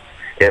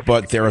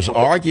 But there's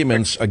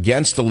arguments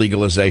against the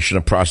legalization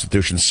of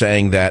prostitution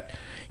saying that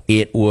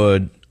it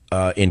would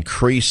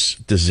increase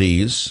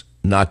disease,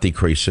 not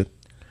decrease it.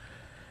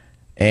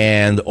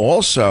 And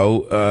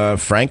also,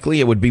 frankly,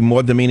 it would be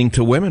more demeaning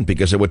to women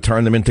because it would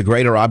turn them into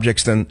greater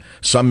objects than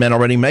some men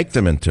already make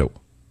them into.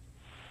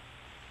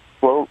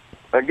 Well,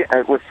 again,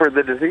 for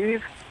the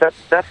disease, that's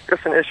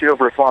just an issue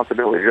of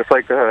responsibility. Just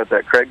like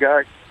that Craig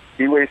guy,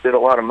 he wasted a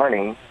lot of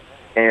money,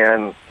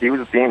 and he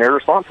was being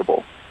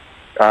irresponsible.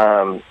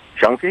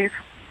 Junkies,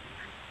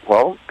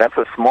 well, that's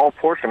a small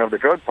portion of the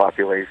drug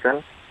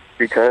population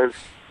because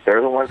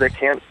they're the ones that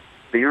can't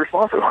be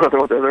responsible.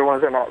 They're the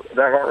ones that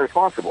aren't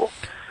responsible.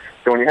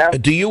 So when you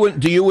have, do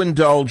you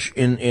indulge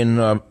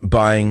in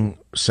buying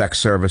sex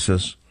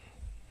services?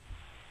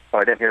 Oh,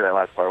 I didn't hear that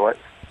last part. What?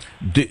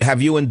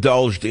 Have you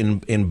indulged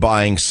in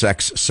buying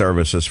sex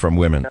services from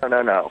women?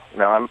 No.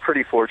 I'm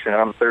pretty fortunate.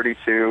 I'm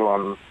 32.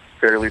 I'm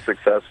fairly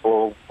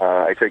successful.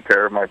 I take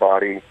care of my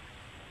body.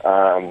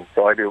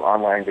 So I do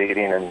online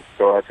dating and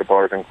go out to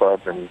bars and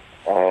clubs, and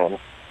I'm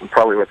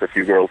probably with a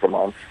few girls a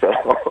month. So.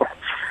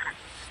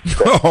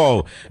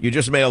 Oh, you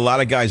just made a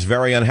lot of guys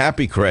very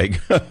unhappy,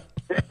 Craig.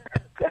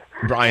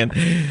 Brian,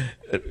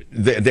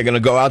 they're going to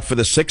go out for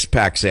the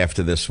six-packs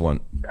after this one.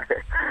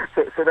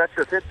 So that's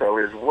just it, though,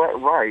 is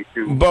what right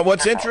do... But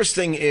what's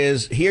interesting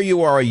is, here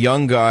you are, a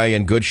young guy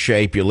in good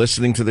shape. You're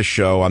listening to the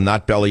show. I'm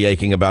not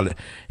bellyaching about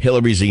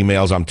Hillary's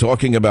emails. I'm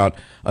talking about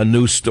a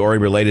news story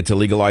related to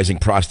legalizing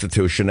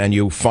prostitution, and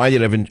you find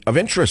it of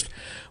interest,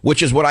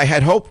 which is what I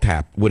had hoped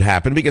would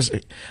happen, because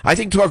I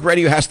think talk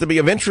radio has to be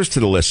of interest to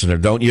the listener,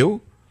 don't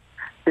you?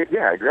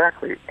 Yeah,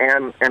 exactly.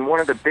 And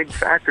one of the big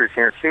factors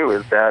here, too,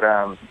 is that,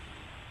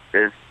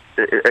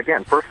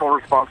 again, personal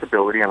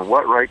responsibility, and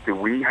what right do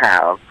we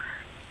have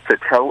to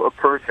tell a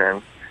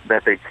person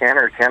that they can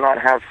or cannot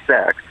have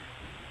sex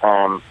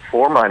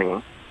for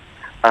money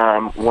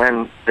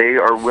when they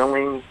are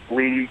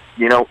willingly,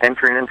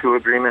 entering into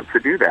agreement to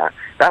do that.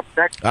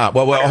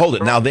 Well, hold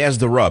it. Now, there's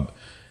the rub.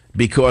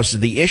 Because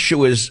the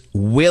issue is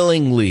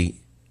willingly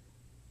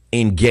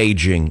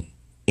engaging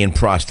in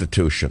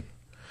prostitution.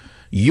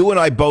 You and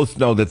I both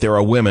know that there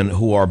are women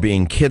who are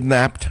being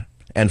kidnapped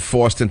and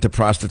forced into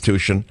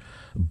prostitution,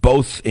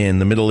 both in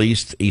the Middle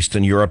East,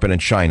 Eastern Europe, and in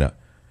China.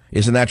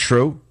 Isn't that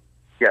true?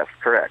 Yes,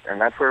 correct. And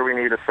that's where we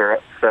need to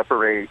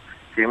separate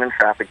human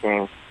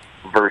trafficking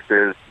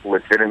versus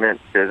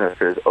legitimate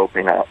businesses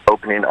opening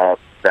up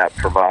that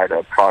provide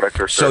a product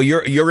or service. So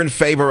you're in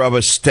favor of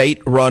a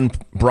state-run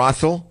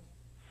brothel?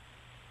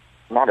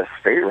 Not a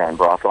state-run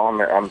brothel.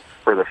 I'm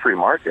for the free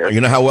market. You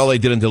know how well they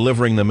did in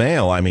delivering the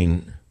mail. I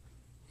mean...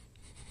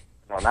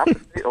 No, not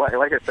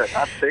like I said,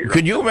 not state-run.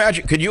 Could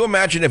you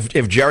imagine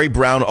if Jerry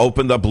Brown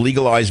opened up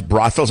legalized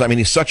brothels? I mean,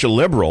 he's such a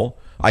liberal.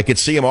 I could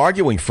see him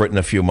arguing for it in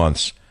a few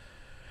months.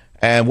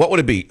 And what would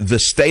it be? The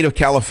state of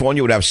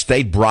California would have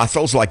state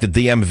brothels like the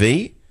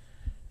DMV?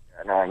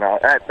 No.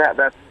 That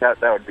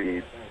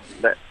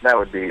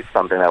would be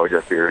something that would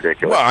just be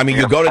ridiculous. Well, I mean,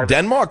 you go to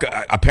Denmark.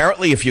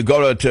 Apparently, if you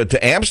go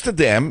to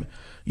Amsterdam,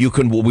 you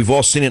can. We've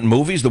all seen it in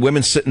movies. The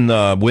women sit in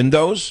the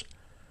windows,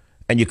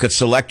 and you could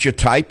select your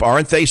type.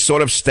 Aren't they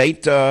sort of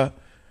state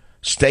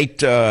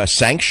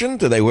sanctioned?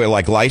 Do they wear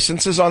like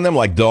licenses on them,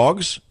 like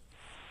dogs?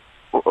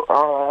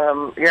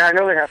 Yeah, I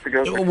know they have to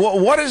go.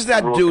 What does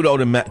that do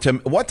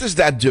to what does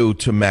that do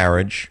to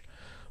marriage?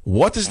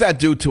 What does that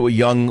do to a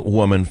young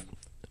woman,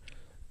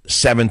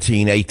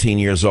 17, 18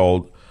 years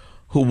old,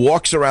 who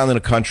walks around in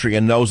a country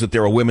and knows that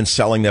there are women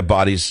selling their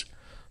bodies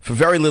for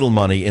very little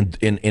money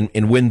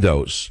in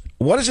windows?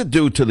 What does it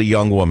do to the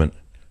young woman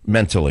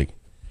mentally?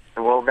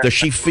 Well, does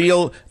she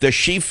feel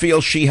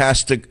she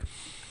has to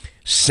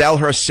sell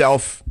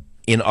herself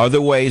in other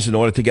ways in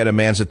order to get a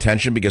man's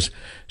attention, because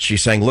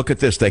she's saying, look at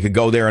this, they could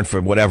go there and for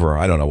whatever,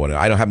 I don't know what,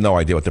 I don't have no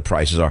idea what the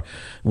prices are.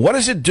 What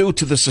does it do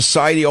to the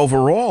society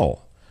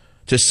overall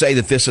to say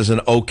that this is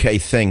an okay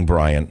thing,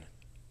 Brian?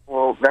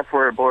 Well, that's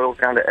where it boils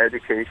down to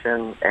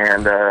education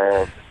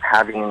and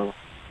having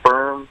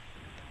firm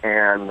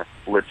and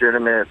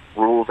legitimate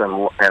rules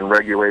and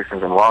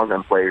regulations and laws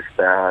in place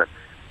that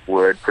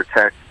would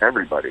protect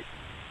everybody,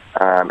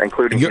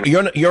 including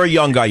you're a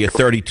young guy. You're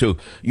 32.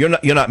 You're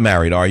not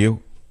married, are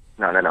you?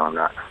 No, I'm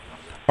not.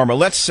 Arma,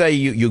 let's say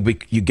you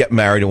get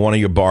married and one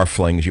of your bar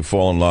flings, you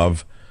fall in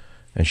love,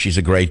 and she's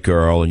a great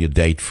girl, and you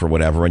date for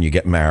whatever, and you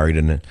get married,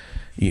 and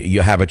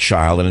you have a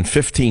child, and in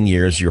 15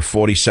 years, you're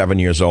 47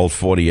 years old,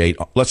 48,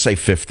 let's say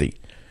 50,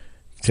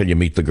 till you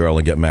meet the girl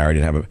and get married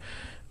and have a,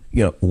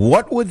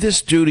 what would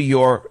this do to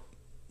your,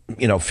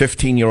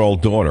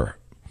 15-year-old daughter?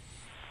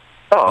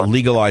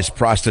 Legalized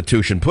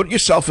prostitution. Put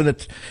yourself in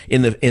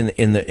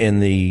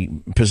the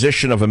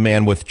position of a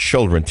man with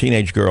children,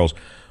 teenage girls.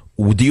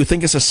 Do you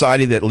think a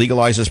society that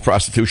legalizes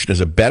prostitution is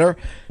a better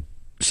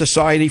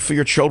society for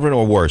your children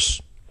or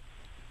worse?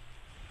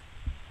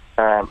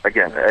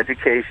 Again,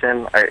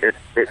 education.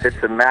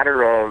 It's a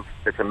matter of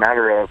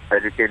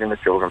educating the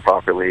children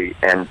properly.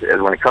 And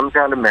when it comes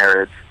down to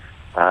marriage,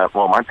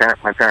 my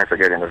parents are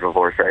getting a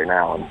divorce right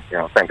now, and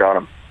thank God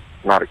I'm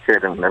not a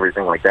kid and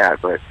everything like that.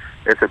 But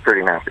it's a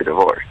pretty nasty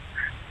divorce.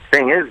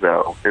 Thing is,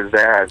 though, is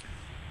that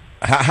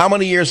how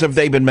many years have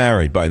they been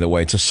married? By the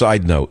way, it's a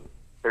side note.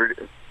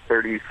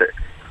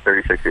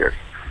 36 years.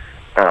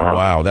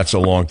 Wow, that's a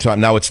long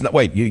time. Now, it's not.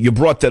 Wait, you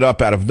brought that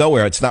up out of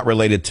nowhere. It's not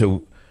related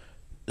to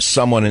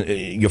someone,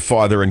 your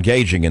father,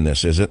 engaging in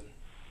this, is it?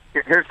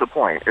 Here's the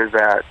point: is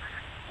that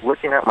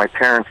looking at my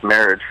parents'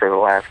 marriage for the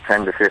last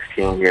 10 to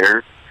 15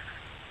 years,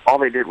 all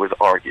they did was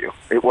argue.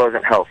 It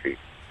wasn't healthy.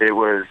 It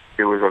was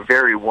a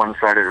very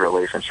one-sided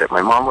relationship.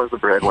 My mom was the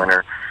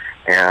breadwinner,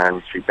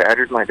 and she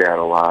badgered my dad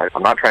a lot.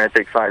 I'm not trying to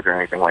take sides or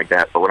anything like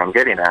that, but what I'm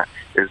getting at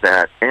is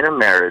that in a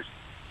marriage,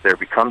 there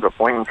becomes a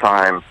point in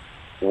time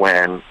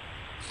when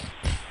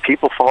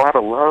people fall out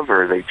of love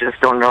or they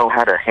just don't know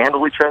how to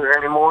handle each other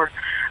anymore.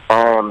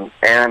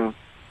 And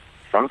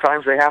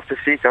sometimes they have to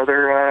seek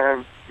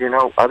other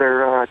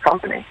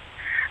company.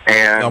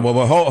 And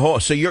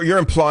hold. So you're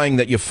implying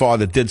that your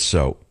father did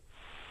so?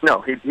 No,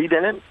 he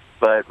didn't,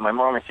 but my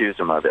mom accused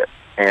him of it.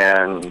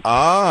 And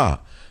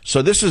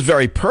so this is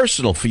very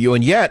personal for you,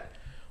 and yet,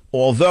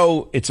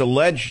 although it's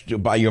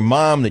alleged by your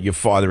mom that your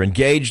father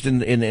engaged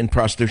in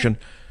prostitution,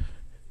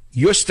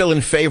 you're still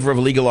in favor of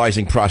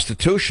legalizing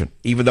prostitution,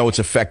 even though it's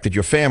affected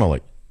your family.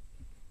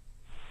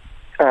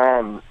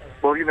 Well,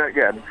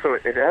 so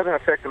it hasn't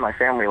affected my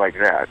family like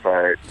that.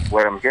 But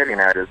what I'm getting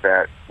at is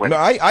that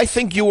I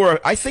think you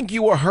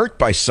were hurt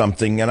by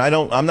something, and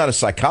I'm not a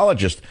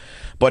psychologist,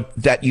 but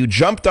that you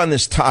jumped on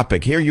this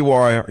topic. Here you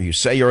are. You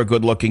say you're a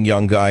good-looking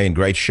young guy in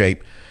great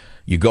shape.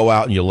 You go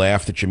out and you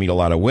laugh that you meet a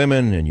lot of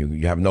women, and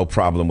you have no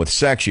problem with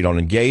sex. You don't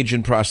engage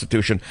in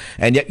prostitution,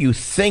 and yet you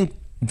think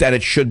that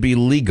it should be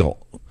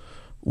legal.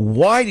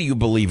 Why do you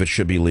believe it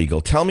should be legal?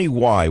 Tell me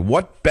why.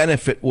 What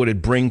benefit would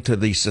it bring to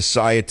the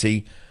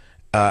society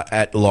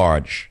at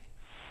large?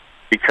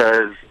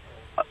 Because,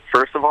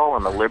 first of all,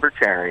 I'm a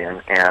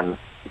libertarian, and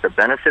the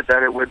benefit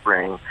that it would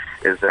bring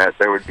is that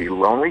there would be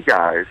lonely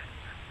guys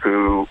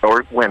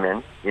or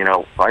women,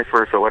 vice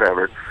versa,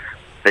 whatever.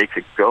 They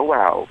could go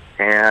out,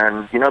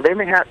 and they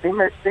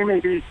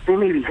may be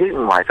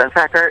hating life. In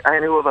fact, I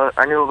knew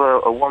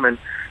of a woman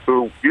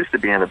who used to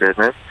be in the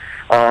business,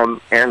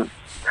 and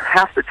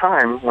half the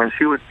time when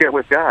she would get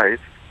with guys,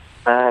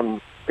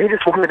 they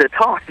just wanted to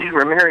talk. These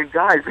were married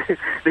guys.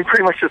 They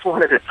pretty much just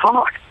wanted to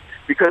talk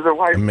because their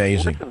wives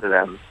listened to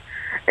them.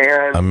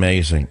 And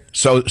amazing.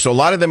 So a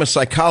lot of them are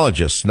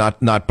psychologists, not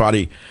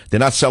body.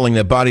 They're not selling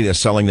their body; they're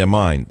selling their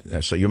mind.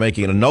 So you're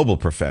making it a noble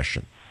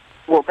profession.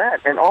 Well, that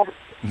and all.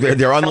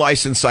 They're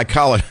unlicensed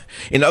psychologists.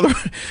 In other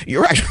words,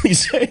 you're actually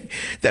saying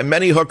that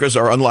many hookers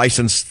are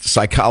unlicensed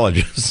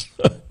psychologists.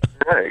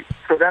 Right.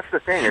 So that's the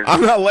thing.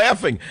 I'm not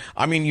laughing.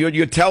 I mean,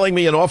 you're telling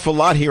me an awful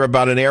lot here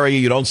about an area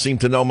you don't seem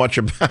to know much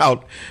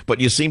about, but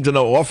you seem to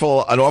know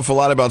an awful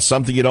lot about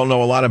something you don't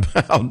know a lot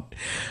about.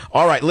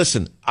 All right,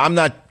 listen, I'm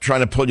not trying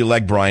to pull your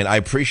leg, Brian. I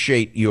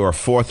appreciate your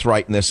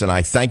forthrightness, and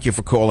I thank you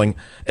for calling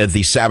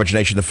the Savage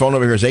Nation. The phone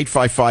number here is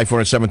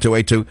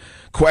 855-407-282.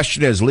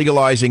 Question is,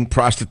 legalizing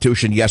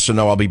prostitution, yes or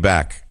no? I'll be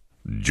back.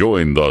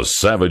 Join the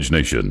Savage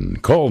Nation.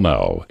 Call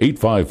now,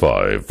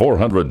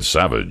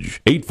 855-400-SAVAGE,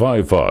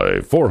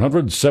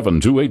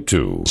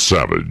 855-400-7282.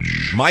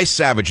 Savage. My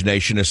Savage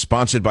Nation is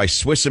sponsored by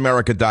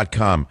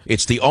SwissAmerica.com.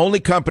 It's the only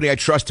company I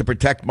trust to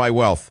protect my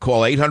wealth.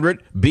 Call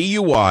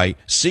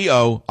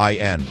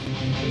 800-BUI-COIN.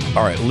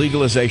 All right,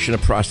 legalization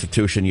of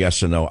prostitution,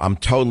 yes or no? I'm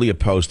totally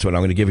opposed to it.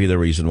 I'm going to give you the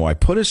reason why.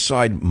 Put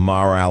aside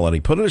morality.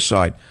 Put it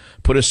aside.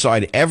 Put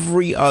aside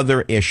every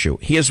other issue.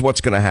 Here's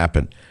what's going to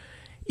happen.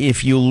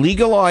 If you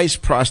legalize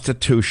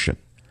prostitution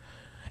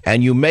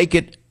and you make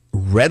it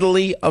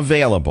readily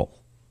available,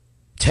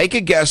 take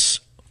a guess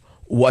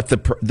what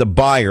the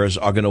buyers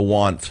are going to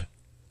want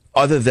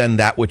other than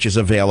that which is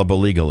available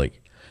legally.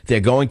 They're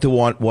going to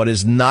want what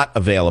is not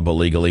available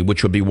legally,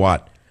 which would be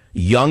what?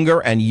 Younger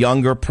and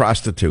younger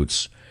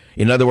prostitutes.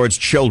 In other words,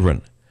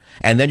 children.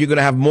 And then you're going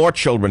to have more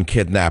children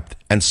kidnapped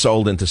and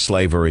sold into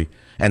slavery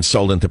and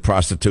sold into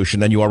prostitution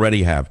than you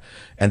already have.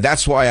 And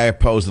that's why I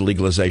oppose the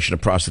legalization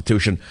of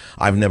prostitution.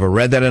 I've never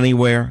read that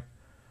anywhere.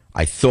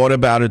 I thought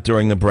about it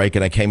during the break,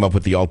 and I came up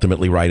with the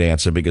ultimately right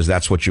answer, because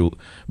that's what you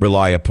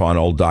rely upon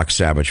old Doc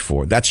Savage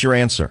for. That's your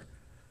answer.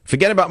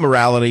 Forget about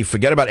morality.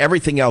 Forget about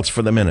everything else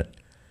for the minute.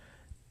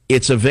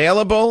 It's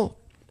available.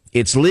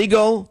 It's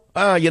legal.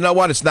 You know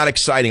what? It's not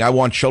exciting. I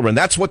want children.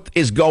 That's what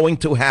is going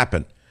to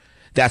happen.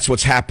 That's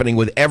what's happening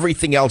with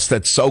everything else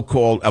that's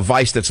so-called a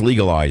vice that's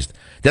legalized.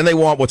 Then they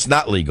want what's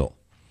not legal.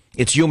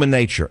 It's human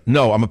nature.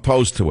 No, I'm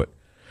opposed to it.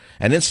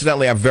 And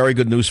incidentally, I have very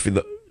good news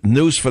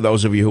for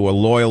those of you who are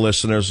loyal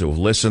listeners who have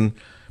listened.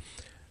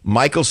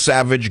 Michael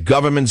Savage,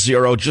 Government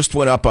Zero, just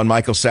went up on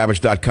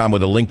michaelsavage.com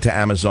with a link to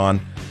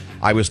Amazon.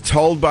 I was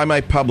told by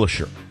my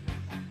publisher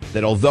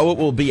that although it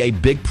will be a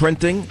big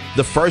printing,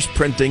 the first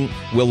printing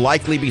will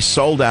likely be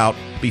sold out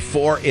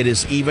before it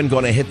is even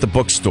going to hit the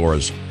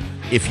bookstores.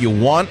 If you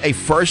want a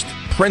first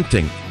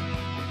printing,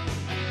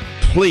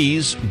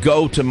 please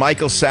go to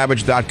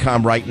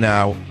michaelsavage.com right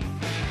now,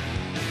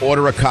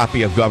 order a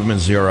copy of Government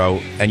Zero,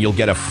 and you'll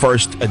get a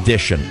first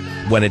edition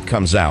when it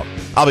comes out.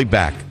 I'll be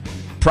back.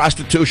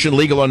 Prostitution,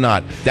 legal or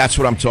not, that's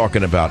what I'm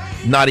talking about.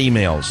 Not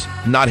emails,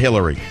 not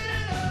Hillary.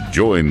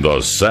 Join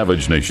the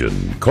Savage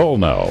Nation. Call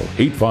now,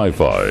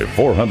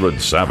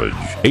 855-400-SAVAGE,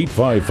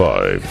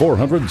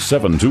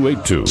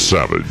 855-400-7282.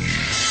 Savage.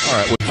 All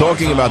right, we're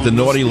talking about the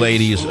naughty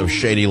ladies of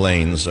shady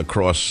lanes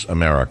across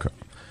America.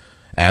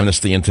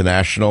 Amnesty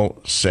International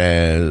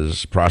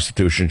says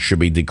prostitution should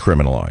be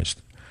decriminalized.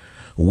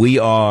 We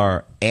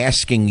are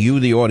asking you,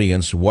 the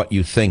audience, what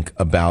you think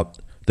about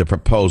the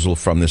proposal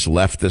from this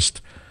leftist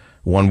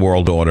One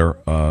World Order,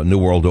 New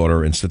World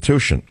Order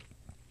institution.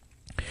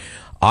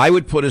 I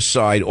would put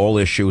aside all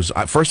issues.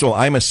 First of all,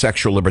 I'm a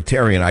sexual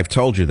libertarian. I've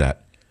told you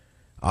that.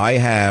 I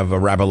have a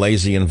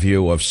Rabelaisian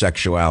view of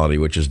sexuality,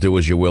 which is do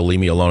as you will, leave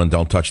me alone, and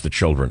don't touch the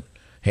children.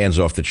 Hands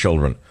off the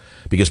children.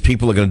 Because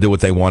people are going to do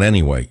what they want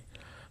anyway.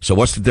 So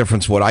what's the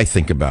difference what I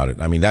think about it?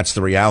 I mean, that's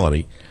the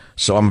reality.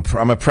 So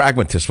I'm a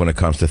pragmatist when it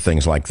comes to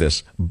things like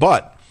this.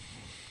 But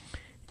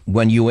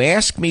when you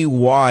ask me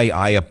why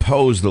I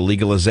oppose the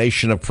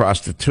legalization of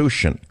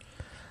prostitution,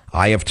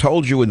 I have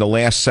told you in the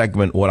last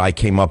segment what I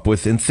came up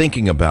with in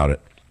thinking about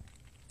it,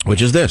 which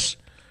is this.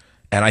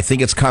 And I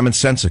think it's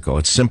commonsensical.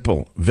 It's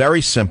simple, very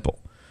simple.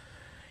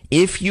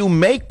 If you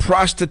make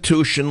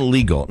prostitution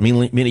legal,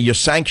 meaning you're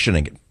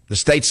sanctioning it, the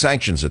state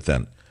sanctions it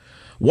then.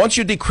 Once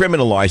you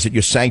decriminalize it,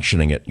 you're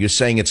sanctioning it. You're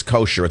saying it's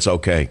kosher, it's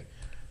okay.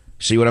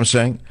 See what I'm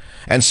saying?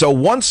 And so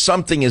once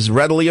something is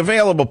readily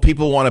available,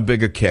 people want a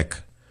bigger kick.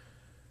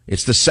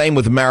 It's the same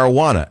with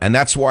marijuana, and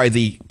that's why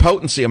the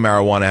potency of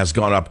marijuana has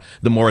gone up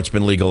the more it's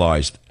been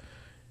legalized.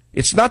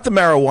 It's not the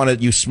marijuana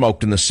that you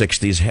smoked in the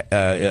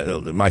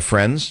 60s, my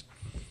friends.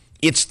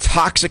 It's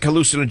toxic,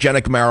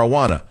 hallucinogenic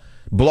marijuana,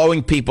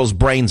 blowing people's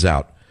brains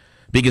out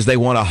because they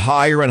want a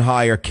higher and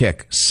higher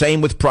kick. Same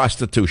with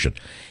prostitution.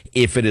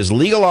 If it is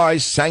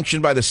legalized,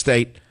 sanctioned by the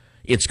state,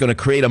 it's going to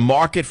create a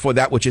market for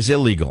that which is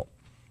illegal,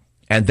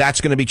 and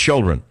that's going to be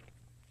children,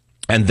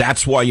 and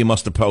that's why you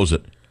must oppose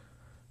it.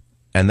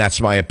 And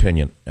that's my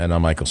opinion, and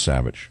I'm Michael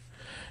Savage.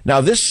 Now,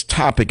 this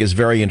topic is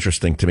very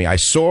interesting to me. I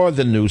saw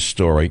the news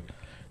story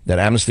that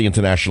Amnesty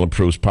International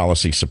approves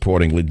policy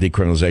supporting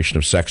decriminalization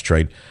of sex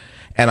trade,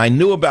 and I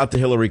knew about the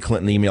Hillary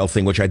Clinton email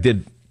thing, which I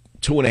did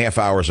 2.5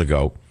 hours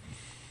ago.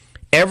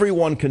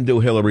 Everyone can do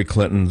Hillary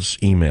Clinton's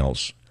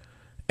emails.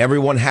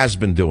 Everyone has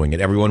been doing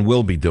it. Everyone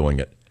will be doing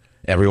it.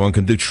 Everyone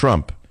can do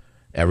Trump.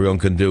 Everyone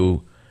can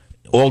do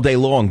all day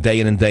long,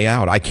 day in and day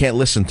out. I can't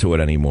listen to it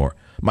anymore.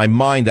 My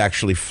mind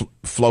actually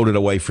floated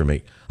away from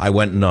me. I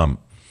went numb.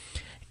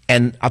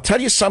 And I'll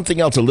tell you something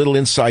else, a little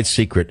inside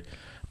secret.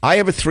 I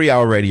have a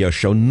 3-hour radio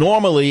show.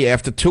 Normally,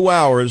 after 2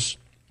 hours,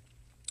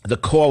 the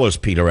callers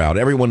peter out.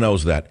 Everyone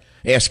knows that.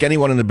 Ask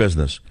anyone in the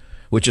business,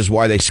 which is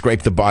why they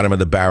scrape the bottom of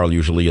the barrel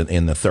usually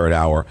in the third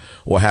hour,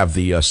 or have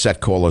the set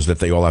callers that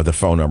they all have the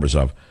phone numbers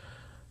of.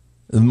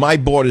 My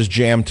board is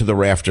jammed to the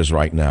rafters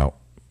right now.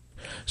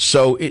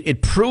 So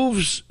it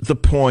proves the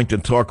point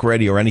in talk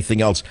radio or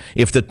anything else.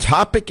 If the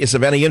topic is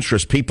of any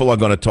interest, people are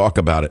going to talk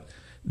about it.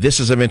 This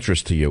is of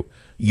interest to you.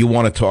 You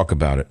want to talk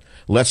about it.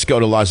 Let's go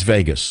to Las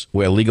Vegas,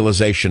 where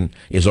legalization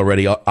is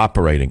already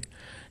operating.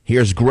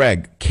 Here's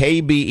Greg,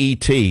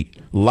 KBET,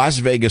 Las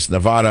Vegas,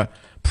 Nevada.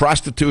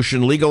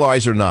 Prostitution,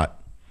 legalized or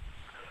not?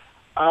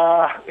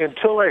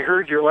 Until I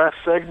heard your last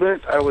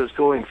segment, I was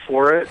going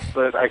for it,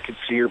 but I could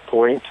see your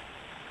point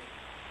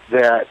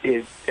that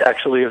it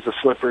actually is a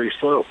slippery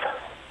slope.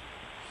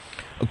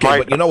 Okay,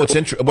 but you know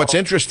what's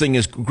interesting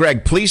is,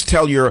 Greg, please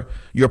tell your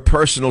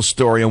personal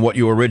story and what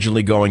you were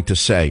originally going to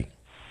say.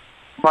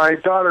 My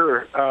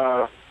daughter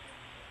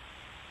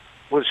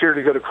was here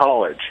to go to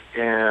college,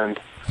 and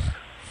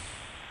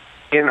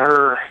in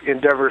her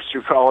endeavors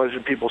through college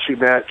and people she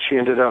met, she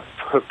ended up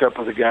hooked up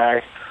with a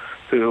guy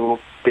who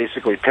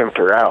basically pimped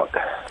her out.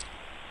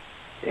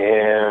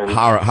 And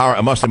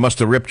it must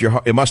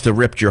have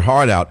ripped your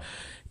heart out.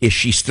 Is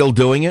she still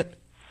doing it?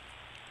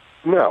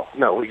 No,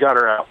 we got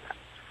her out.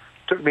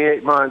 Took me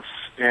 8 months,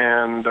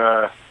 and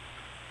but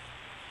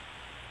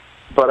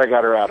I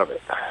got her out of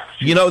it.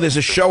 You know, there's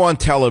a show on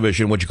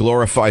television which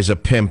glorifies a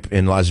pimp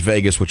in Las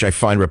Vegas, which I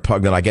find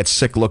repugnant. I get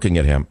sick looking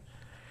at him.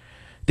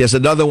 There's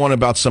another one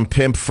about some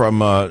pimp from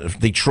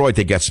Detroit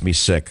that gets me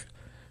sick.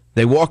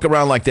 They walk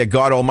around like they're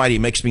God Almighty.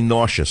 It makes me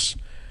nauseous.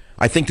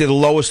 I think they're the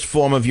lowest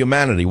form of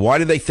humanity. Why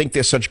do they think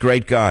they're such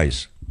great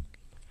guys?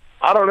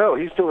 I don't know.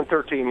 He's doing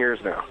 13 years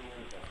now.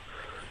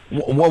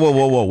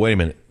 Whoa. Wait a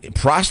minute.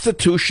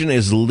 Prostitution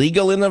is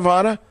legal in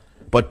Nevada,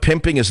 but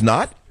pimping is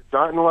not?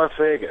 Not in Las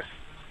Vegas.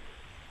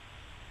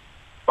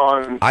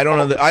 I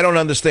don't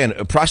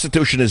understand.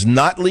 Prostitution is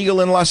not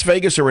legal in Las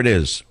Vegas, or it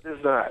is? It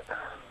is not.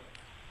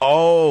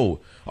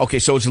 Oh, okay.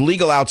 So it's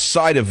legal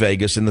outside of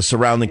Vegas in the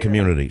surrounding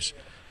communities.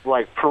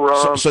 Like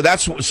Pahrump.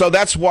 So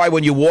that's why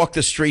when you walk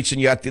the streets and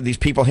you have these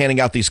people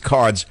handing out these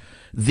cards,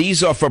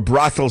 these are for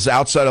brothels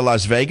outside of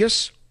Las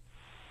Vegas?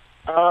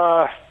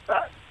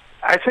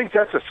 I think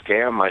that's a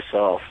scam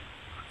myself.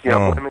 You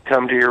know, women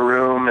come to your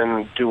room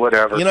and do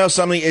whatever. You know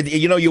something?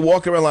 You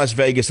walk around Las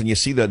Vegas and you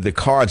see the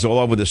cards all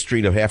over the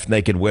street of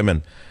half-naked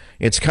women.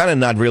 It's kind of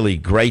not really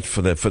great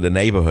for the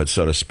neighborhood,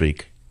 so to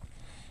speak.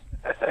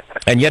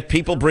 And yet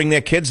people bring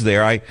their kids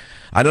there. I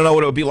don't know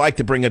what it would be like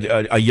to bring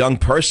a young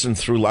person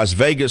through Las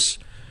Vegas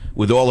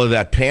with all of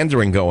that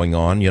pandering going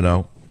on, you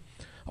know.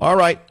 All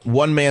right,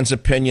 one man's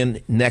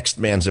opinion, next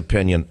man's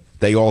opinion.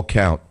 They all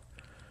count.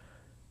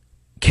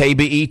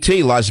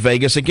 KBET, Las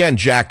Vegas. Again,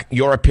 Jack,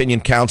 your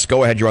opinion counts.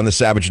 Go ahead. You're on the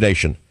Savage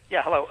Nation.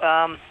 Yeah, hello.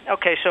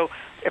 Okay, so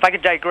if I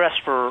could digress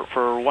for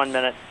 1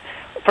 minute.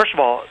 First of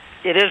all,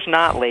 it is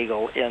not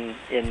legal in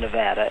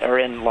Nevada or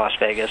in Las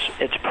Vegas.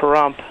 It's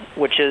Pahrump,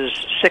 which is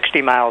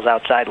 60 miles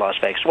outside Las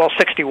Vegas. Well,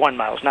 61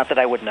 miles. Not that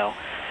I would know,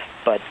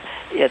 but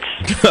it's...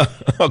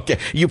 Okay,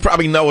 you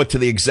probably know it to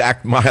the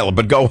exact mile,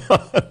 but go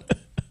on.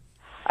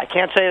 I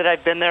can't say that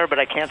I've been there, but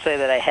I can't say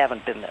that I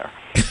haven't been there.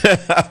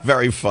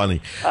 Very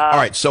funny. All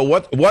right, so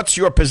what's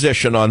your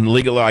position on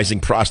legalizing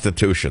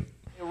prostitution?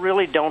 I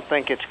really don't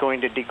think it's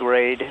going to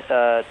degrade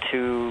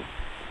to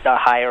a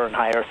higher and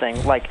higher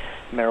thing, like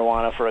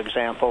marijuana, for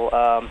example.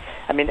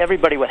 I mean,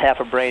 everybody with half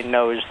a brain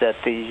knows that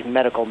the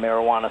medical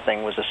marijuana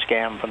thing was a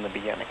scam from the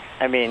beginning.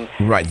 I mean...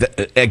 Right,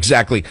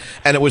 exactly.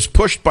 And it was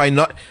pushed by...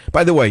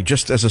 By the way,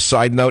 just as a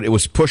side note, it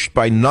was pushed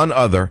by none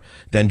other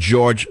than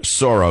George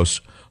Soros,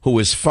 who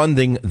is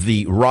funding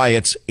the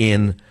riots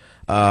in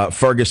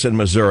Ferguson,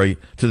 Missouri,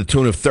 to the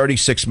tune of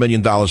 $36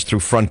 million through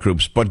front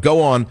groups. But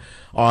go on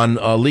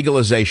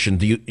legalization.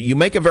 You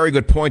make a very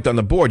good point on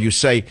the board. You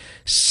say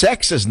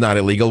sex is not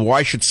illegal.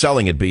 Why should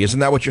selling it be? Isn't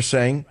that what you're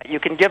saying? You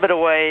can give it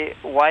away.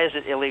 Why is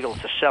it illegal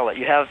to sell it?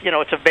 You have,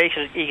 it's a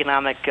basic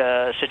economic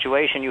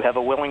situation. You have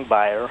a willing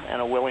buyer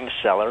and a willing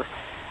seller.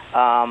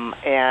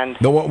 And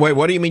no, wait,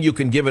 what do you mean you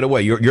can give it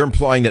away? You're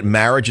implying that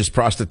marriage is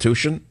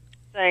prostitution?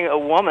 Saying a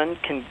woman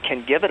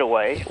can give it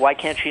away. Why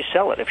can't she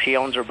sell it if she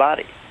owns her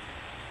body?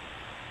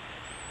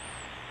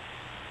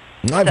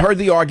 I've heard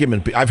the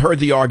argument. I've heard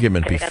the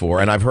argument before,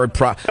 and I've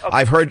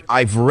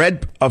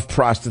read of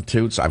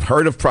prostitutes. I've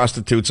heard of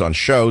prostitutes on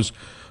shows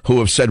who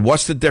have said,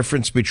 "What's the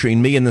difference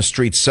between me in the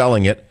street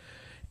selling it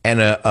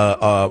and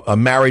a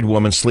married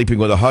woman sleeping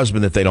with a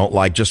husband that they don't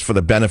like just for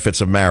the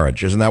benefits of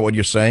marriage?" Isn't that what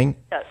you're saying?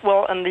 Yeah,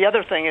 well, and the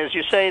other thing is,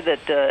 you say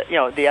that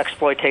the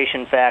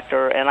exploitation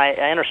factor, and I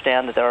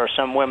understand that there are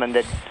some women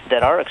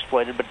that are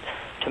exploited, but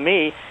to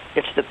me,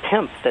 it's the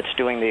pimp that's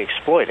doing the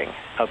exploiting,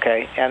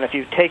 okay? And if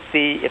you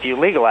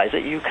legalize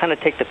it, you kind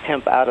of take the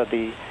pimp out of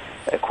the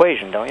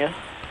equation, don't you?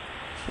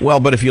 Well,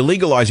 but if you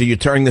legalize it, you're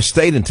turning the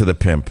state into the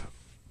pimp.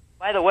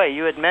 By the way,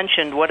 you had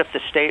mentioned, what if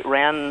the state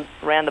ran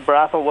the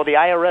brothel? Well, the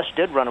IRS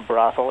did run a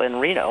brothel in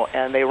Reno,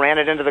 and they ran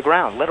it into the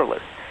ground, literally.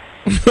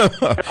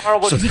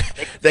 So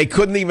they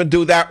couldn't even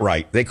do that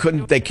right. They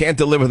can't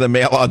deliver the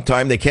mail on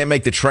time. They can't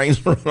make the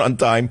trains run on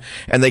time,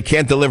 and they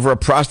can't deliver a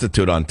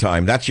prostitute on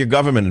time. That's your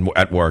government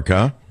at work,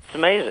 huh? It's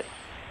amazing.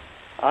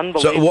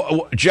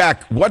 Unbelievable. So,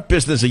 Jack, what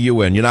business are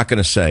you in? You're not going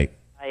to say.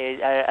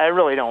 I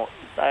really don't.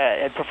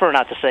 I prefer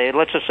not to say.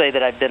 Let's just say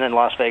that I've been in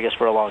Las Vegas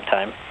for a long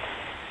time.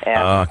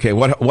 And Okay,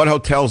 what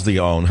hotels do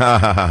you own? Ha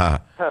ha ha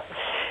ha.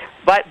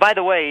 By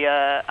the way,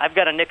 I've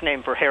got a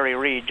nickname for Harry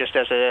Reid, just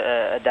as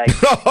a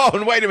dice.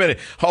 Oh, wait a minute.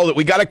 Hold it.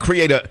 We got to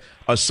create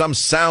some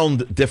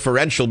sound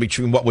differential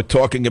between what we're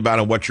talking about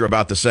and what you're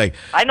about to say.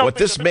 I know what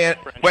this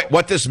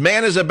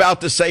man is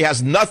about to say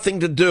has nothing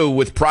to do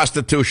with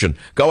prostitution.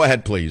 Go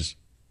ahead, please.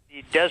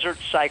 The Desert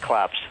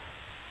Cyclops.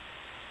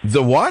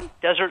 The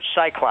what? Desert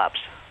Cyclops.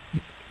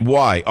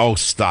 Why? Oh,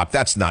 stop.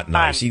 That's not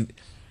nice.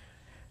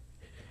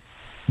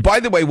 By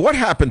the way, what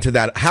happened to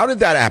that? How did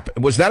that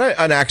happen? Was that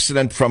an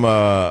accident from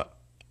a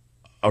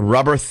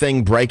rubber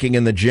thing breaking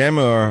in the gym,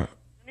 or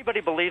Anybody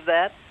believe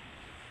that?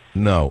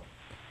 no?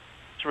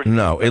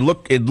 No, it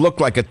looked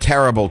like a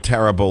terrible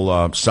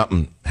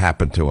something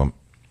happened to him.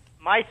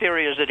 My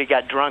theory is that he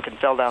got drunk and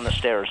fell down the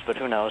stairs, but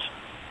who knows?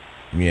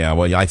 Yeah,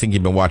 well, I think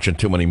you've been watching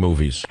too many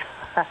movies.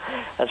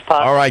 That's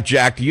possible. All right,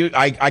 Jack,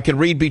 I can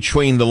read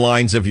between the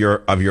lines of your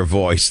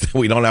voice.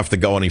 We don't have to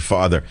go any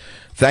farther.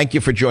 Thank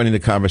you for joining the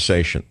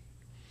conversation.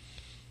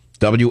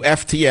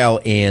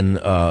 WFTL in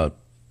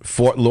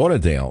Fort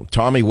Lauderdale.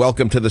 Tommy,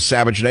 welcome to the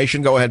Savage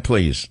Nation. Go ahead,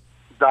 please.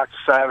 Dr.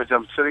 Savage,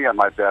 I'm sitting at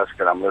my desk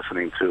and I'm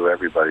listening to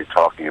everybody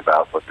talking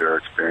about what their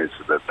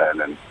experiences have been.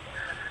 And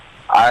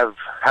I've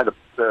had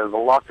the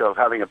luck of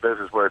having a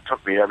business where it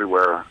took me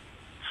everywhere,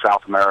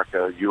 South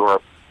America,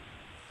 Europe,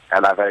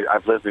 and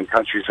I've lived in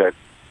countries that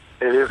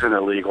it isn't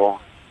illegal,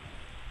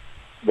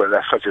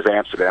 such as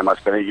Amsterdam. I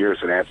spent 8 years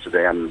in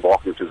Amsterdam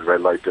walking through the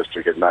red light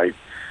district at night.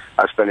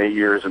 I spent 8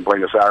 years in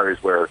Buenos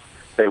Aires where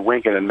they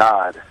wink and a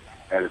nod,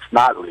 and it's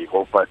not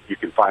legal, but you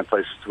can find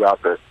places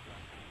throughout the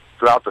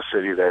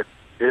city that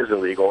is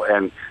illegal.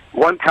 And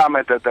one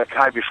comment that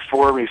guy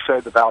before me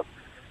said about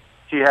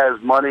he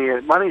has money,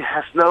 and money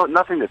has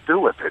nothing to do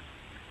with it.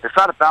 It's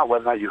not about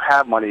whether or not you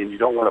have money and you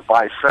don't want to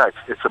buy sex.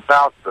 It's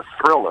about the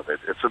thrill of it.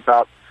 It's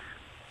about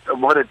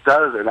what it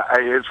does, and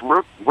it's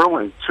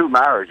ruined 2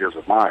 marriages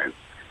of mine.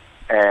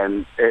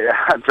 And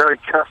I'm very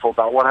careful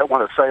about what I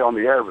want to say on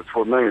the air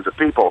before millions of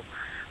people,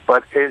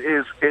 but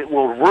it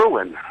will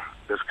ruin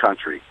this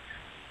country.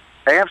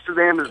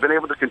 Amsterdam has been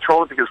able to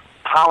control it because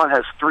Holland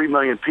has 3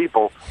 million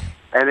people,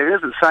 and it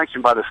isn't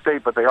sanctioned by the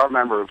state, but they are a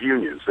member of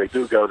unions. They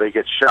do go, they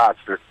get shots,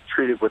 they're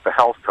treated with the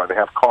health card, they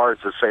have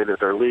cards that say that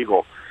they're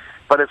legal.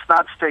 But it's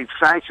not state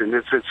sanctioned,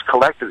 it's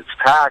collected, it's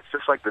taxed,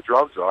 just like the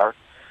drugs are.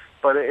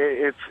 But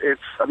in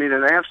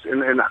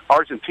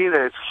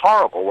Argentina, it's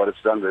horrible what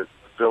it's done to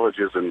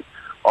villages in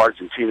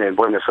Argentina and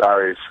Buenos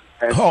Aires.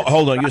 And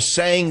hold on, you're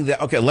saying that,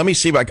 okay, let me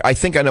see, I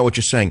think I know what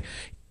you're saying.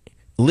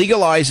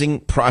 Legalizing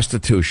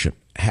prostitution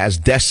has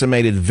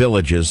decimated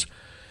villages.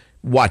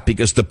 What,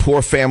 because the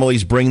poor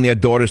families bring their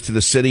daughters to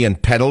the city and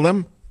peddle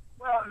them?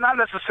 Well, not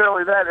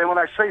necessarily that. And when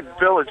I say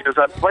villages,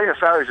 Buenos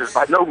Aires is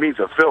by no means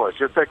a village.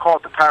 If they call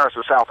it the Paris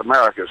of South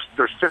America,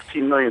 there's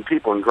 15 million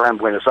people in Grand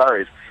Buenos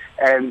Aires.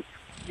 And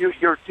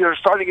you're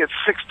starting at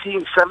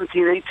 16,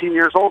 17, 18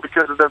 years old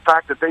because of the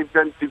fact that they've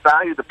been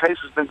devalued. The pace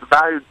has been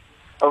devalued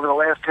over the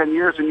last 10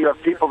 years, and you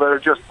have people that are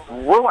just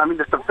ruined.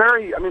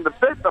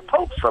 The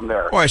Pope's from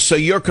there. All right, so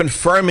you're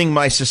confirming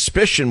my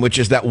suspicion, which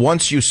is that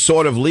once you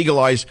sort of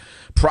legalize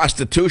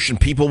prostitution,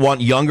 people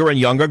want younger and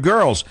younger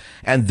girls,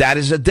 and that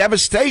is a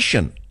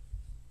devastation.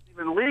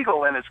 Even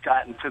legal, and it's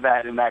gotten to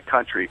that in that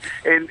country.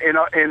 And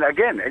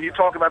again, and you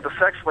talk about the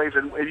sex slaves,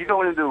 and you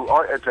go into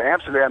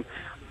Amsterdam,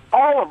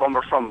 all of them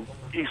are from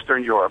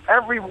Eastern Europe.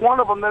 Every one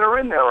of them that are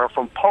in there are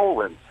from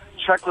Poland,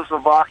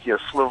 Czechoslovakia,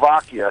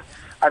 Slovakia.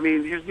 I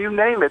mean, you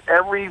name it,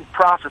 every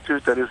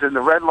prostitute that is in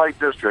the red light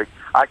district,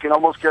 I can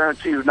almost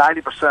guarantee you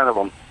 90% of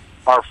them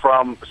are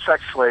from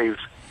sex slaves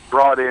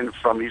brought in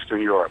from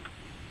Eastern Europe.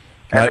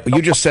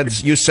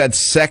 You said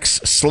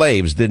sex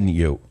slaves, didn't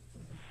you?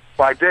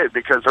 Well, I did,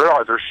 because there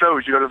are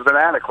shows. You go to the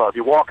Banana Club,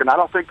 you walk, and I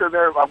don't think they're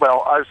there.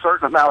 Well, a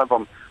certain amount of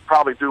them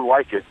probably do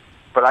like it,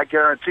 but I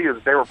guarantee you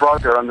that they were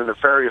brought there under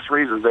nefarious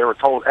reasons. They were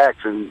told X,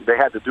 and they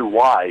had to do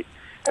Y,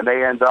 and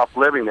they end up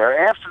living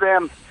there.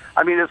 Amsterdam,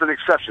 is an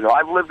exception.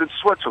 I've lived in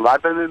Switzerland.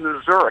 I've been in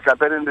Zurich. I've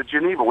been into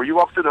Geneva. Where you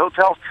walk through the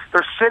hotels,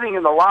 they're sitting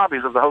in the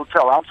lobbies of the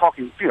hotel. I'm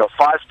talking,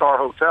 5-star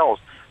hotels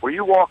where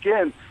you walk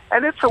in,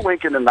 and it's a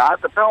wink and a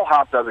nod. The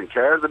bellhop doesn't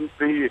care.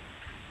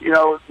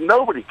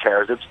 Nobody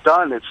cares. It's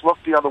done. It's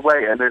looked the other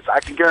way, and I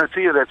can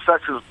guarantee you that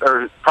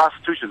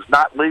prostitution is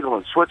not legal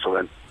in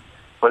Switzerland,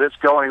 but it's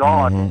going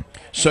on. Mm-hmm.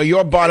 So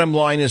your bottom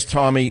line is,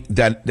 Tommy,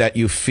 that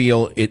you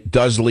feel it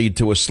does lead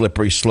to a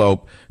slippery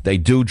slope. They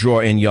do draw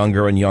in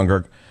younger and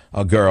younger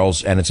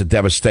girls, and it's a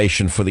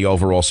devastation for the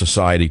overall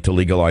society to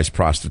legalize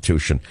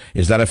prostitution.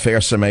 Is that a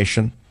fair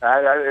summation?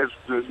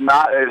 It's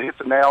not. It hit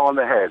the nail on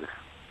the head.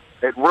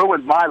 It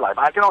ruined my life.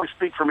 I can only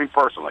speak for me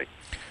personally.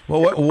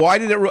 Well, how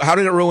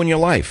did it ruin your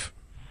life?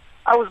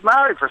 I was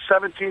married for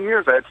 17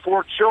 years. I had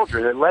 4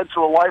 children. It led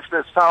to a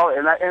lifestyle,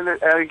 and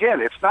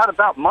again, it's not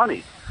about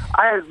money.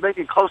 I was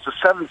making close to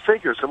 7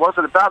 figures. It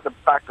wasn't about the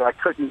fact that I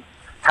couldn't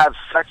have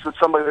sex with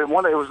somebody that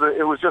wanted.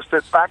 It was just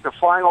the fact of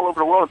flying all over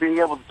the world and being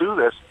able to do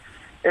this.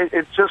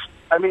 It's just,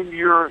 I mean,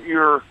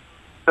 you're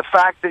the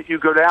fact that you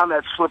go down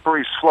that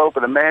slippery slope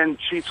and a man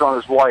cheats on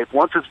his wife.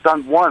 Once it's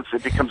done once,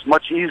 it becomes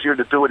much easier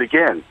to do it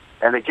again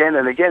and again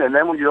and again. And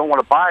then when you don't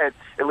want to buy it,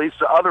 it leads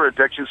to other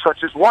addictions,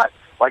 such as what?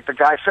 Like the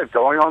guy said,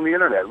 going on the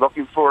internet,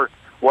 looking for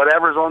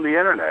whatever's on the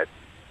internet.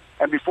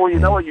 And before you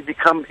know it, you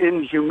become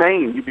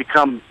inhumane. You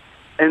become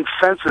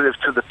insensitive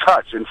to the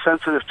touch,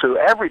 insensitive to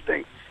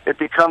everything. It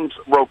becomes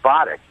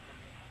robotic.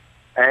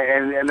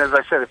 And as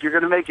I said, if you're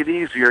going to make it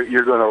easier,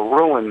 you're going to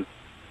ruin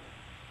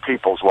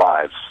people's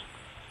lives.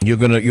 You're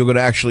gonna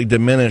actually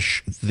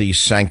diminish the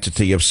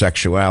sanctity of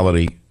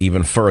sexuality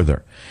even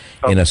further.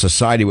 In a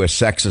society where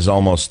sex is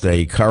almost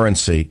a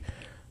currency,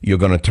 you're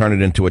going to turn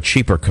it into a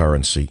cheaper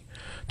currency.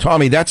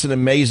 Tommy, that's an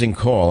amazing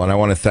call, and I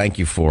want to thank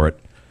you for it.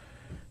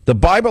 The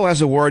Bible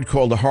has a word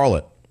called a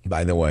harlot,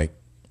 by the way.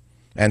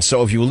 And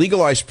so if you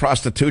legalize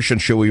prostitution,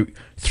 should we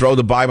throw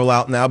the Bible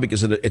out now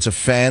because it's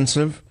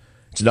offensive?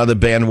 It's another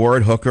banned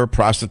word, hooker,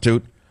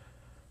 prostitute,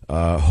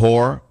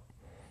 whore,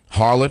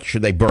 harlot.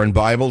 Should they burn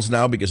Bibles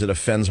now because it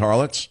offends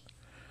harlots?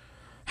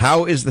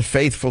 How is the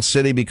faithful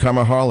city become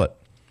a harlot?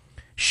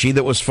 She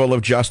that was full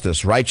of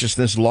justice,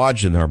 righteousness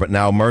lodged in her, but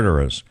now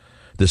murderers.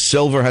 The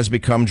silver has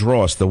become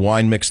dross, the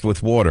wine mixed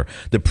with water.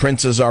 The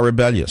princes are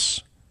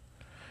rebellious,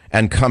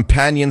 and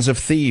companions of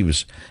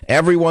thieves.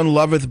 Everyone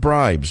loveth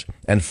bribes,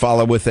 and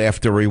followeth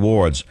after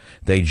rewards.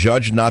 They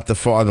judge not the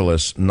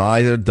fatherless,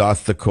 neither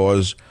doth the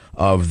cause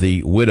of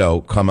the widow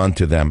come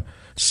unto them,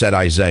 said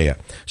Isaiah.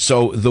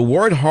 So the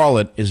word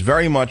harlot is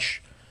very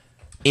much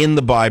in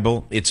the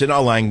Bible. It's in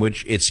our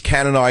language. It's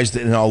canonized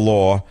in our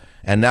law.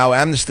 And now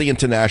Amnesty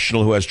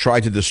International, who has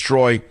tried to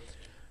destroy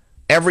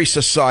every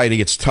society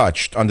it's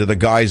touched under the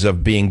guise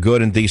of being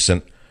good and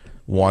decent,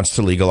 wants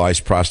to legalize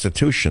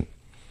prostitution.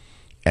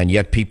 And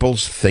yet people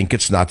think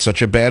it's not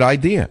such a bad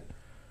idea.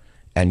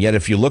 And yet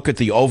if you look at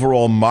the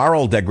overall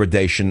moral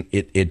degradation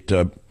it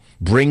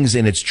brings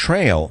in its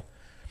trail,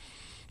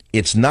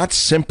 it's not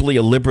simply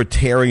a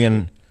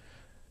libertarian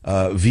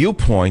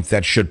viewpoint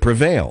that should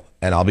prevail.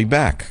 And I'll be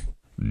back.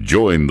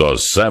 Join the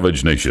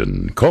Savage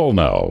Nation. Call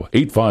now,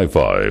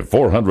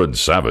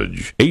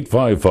 855-400-SAVAGE,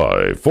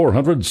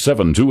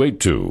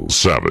 855-400-7282.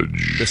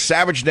 Savage. The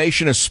Savage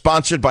Nation is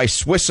sponsored by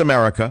Swiss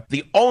America,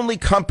 the only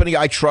company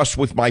I trust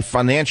with my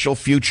financial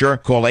future.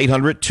 Call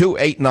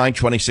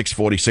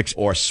 800-289-2646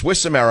 or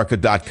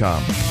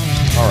SwissAmerica.com.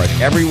 All right,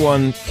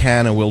 everyone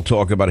can and will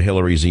talk about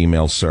Hillary's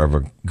email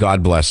server.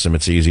 God bless him.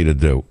 It's easy to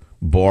do.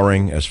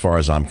 Boring as far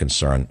as I'm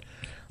concerned.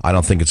 I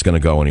don't think it's going to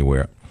go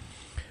anywhere.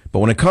 But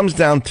when it comes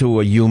down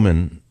to a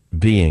human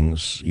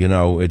beings, you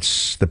know,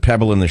 it's the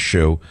pebble in the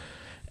shoe.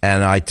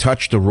 And I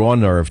touched a raw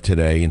nerve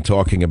today in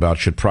talking about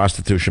should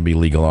prostitution be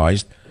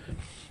legalized.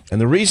 And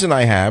the reason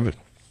I have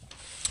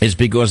is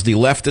because the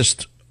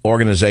leftist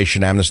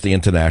organization Amnesty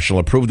International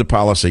approved a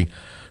policy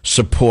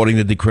supporting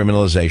the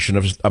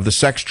decriminalization of the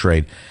sex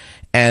trade.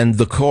 And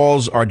the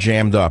calls are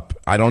jammed up.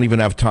 I don't even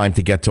have time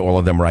to get to all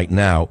of them right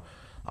now.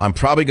 I'm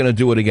probably going to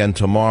do it again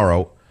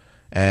tomorrow.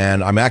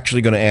 And I'm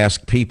actually going to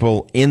ask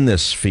people in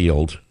this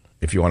field,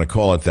 if you want to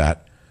call it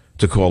that,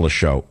 to call the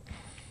show.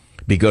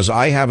 Because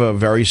I have a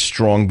very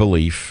strong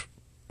belief,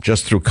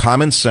 just through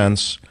common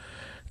sense,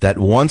 that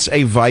once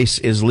a vice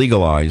is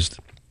legalized,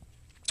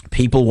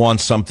 people want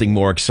something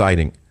more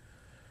exciting,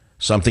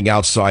 something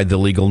outside the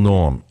legal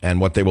norm. And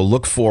what they will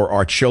look for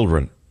are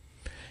children.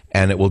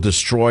 And it will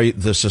destroy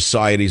the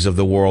societies of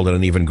the world at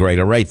an even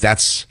greater rate.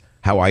 That's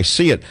how I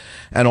see it.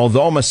 And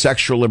although I'm a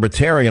sexual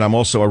libertarian, I'm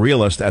also a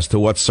realist as to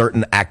what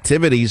certain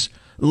activities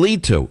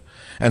lead to.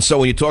 And so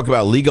when you talk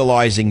about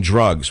legalizing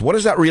drugs, what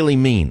does that really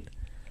mean?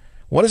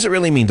 What does it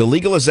really mean? The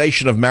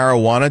legalization of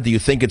marijuana, do you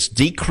think it's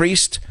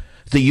decreased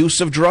the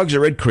use of drugs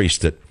or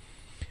increased it?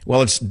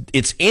 Well, it's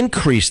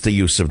increased the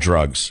use of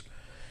drugs.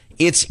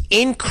 It's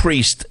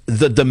increased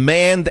the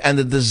demand and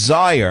the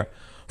desire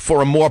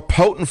for a more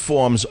potent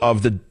forms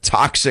of the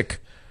toxic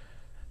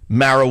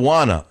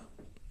marijuana.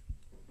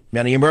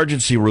 Many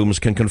emergency rooms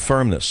can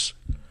confirm this.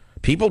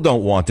 People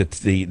don't want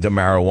the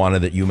marijuana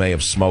that you may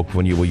have smoked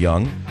when you were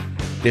young.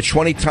 They're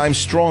 20 times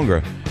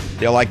stronger.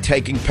 They're like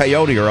taking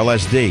peyote or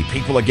LSD.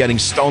 People are getting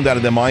stoned out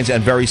of their minds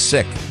and very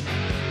sick.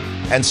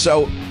 And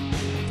so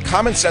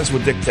common sense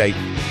would dictate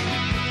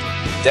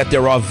that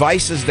there are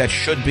vices that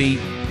should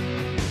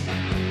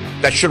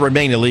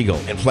remain illegal,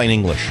 in plain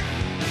English.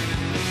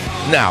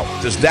 Now,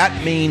 does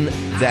that mean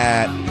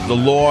that the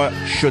law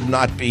should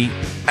not be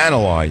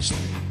analyzed?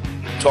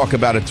 Talk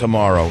about it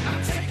tomorrow.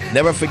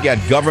 Never forget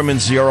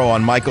Government Zero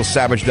on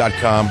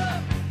MichaelSavage.com.